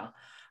 yeah,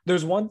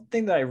 there's one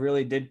thing that I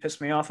really did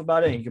piss me off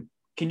about it.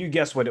 Can you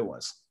guess what it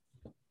was?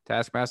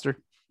 Taskmaster.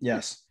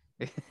 Yes,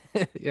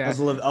 Yeah.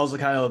 I was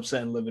kind of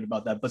upset and livid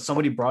about that. But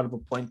somebody brought up a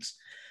point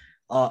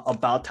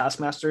about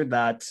Taskmaster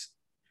that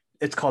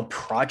it's called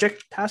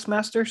Project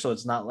Taskmaster, so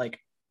it's not like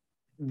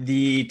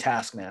the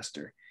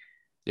Taskmaster.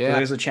 So Yeah.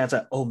 there's a chance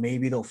that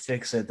maybe they'll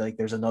fix it. Like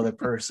there's another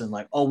person.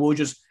 Like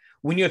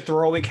we need a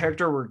throwaway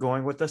character. We're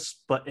going with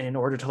this, but in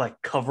order to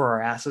like cover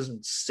our asses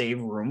and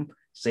save room,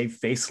 save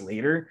face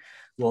later,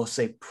 we'll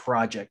say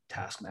Project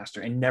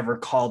Taskmaster and never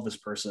call this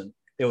person.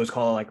 They always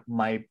call it like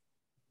my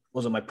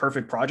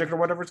perfect project or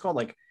whatever it's called,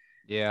 like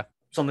Yeah.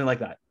 something like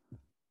that.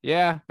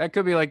 Yeah. That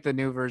could be like the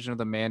new version of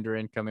the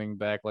Mandarin coming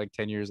back like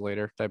 10 years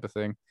later type of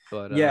thing.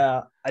 But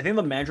Yeah, I think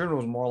the Mandarin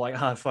was more like,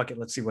 fuck it,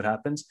 let's see what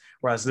happens.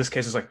 Whereas this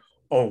case is like,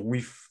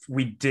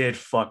 we did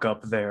fuck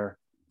up there.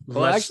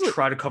 well Let's actually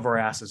try to cover our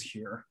asses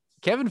here.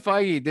 Kevin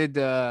Feige did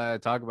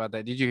talk about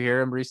that. Did you hear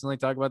him recently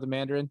talk about the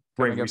Mandarin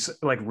Wait, coming up?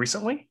 like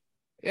recently?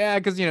 Yeah,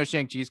 because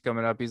Shang-Chi's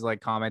coming up. He's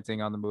like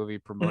commenting on the movie,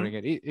 promoting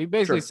it. He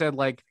basically Sure. said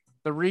like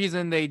the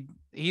reason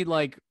he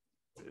like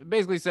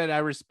basically said I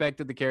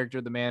respected the character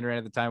of the Mandarin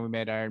at the time we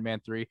made Iron Man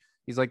 3.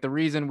 He's like the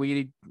reason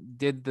we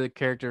did the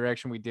character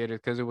direction we did is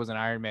because it was an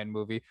Iron Man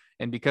movie.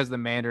 And because the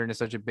Mandarin is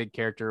such a big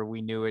character,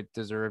 we knew it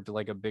deserved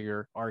like a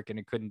bigger arc and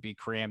it couldn't be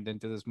crammed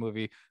into this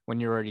movie when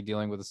you're already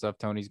dealing with the stuff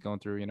Tony's going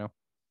through, you know.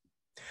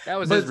 That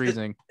was his But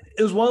reasoning.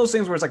 it was one of those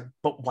things where it's like,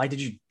 but why did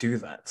you do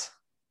that?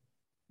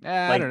 I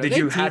don't Like, know. did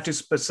you have to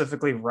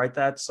specifically write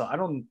that? So I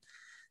don't.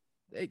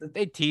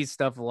 They tease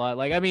stuff a lot.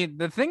 Like, I mean,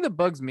 the thing that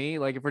bugs me,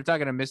 like if we're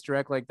talking a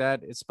misdirect like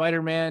that, is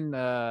Spider-Man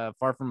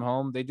Far From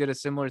Home. They did a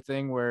similar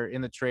thing where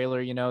in the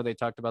trailer, they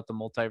talked about the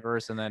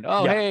multiverse and then,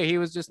 oh, Yeah, hey, he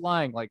was just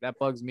lying. Like that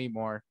bugs me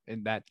more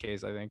in that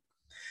case, I think.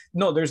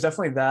 no, there's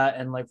definitely that.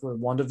 And like for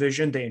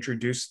WandaVision, they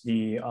introduced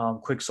the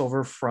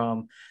Quicksilver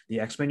from the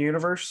X-Men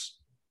universe.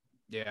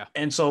 Yeah.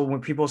 And so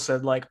when people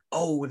said like,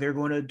 oh, they're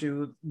going to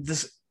do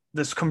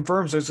this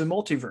confirms there's a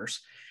multiverse.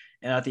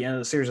 And at the end of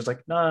the series, it's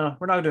like, no,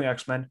 we're not doing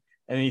X-Men.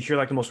 And then you hear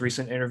like the most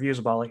recent interviews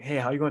about like, hey,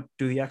 how are you going to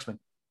do the X-Men?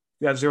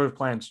 You have zero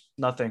plans,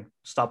 nothing.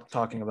 Stop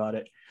talking about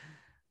it.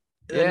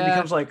 And then it Yeah.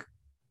 becomes like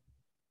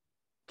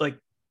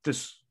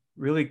this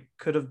really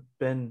could have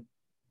been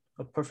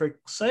a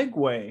perfect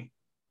segue.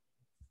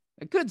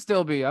 It could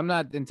still be. I'm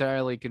not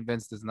entirely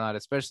convinced it's not,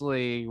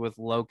 especially with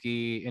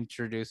Loki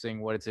introducing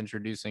what it's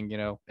introducing,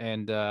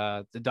 and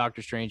the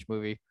Doctor Strange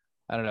movie.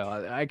 I don't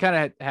know. I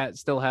kind of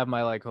still have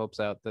my like hopes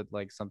out that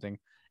like something,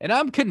 and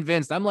I'm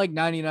convinced. I'm like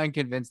 99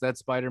 convinced that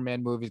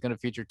Spider-Man movie is going to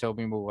feature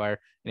Tobey Maguire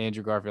and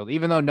Andrew Garfield,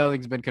 even though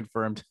nothing's been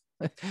confirmed.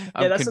 Yeah,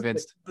 I'm that's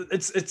convinced.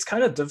 it's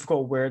kind of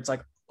difficult where it's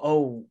like,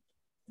 oh,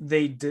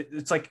 they did.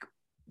 It's like,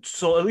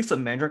 so at least the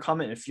Mandarin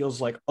comment, it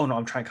feels like, oh no,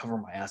 I'm trying to cover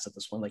my ass at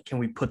this one. Like, can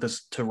we put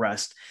this to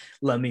rest?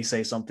 Let me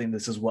say something.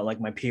 This is what like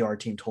my PR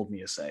team told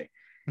me to say.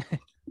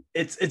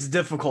 It's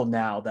difficult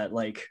now that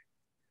like,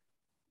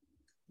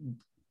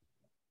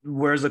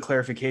 where's the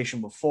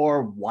clarification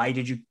before? Why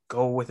did you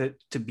go with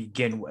it to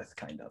begin with?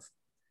 Kind of.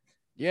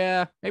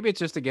 Yeah, maybe it's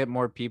just to get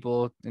more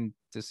people and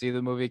to see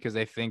the movie because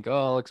they think,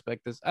 oh, I'll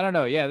expect this. I don't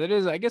know. Yeah, that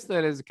is. I guess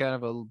that is kind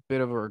of a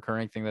bit of a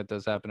recurring thing that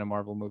does happen in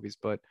Marvel movies.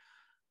 But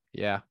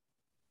yeah,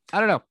 I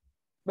don't know.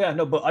 Yeah,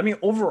 no, but I mean,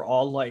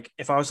 overall, like,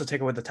 if I was to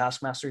take away the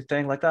Taskmaster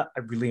thing like that,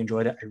 I really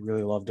enjoyed it. I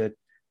really loved it.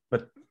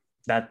 But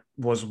that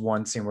was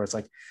one scene where it's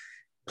like,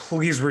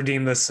 please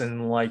redeem this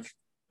in like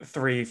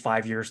 3,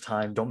 5 years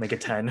time. Don't make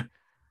it 10.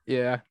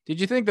 Yeah. Did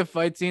you think the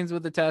fight scenes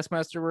with the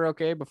Taskmaster were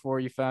okay before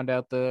you found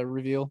out the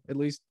reveal? At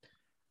least.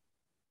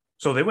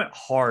 So they went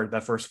hard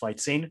that first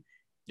fight scene,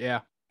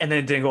 Yeah. and then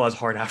it didn't go as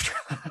hard after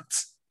that.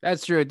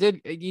 That's true. It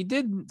did. You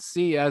didn't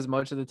see as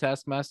much of the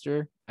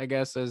Taskmaster, I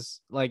guess, as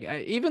like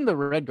even the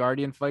Red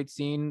Guardian fight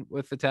scene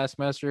with the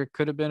Taskmaster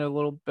could have been a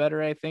little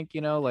better. I think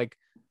like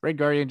Red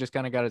Guardian just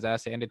kind of got his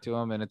ass handed to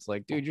him, and it's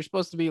like, dude, you're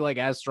supposed to be like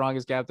as strong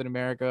as Captain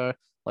America.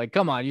 Like,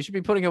 come on, you should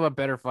be putting up a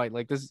better fight.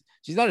 Like this,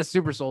 she's not a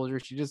super soldier.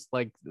 She just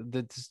like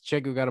this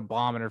chick who got a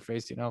bomb in her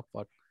face.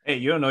 Fuck. Hey,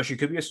 you don't know, she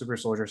could be a super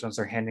soldier since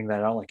they're handing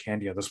that out like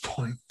candy at this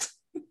point.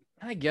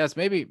 I guess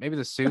maybe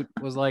the suit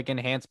was like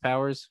enhanced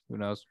powers. Who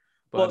knows?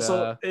 Well, But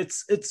so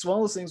it's one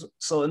of those things.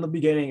 So in the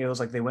beginning, it was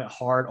like they went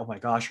hard. Oh my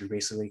gosh, you're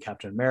basically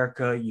Captain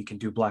America. You can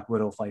do Black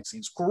Widow fight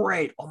scenes.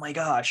 Great. Oh my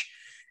gosh.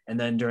 And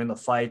then during the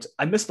fight,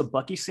 I missed the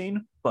Bucky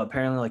scene, but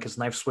apparently like his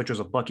knife switch was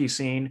a Bucky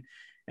scene.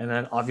 And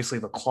then obviously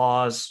the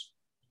claws.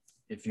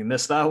 If you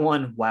missed that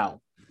one,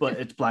 wow. But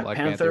it's Black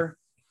Panther.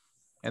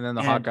 And then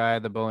the Hawkeye,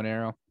 the bow and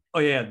arrow. Oh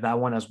yeah, that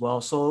one as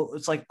well. So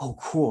it's like, oh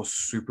cool,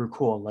 super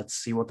cool. Let's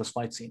see what this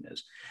fight scene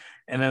is.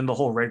 And then the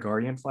whole Red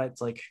Guardian fight,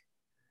 it's like,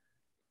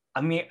 I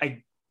mean,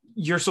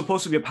 you're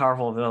supposed to be a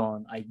powerful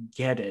villain. I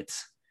get it.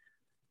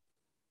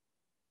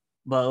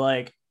 But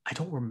like, I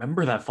don't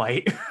remember that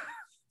fight.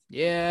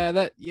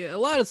 Yeah, a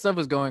lot of stuff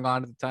was going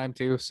on at the time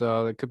too,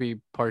 so it could be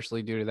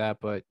partially due to that.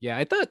 But yeah,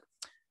 I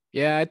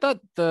thought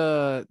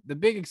the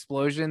big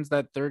explosions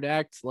that third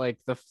act, like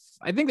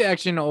I think the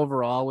action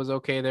overall was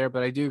okay there,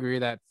 but I do agree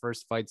that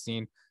first fight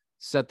scene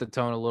set the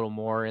tone a little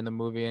more in the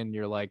movie, and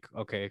you're like,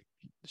 okay,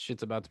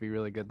 shit's about to be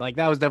really good. Like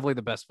that was definitely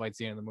the best fight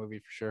scene in the movie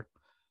for sure.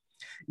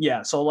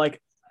 Yeah, so like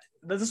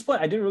at this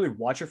point, I didn't really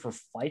watch it for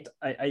fight.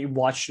 I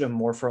watched it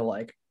more for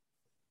like,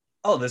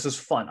 oh, this is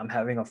fun. I'm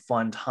having a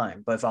fun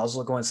time. But if I was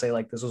going to say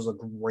like this was a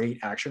great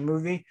action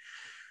movie,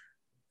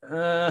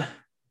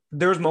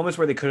 there's moments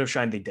where they could have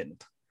shined, they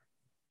didn't.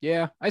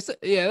 Yeah, I said,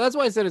 yeah, that's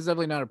why I said it's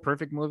definitely not a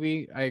perfect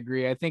movie. I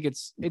agree. I think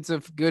it's a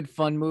good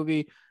fun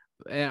movie.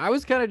 And I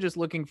was kind of just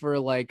looking for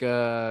like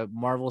a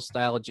Marvel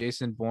style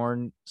Jason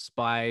Bourne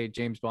spy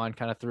James Bond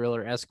kind of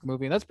thriller esque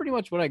movie. And that's pretty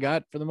much what I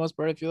got for the most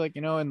part. I feel like,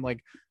 and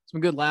like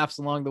some good laughs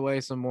along the way,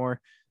 some more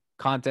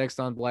context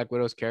on Black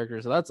Widow's character.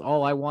 So that's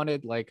all I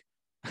wanted. Like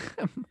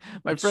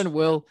my friend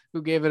Will,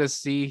 who gave it a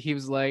C, he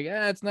was like,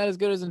 it's not as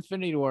good as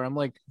Infinity War. I'm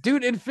like,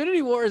 dude,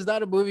 Infinity War is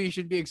not a movie you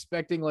should be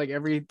expecting like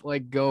every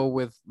like go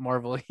with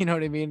Marvel. You know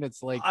what I mean?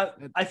 It's like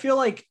I feel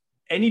like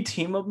any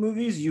team up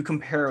movies you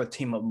compare with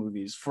team up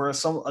movies. For a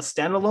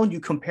standalone,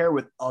 you compare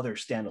with other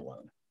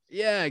standalone.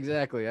 Yeah,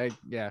 exactly. I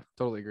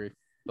totally agree.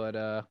 But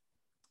I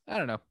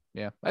don't know.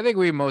 Yeah, I think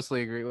we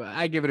mostly agree.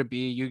 I give it a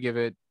B. You give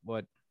it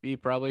what? B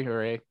probably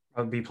or A?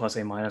 A B plus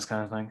A minus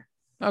kind of thing.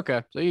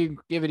 Okay, so you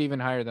give it even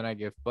higher than I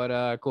give.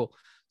 But cool.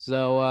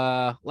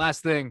 So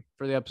last thing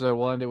for the episode,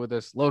 we'll end it with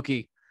this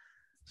Loki.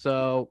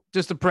 So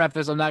just to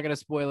preface, I'm not gonna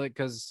spoil it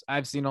because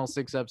I've seen all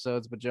 6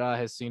 episodes, but Ja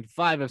has seen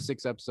 5 of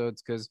 6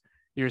 episodes because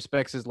he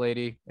respects his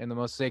lady, and the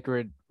most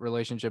sacred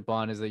relationship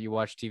bond is that you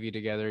watch TV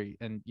together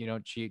and you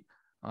don't cheat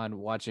on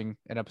watching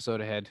an episode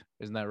ahead.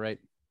 Isn't that right?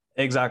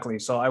 Exactly.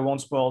 So I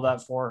won't spoil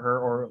that for her,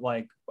 or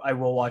like I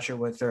will watch it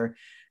with her.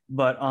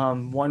 But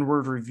one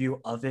word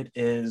review of it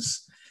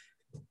is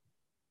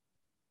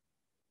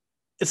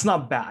it's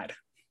not bad.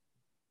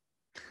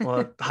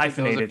 Well,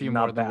 hyphenated,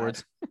 not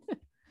bad.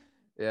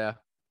 Yeah.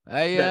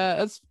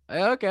 That's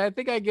okay. I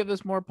think I give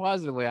this more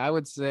positively. I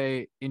would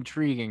say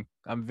intriguing.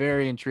 I'm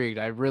very intrigued.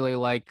 I really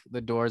like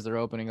the doors they're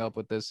opening up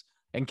with this.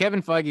 And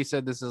Kevin Feige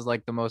said this is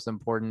like the most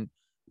important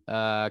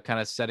kind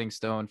of setting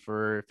stone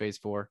for phase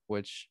 4,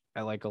 which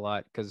I like a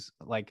lot because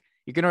like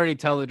you can already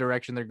tell the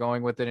direction they're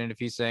going with it. And if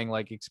he's saying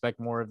like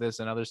expect more of this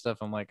and other stuff,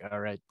 I'm like, all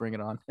right, bring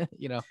it on.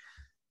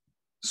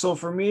 So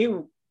for me,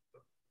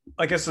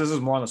 I guess this is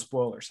more on the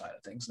spoiler side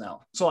of things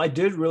now. So I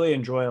did really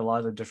enjoy a lot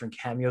of the different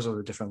cameos of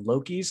the different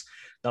Lokis.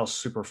 That was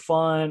super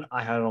fun.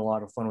 I had a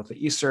lot of fun with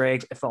the Easter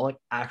eggs. It felt like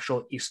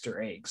actual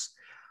Easter eggs.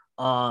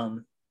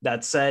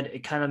 That said,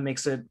 it kind of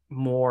makes it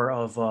more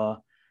of a,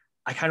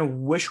 I kind of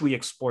wish we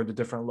explored the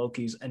different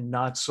Lokis and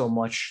not so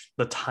much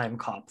the time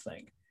cop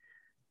thing.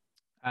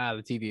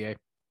 The TVA.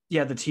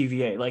 Yeah, the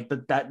TVA, like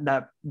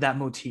that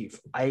motif.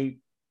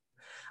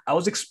 I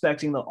was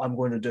expecting that I'm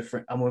going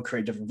to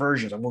create different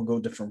versions. I'm going to go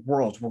different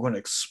worlds. We're going to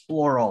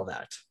explore all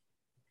that.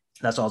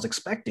 That's what I was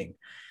expecting.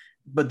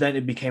 But then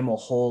it became a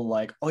whole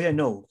like, oh yeah,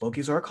 no,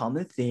 Loki's are a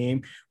common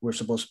theme. We're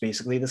supposed to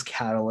basically this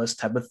catalyst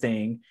type of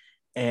thing.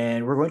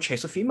 And we're going to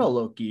chase a female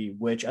Loki,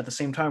 which at the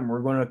same time,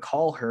 we're going to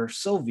call her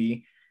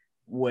Sylvie,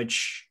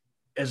 which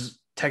is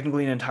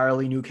technically an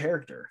entirely new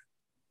character.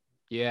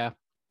 Yeah.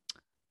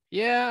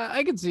 Yeah,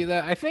 I can see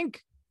that. I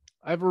think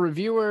I have a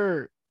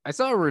reviewer. I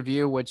saw a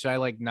review which I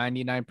like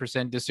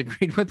 99%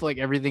 disagreed with. Like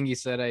everything he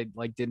said, I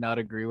like did not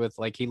agree with.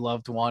 Like he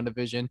loved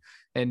WandaVision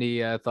and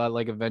he thought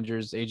like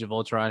Avengers Age of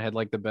Ultron had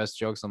like the best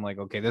jokes. I'm like,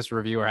 okay, this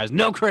reviewer has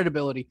no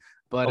credibility.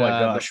 But oh my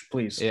gosh,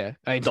 please. Yeah,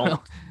 I don't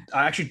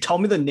actually tell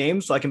me the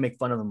names so I can make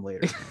fun of them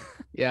later.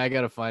 Yeah, I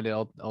gotta find it.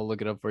 I'll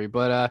look it up for you.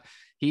 But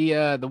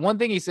the one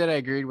thing he said I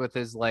agreed with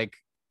is like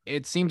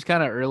it seems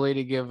kind of early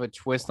to give a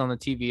twist on the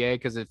TVA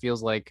because it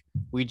feels like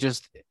we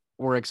just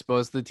were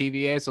exposed to the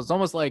TVA. So it's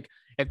almost like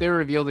if they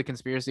reveal the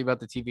conspiracy about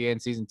the TVA in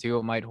season 2,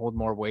 it might hold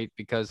more weight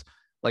because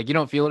like you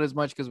don't feel it as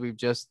much because we've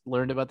just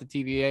learned about the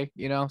TVA,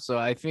 you know? So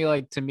I feel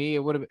like to me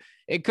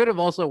it could have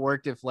also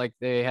worked if like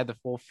they had the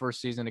full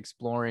first season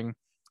exploring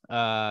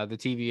the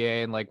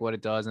TVA and like what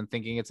it does and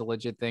thinking it's a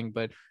legit thing,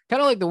 but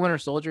kind of like the Winter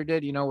Soldier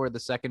did, you know, where the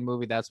second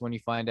movie, that's when you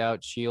find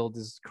out Shield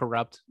is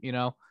corrupt, you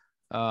know?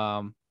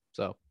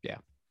 So yeah,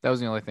 that was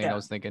the only thing I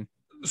was thinking.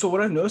 So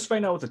what I've noticed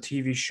right now with the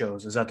TV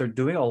shows is that they're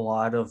doing a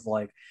lot of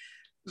like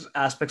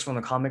aspects from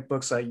the comic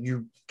books that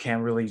you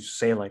can't really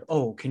say like,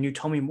 oh, can you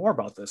tell me more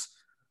about this?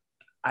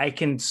 I'll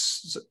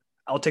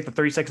take the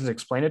 30 seconds to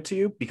explain it to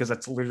you because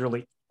that's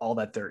literally all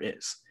that there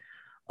is.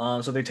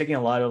 So they're taking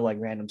a lot of like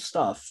random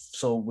stuff.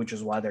 So which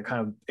is why they're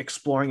kind of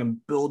exploring and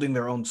building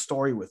their own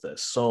story with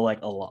this. So like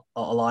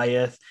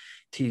Alioth,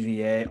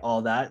 TVA,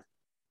 all that.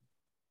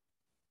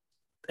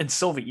 And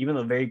Sylvie, even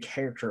the very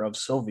character of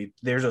Sylvie,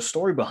 there's a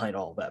story behind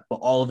all of that, but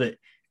all of it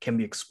can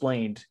be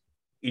explained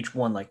each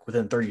one like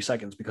within 30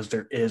 seconds because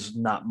there is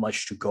not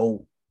much to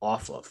go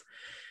off of.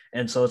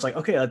 And so it's like,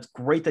 okay, that's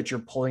great that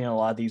you're pulling in a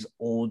lot of these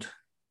old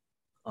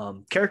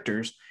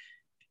characters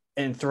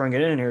and throwing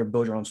it in here to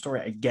build your own story.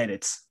 I get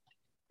it.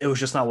 It was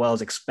just not what I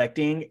was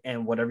expecting.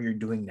 And whatever you're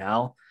doing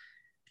now,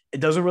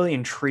 it doesn't really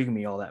intrigue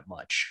me all that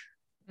much.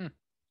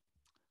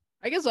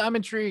 I guess I'm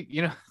intrigued.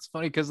 You know, it's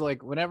funny because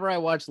like whenever I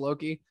watch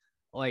Loki,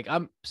 like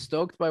I'm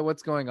stoked by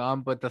what's going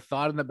on, but the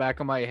thought in the back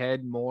of my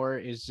head more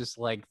is just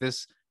like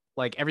this,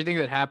 like everything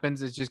that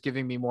happens is just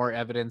giving me more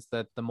evidence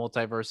that the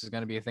multiverse is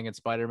going to be a thing in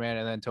Spider-Man,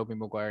 and then Tobey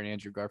Maguire and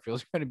Andrew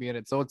Garfield are going to be in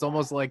it. So it's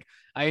almost like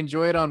I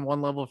enjoy it on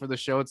one level for the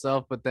show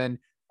itself, but then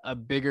a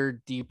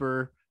bigger,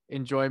 deeper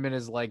enjoyment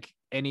is like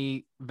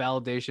any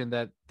validation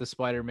that the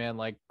Spider-Man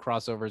like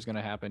crossover is going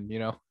to happen, you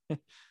know?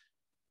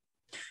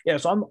 Yeah.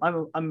 So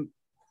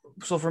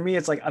so for me,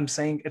 it's like, I'm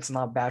saying it's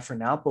not bad for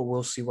now, but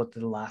we'll see what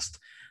the last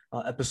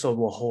episode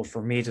will hold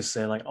for me to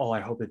say like, oh, I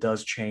hope it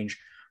does change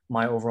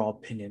my overall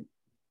opinion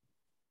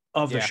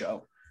of the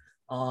show.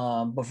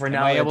 But for now,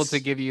 am I able to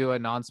give you a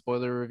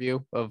non-spoiler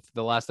review of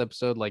the last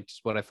episode, like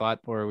just what I thought,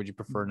 or would you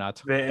prefer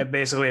not?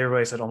 Basically,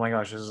 everybody said, "Oh my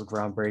gosh, this is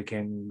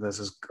groundbreaking. This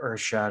is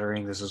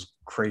earth-shattering. This is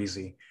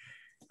crazy."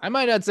 I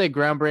might not say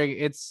groundbreaking.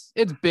 It's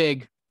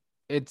big.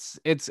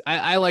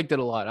 I liked it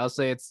a lot. I'll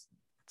say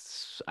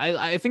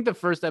I think the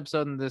first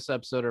episode and this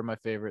episode are my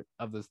favorite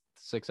of the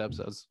 6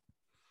 episodes.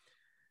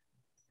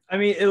 I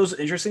mean, it was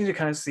interesting to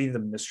kind of see the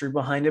mystery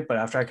behind it, but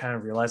after I kind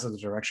of realized the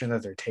direction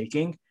that they're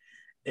taking,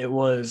 it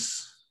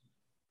was,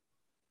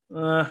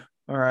 all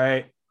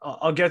right,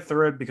 I'll get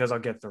through it because I'll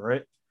get through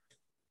it.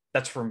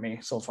 That's for me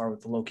so far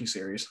with the Loki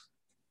series.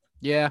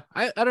 Yeah,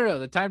 I don't know.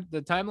 The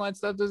timeline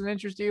stuff doesn't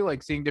interest you,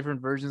 like seeing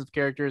different versions of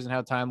characters and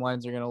how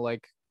timelines are gonna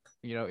like,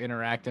 you know,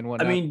 interact and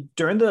whatnot. I mean,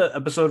 during the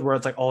episode where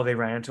it's like, oh, they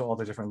ran into all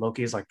the different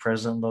Lokis, like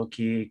President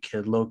Loki,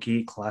 Kid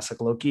Loki, Classic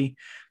Loki,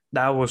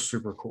 that was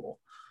super cool.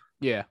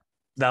 Yeah,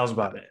 that was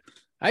about it.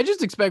 I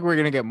just expect we're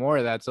gonna get more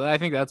of that, so I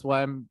think that's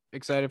why I'm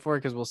excited for it,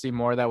 because we'll see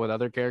more of that with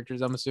other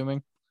characters, I'm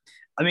assuming.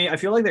 I mean, I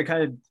feel like they're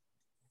kind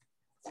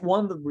of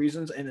one of the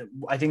reasons, and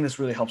I think this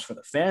really helps for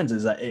the fans,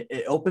 is that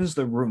it opens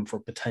the room for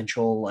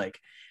potential like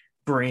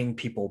bring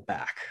people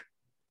back.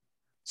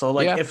 So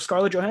like if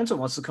Scarlett Johansson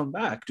wants to come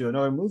back, do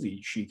another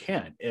movie, she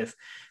can. If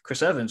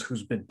Chris Evans,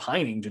 who's been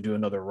pining to do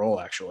another role,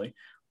 actually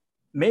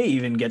may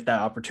even get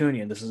that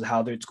opportunity, and this is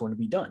how it's going to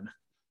be done.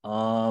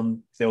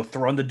 They'll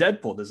throw in the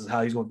Deadpool. This is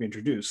how he's going to be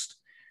introduced.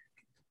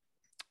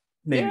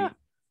 Maybe.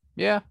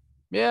 Yeah.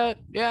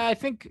 I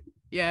think,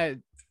 I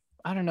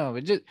don't know.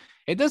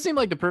 It does seem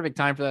like the perfect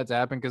time for that to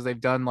happen, because they've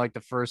done like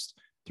the first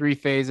three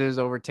phases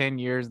over 10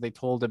 years. They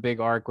told a big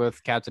arc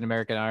with Captain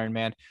America and Iron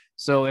Man.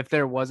 So if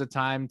there was a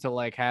time to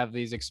like have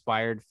these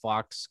expired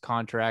Fox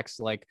contracts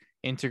like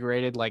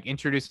integrated, like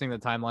introducing the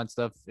timeline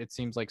stuff, it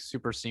seems like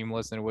super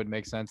seamless and it would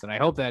make sense. And I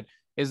hope that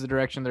is the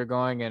direction they're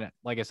going. And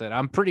like I said,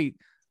 I'm pretty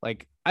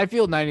like I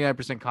feel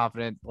 99%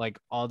 confident like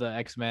all the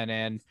X-Men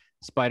and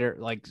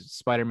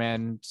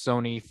Spider-Man,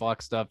 Sony,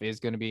 Fox stuff is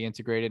going to be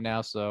integrated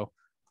now. So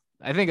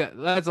I think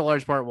that's a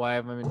large part why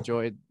I've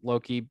enjoyed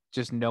Loki,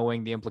 just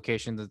knowing the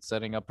implications it's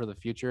setting up for the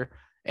future.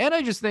 And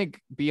I just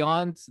think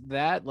beyond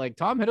that, like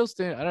Tom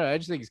Hiddleston, I don't know, I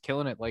just think he's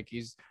killing it. Like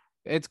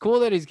it's cool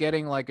that he's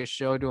getting like a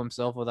show to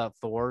himself without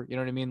Thor. You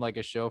know what I mean? Like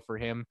a show for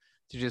him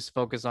to just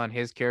focus on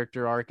his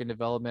character arc and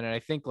development. And I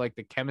think like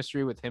the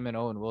chemistry with him and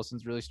Owen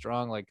Wilson's really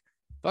strong. Like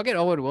fucking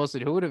Owen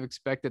Wilson, who would have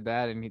expected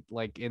that? And he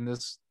like in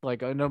this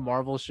like in a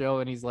Marvel show,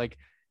 and he's like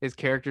his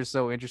character's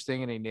so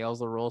interesting and he nails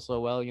the role so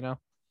well, you know?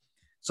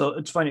 So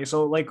it's funny.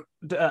 So like,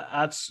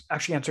 that's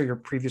actually answer your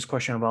previous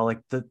question about like,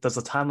 does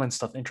the timeline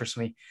stuff interest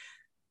me?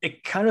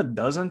 It kind of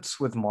doesn't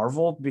with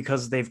Marvel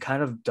because they've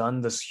kind of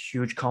done this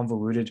huge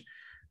convoluted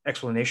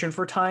explanation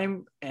for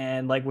time.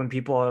 And like when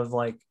people have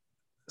like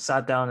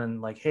sat down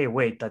and like, hey,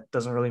 wait, that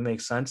doesn't really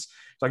make sense.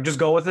 Like just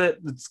go with it.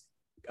 It's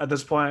at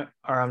this point,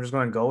 or I'm just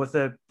going to go with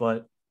it.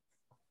 But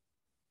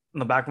in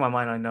the back of my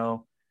mind, I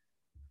know,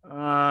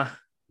 all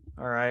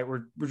right,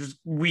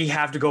 we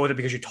have to go with it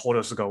because you told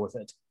us to go with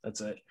it. That's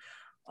it.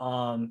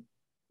 And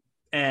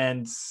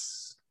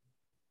it's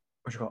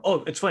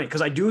funny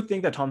because I do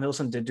think that Tom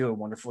Hiddleston did do a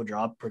wonderful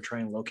job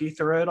portraying Loki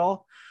through it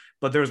all.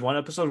 But there was one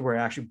episode where it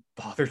actually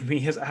bothered me,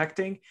 his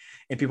acting,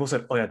 and people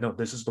said, "Oh yeah, no,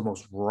 this is the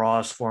most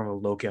rawest form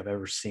of Loki I've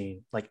ever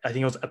seen." Like I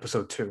think it was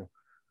episode 2.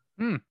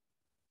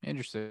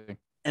 Interesting.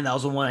 And that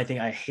was the one I think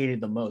I hated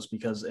the most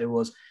because it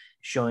was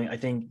showing. I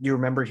think you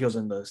remember he was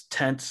in the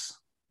tents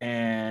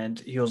and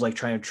he was like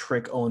trying to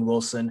trick Owen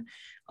Wilson,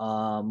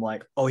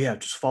 like, "Oh yeah,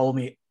 just follow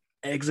me,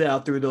 exit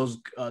out through those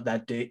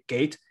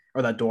gate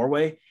or that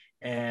doorway,"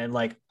 and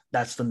like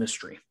that's the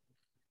mystery.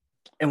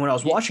 And when I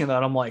was watching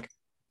that, I'm like,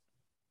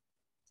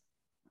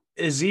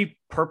 is he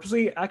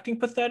purposely acting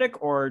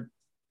pathetic, or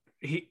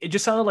it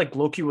just sounded like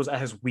Loki was at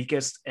his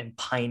weakest and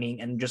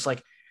pining and just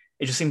like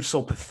it just seemed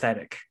so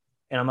pathetic.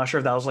 And I'm not sure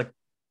if that was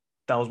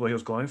what he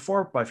was going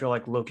for, but I feel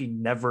like Loki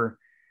never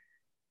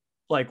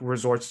like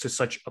resorts to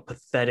such a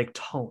pathetic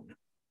tone.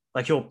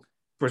 Like he'll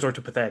resort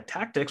to pathetic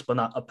tactics, but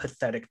not a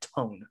pathetic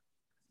tone.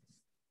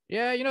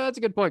 Yeah, that's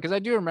a good point because I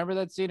do remember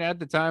that scene. At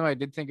the time, I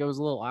did think it was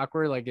a little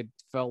awkward. Like it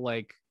felt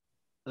like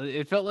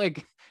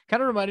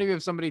kind of reminded me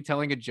of somebody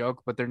telling a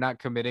joke, but they're not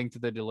committing to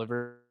the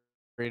delivery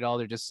at all.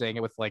 They're just saying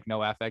it with like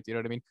no affect. You know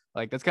what I mean?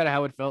 Like that's kind of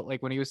how it felt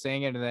like when he was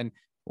saying it. And then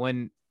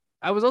when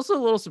I was also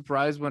a little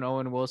surprised when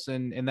Owen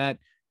Wilson in that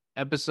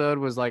episode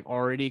was like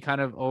already kind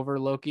of over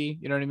Loki.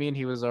 You know what I mean?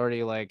 He was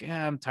already like,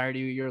 yeah, I'm tired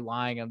of you. You're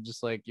lying. I'm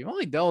just like, you've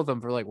only dealt with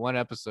him for like one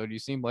episode. You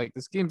seem like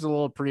this seems a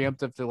little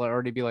preemptive to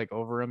already be like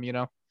over him,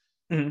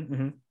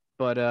 Mm-hmm.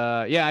 But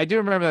yeah, I do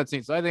remember that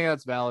scene, so I think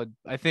that's valid.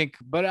 I think,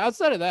 but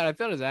outside of that, I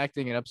thought his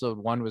acting in episode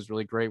 1 was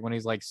really great when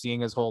he's like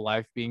seeing his whole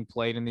life being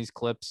played in these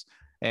clips,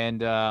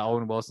 and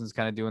Owen Wilson's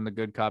kind of doing the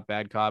good cop,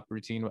 bad cop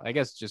routine. I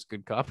guess just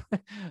good cop,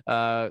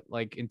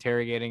 like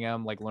interrogating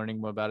him, like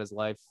learning more about his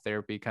life,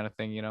 therapy kind of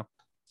thing.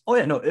 Oh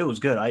yeah, no, it was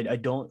good. I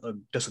don't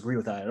disagree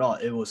with that at all.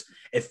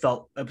 It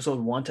felt episode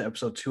 1 to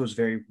episode 2 was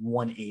very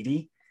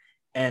 180,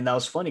 and that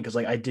was funny because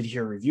like I did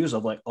hear reviews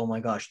of like, oh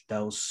my gosh,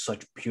 that was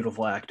such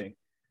beautiful acting.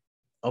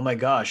 Oh my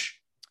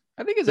gosh,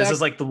 I think this is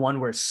like the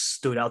one where it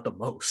stood out the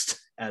most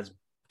as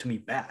to me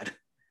bad.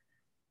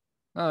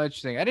 Oh,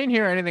 interesting. I didn't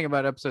hear anything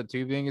about episode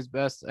 2 being his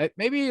best.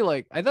 Maybe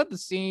like I thought the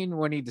scene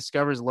when he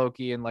discovers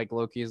Loki and like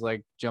Loki is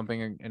like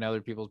jumping in other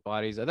people's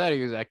bodies. I thought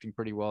he was acting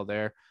pretty well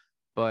there,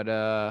 but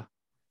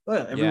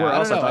everywhere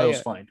else I thought it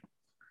was fine.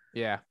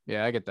 Yeah,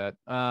 I get that.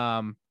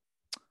 I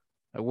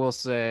will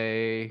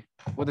say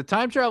with the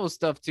time travel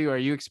stuff too, are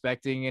you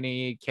expecting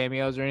any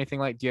cameos or anything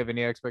like? Do you have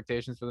any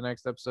expectations for the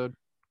next episode?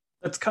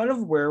 That's kind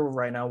of where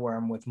right now where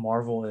I'm with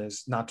Marvel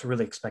is not to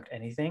really expect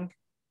anything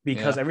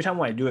because every time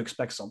when I do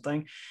expect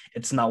something,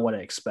 it's not what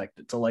I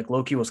expected. So like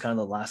Loki was kind of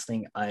the last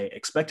thing I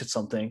expected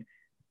something,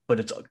 but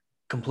it's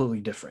completely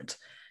different.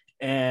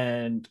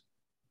 And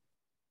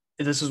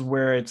this is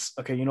where it's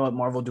okay, you know what,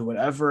 Marvel do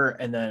whatever.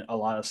 And then a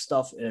lot of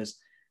stuff is,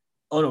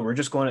 oh no, we're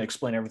just going to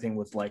explain everything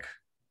with like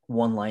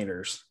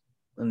one-liners.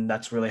 And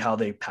that's really how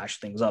they patch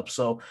things up.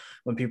 So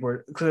when people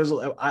are, because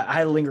I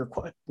had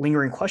a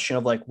lingering question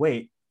of like,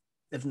 wait,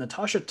 if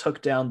Natasha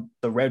took down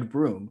the Red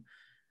Room,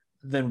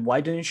 then why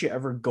didn't she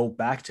ever go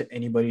back to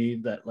anybody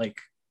that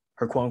like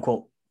her quote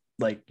unquote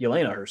like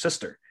Yelena, her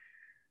sister?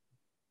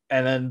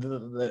 And then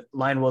the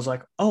line was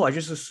like, oh, I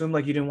just assumed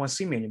like you didn't want to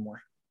see me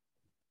anymore.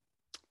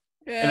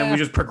 Yeah. And then we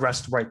just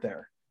progressed right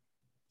there.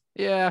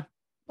 Yeah.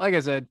 Like I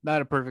said,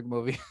 not a perfect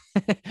movie.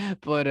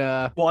 But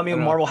well, I mean,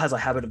 Marvel has a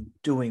habit of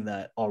doing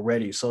that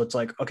already. So it's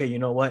like, okay, you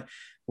know what?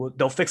 Well,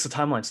 they'll fix the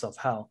timeline stuff.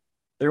 How?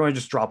 They're going to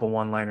just drop a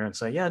one-liner and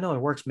say, yeah, no, it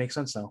works, makes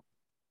sense now.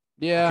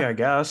 Yeah. Okay, I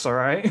guess. All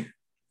right.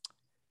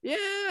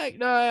 Yeah,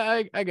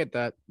 no, I get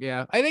that.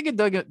 Yeah, I think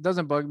it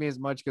doesn't bug me as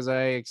much because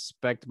I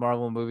expect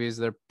Marvel movies.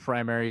 Their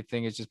primary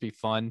thing is just be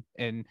fun,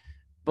 and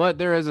but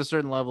there is a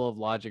certain level of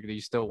logic that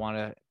you still want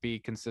to be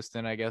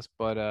consistent, I guess.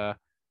 But I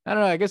don't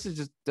know. I guess it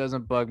just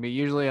doesn't bug me.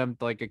 Usually, I'm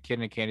like a kid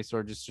in a candy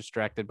store, just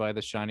distracted by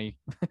the shiny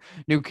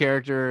new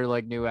character,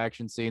 like new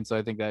action scene. So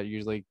I think that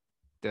usually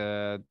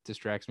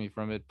distracts me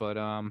from it. But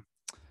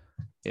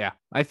yeah,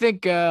 I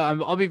think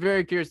I'll be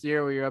very curious to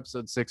hear what your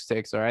episode 6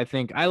 takes are. I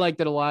think I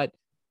liked it a lot.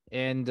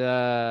 And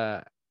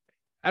I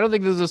don't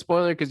think this is a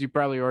spoiler because you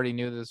probably already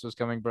knew this was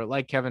coming, but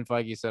like Kevin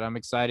Feige said, I'm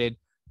excited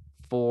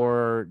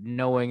for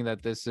knowing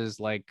that this is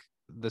like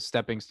the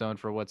stepping stone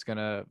for what's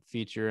gonna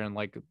feature in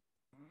like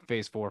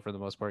phase 4 for the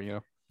most part, you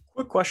know.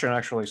 Quick question,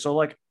 actually. So,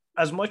 like,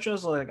 as much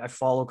as like I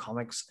follow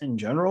comics in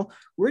general,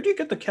 where do you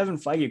get the Kevin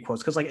Feige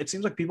quotes? Because like it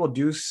seems like people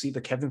do see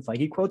the Kevin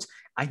Feige quotes.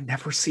 I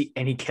never see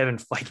any Kevin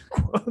Feige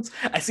quotes.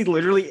 I see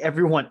literally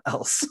everyone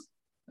else.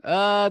 It's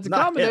a Not him.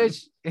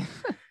 combination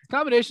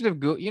combination of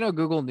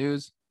Google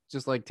News,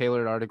 just like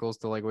tailored articles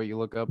to like what you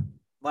look up.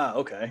 Wow.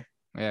 Okay.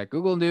 Yeah,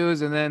 Google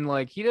News, and then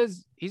like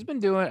he's been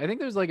doing. I think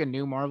there's like a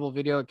new Marvel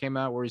video that came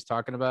out where he's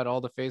talking about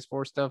all the Phase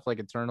 4 stuff, like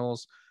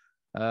Eternals,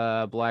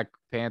 Black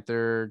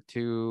Panther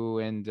 2,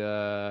 and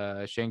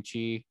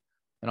Shang-Chi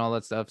and all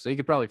that stuff. So you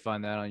could probably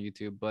find that on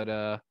YouTube.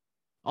 But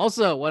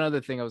also one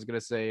other thing I was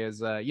gonna say is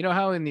you know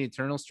how in the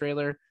Eternals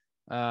trailer,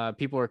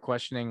 people are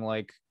questioning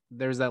like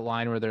there's that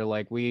line where they're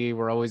like, we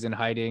were always in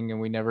hiding and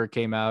we never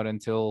came out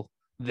until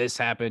this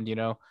happened, you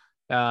know.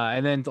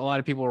 And then a lot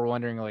of people were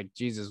wondering, like,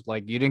 Jesus,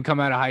 like you didn't come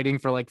out of hiding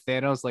for like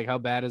Thanos. Like, how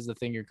bad is the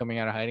thing you're coming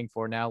out of hiding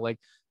for now? Like,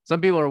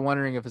 some people are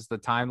wondering if it's the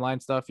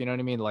timeline stuff. You know what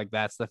I mean? Like,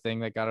 that's the thing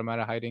that got him out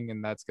of hiding,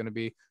 and that's going to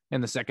be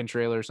in the second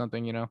trailer or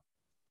something. You know?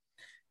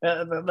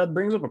 That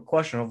brings up a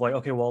question of like,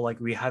 okay, well, like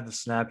we had the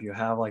snap, you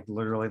have like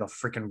literally the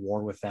freaking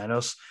war with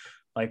Thanos.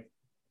 Like,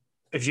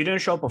 if you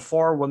didn't show up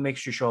before, what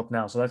makes you show up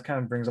now? So that kind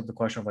of brings up the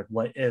question of like,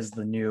 what is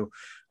the new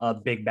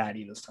big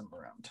baddie this time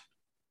around?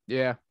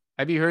 Yeah.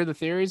 Have you heard the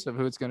theories of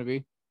who it's going to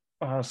be?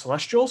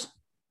 Celestials?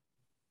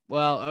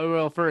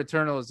 Well, for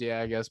Eternals,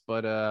 yeah, I guess.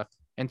 But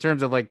in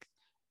terms of like,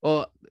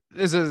 well,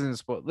 this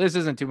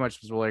isn't too much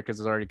spoiler because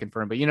it's already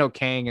confirmed. But you know,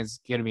 Kang is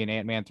going to be in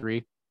Ant-Man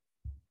 3.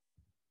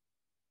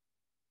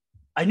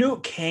 I knew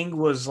Kang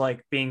was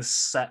like being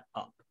set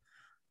up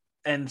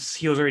and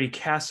he was already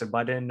casted, but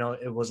I didn't know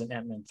it was an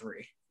Ant-Man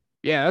 3.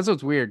 Yeah, that's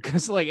what's weird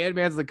because like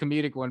Ant-Man's the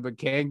comedic one, but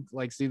Kang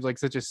like seems like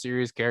such a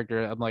serious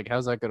character. I'm like,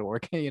 how's that gonna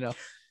work? You know?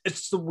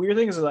 It's the weird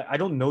thing is that I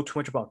don't know too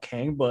much about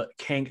Kang, but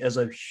Kang is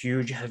a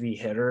huge heavy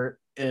hitter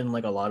in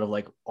like a lot of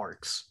like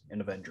arcs in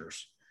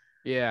Avengers.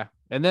 Yeah.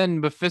 And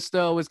then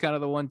Mephisto was kind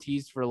of the one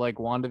teased for like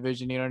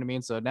WandaVision, you know what I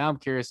mean? So now I'm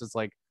curious. It's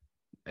like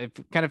it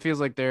kind of feels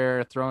like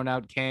they're throwing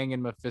out Kang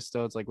and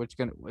Mephisto. It's like which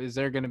gonna is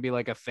there gonna be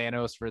like a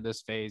Thanos for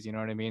this phase? You know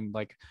what I mean?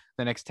 Like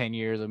the next 10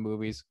 years of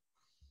movies.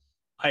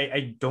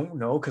 I don't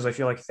know because I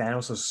feel like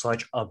Thanos is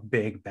such a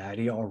big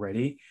baddie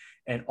already,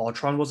 and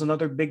Ultron was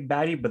another big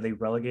baddie, but they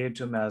relegated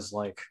to him as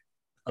like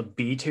a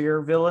B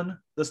tier villain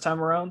this time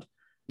around.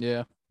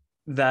 Yeah.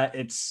 That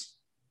it's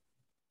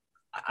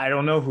I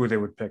don't know who they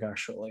would pick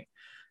actually.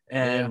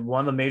 Yeah. And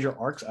one of the major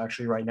arcs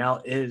actually right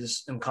now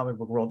is in comic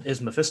book world is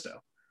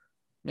Mephisto.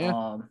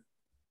 Yeah.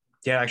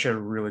 Yeah, actually a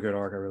really good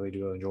arc. I really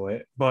do enjoy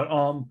it. But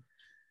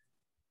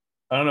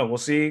I don't know. We'll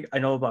see. I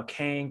know about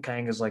Kang.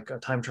 Kang is like a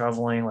time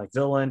traveling like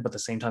villain, but at the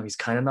same time, he's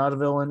kind of not a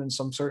villain in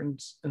some certain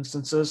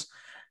instances,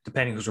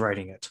 depending who's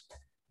writing it.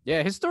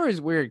 Yeah, his story is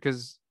weird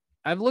because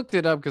I've looked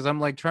it up because I'm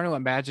like trying to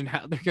imagine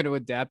how they're going to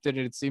adapt it.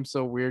 And it seems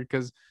so weird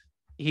because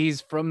he's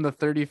from the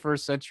 31st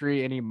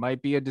century and he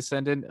might be a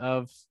descendant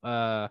of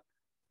the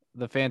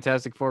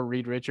Fantastic Four,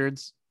 Reed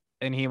Richards,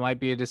 and he might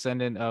be a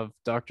descendant of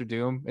Doctor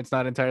Doom. It's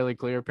not entirely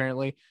clear,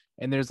 apparently.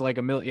 And there's like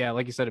yeah,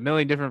 like you said, a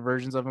million different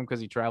versions of him because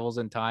he travels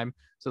in time.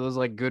 So there's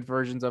like good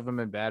versions of him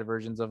and bad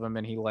versions of him.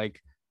 And he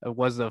like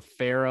was a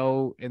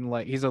pharaoh in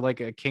like he's like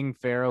a king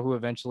pharaoh who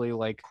eventually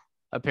like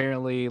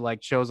apparently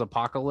like chose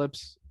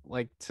Apocalypse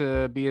like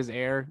to be his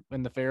heir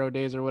in the pharaoh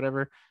days or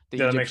whatever. The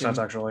Yeah, that makes Egyptian. sense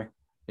actually.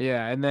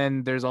 Yeah, and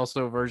then there's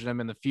also a version of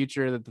him in the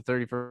future that the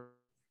 31st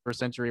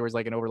century where he's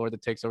like an overlord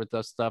that takes over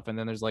the stuff, and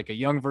then there's like a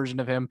young version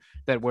of him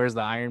that wears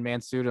the Iron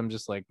Man suit. I'm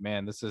just like,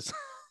 man, this is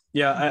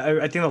Yeah,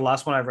 I think the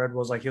last one I read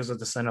was like he was a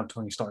descendant of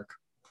Tony Stark.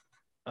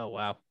 oh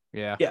wow,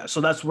 yeah, Yeah,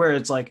 so that's where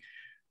it's like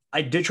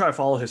I did try to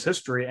follow his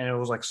history, and it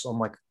was like so I'm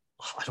like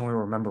I don't even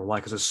remember why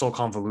because it's so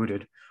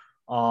convoluted.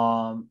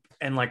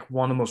 And like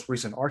one of the most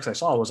recent arcs I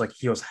saw was like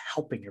he was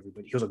helping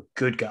everybody. He was a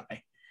good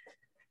guy.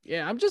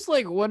 yeah. I'm just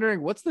like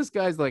wondering what's this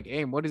guy's like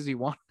aim? What does he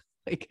want?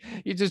 Like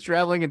he's just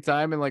traveling in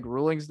time and like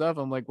ruling stuff.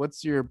 I'm like,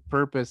 what's your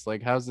purpose?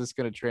 Like, how's this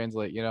gonna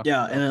translate? You know?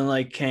 Yeah, and then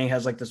like Kang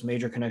has like this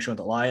major connection with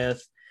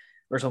Goliath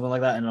or something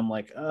like that, and I'm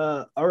like,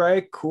 all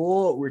right,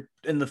 cool. We're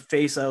in the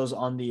face that was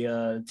on the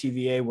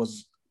TVA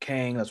was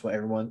Kang. That's what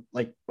everyone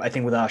like. I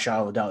think without a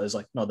shadow of a doubt is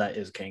like, no, that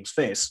is Kang's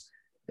face.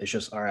 It's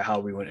just all right, how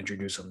we want to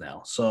introduce him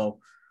now. So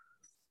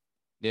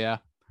Yeah,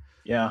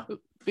 yeah,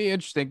 be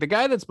interesting. The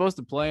guy that's supposed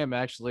to play him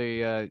actually.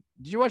 Did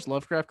you watch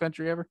Lovecraft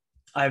Country ever?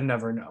 I've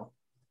never know.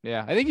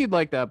 Yeah, I think you'd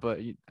like that, but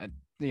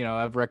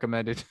I've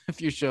recommended a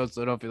few shows,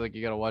 so I don't feel like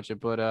you gotta watch it.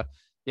 But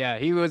yeah,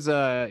 he was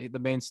the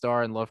main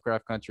star in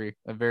Lovecraft Country,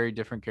 a very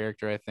different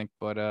character, I think.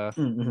 But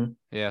Mm-hmm.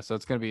 yeah, so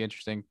it's gonna be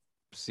interesting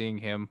seeing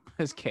him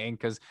as Kang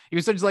because he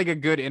was such like a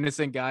good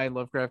innocent guy in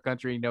Lovecraft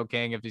Country.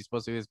 Kang, if he's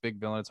supposed to be this big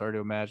villain, it's hard to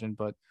imagine.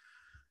 But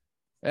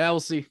yeah, we'll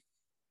see.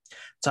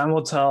 Time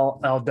will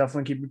tell. I'll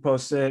definitely keep you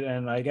posted.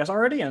 And I guess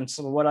already and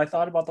so what I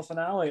thought about the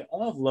finale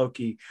of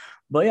Loki.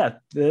 But yeah,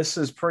 this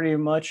is pretty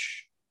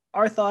much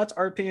our thoughts,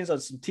 our opinions on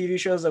some TV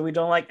shows that we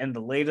don't like, and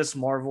the latest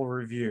Marvel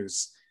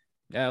reviews.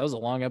 Yeah, it was a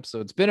long episode.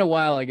 It's been a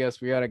while, I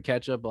guess. We got to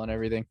catch up on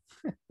everything.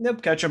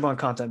 Yep, catch up on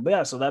content. But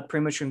yeah, so that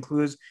pretty much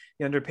concludes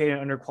the underpaid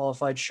and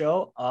underqualified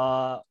show.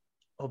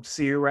 Hope to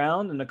see you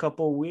around in a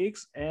couple of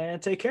weeks and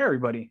take care,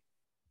 everybody.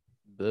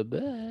 Bye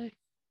bye.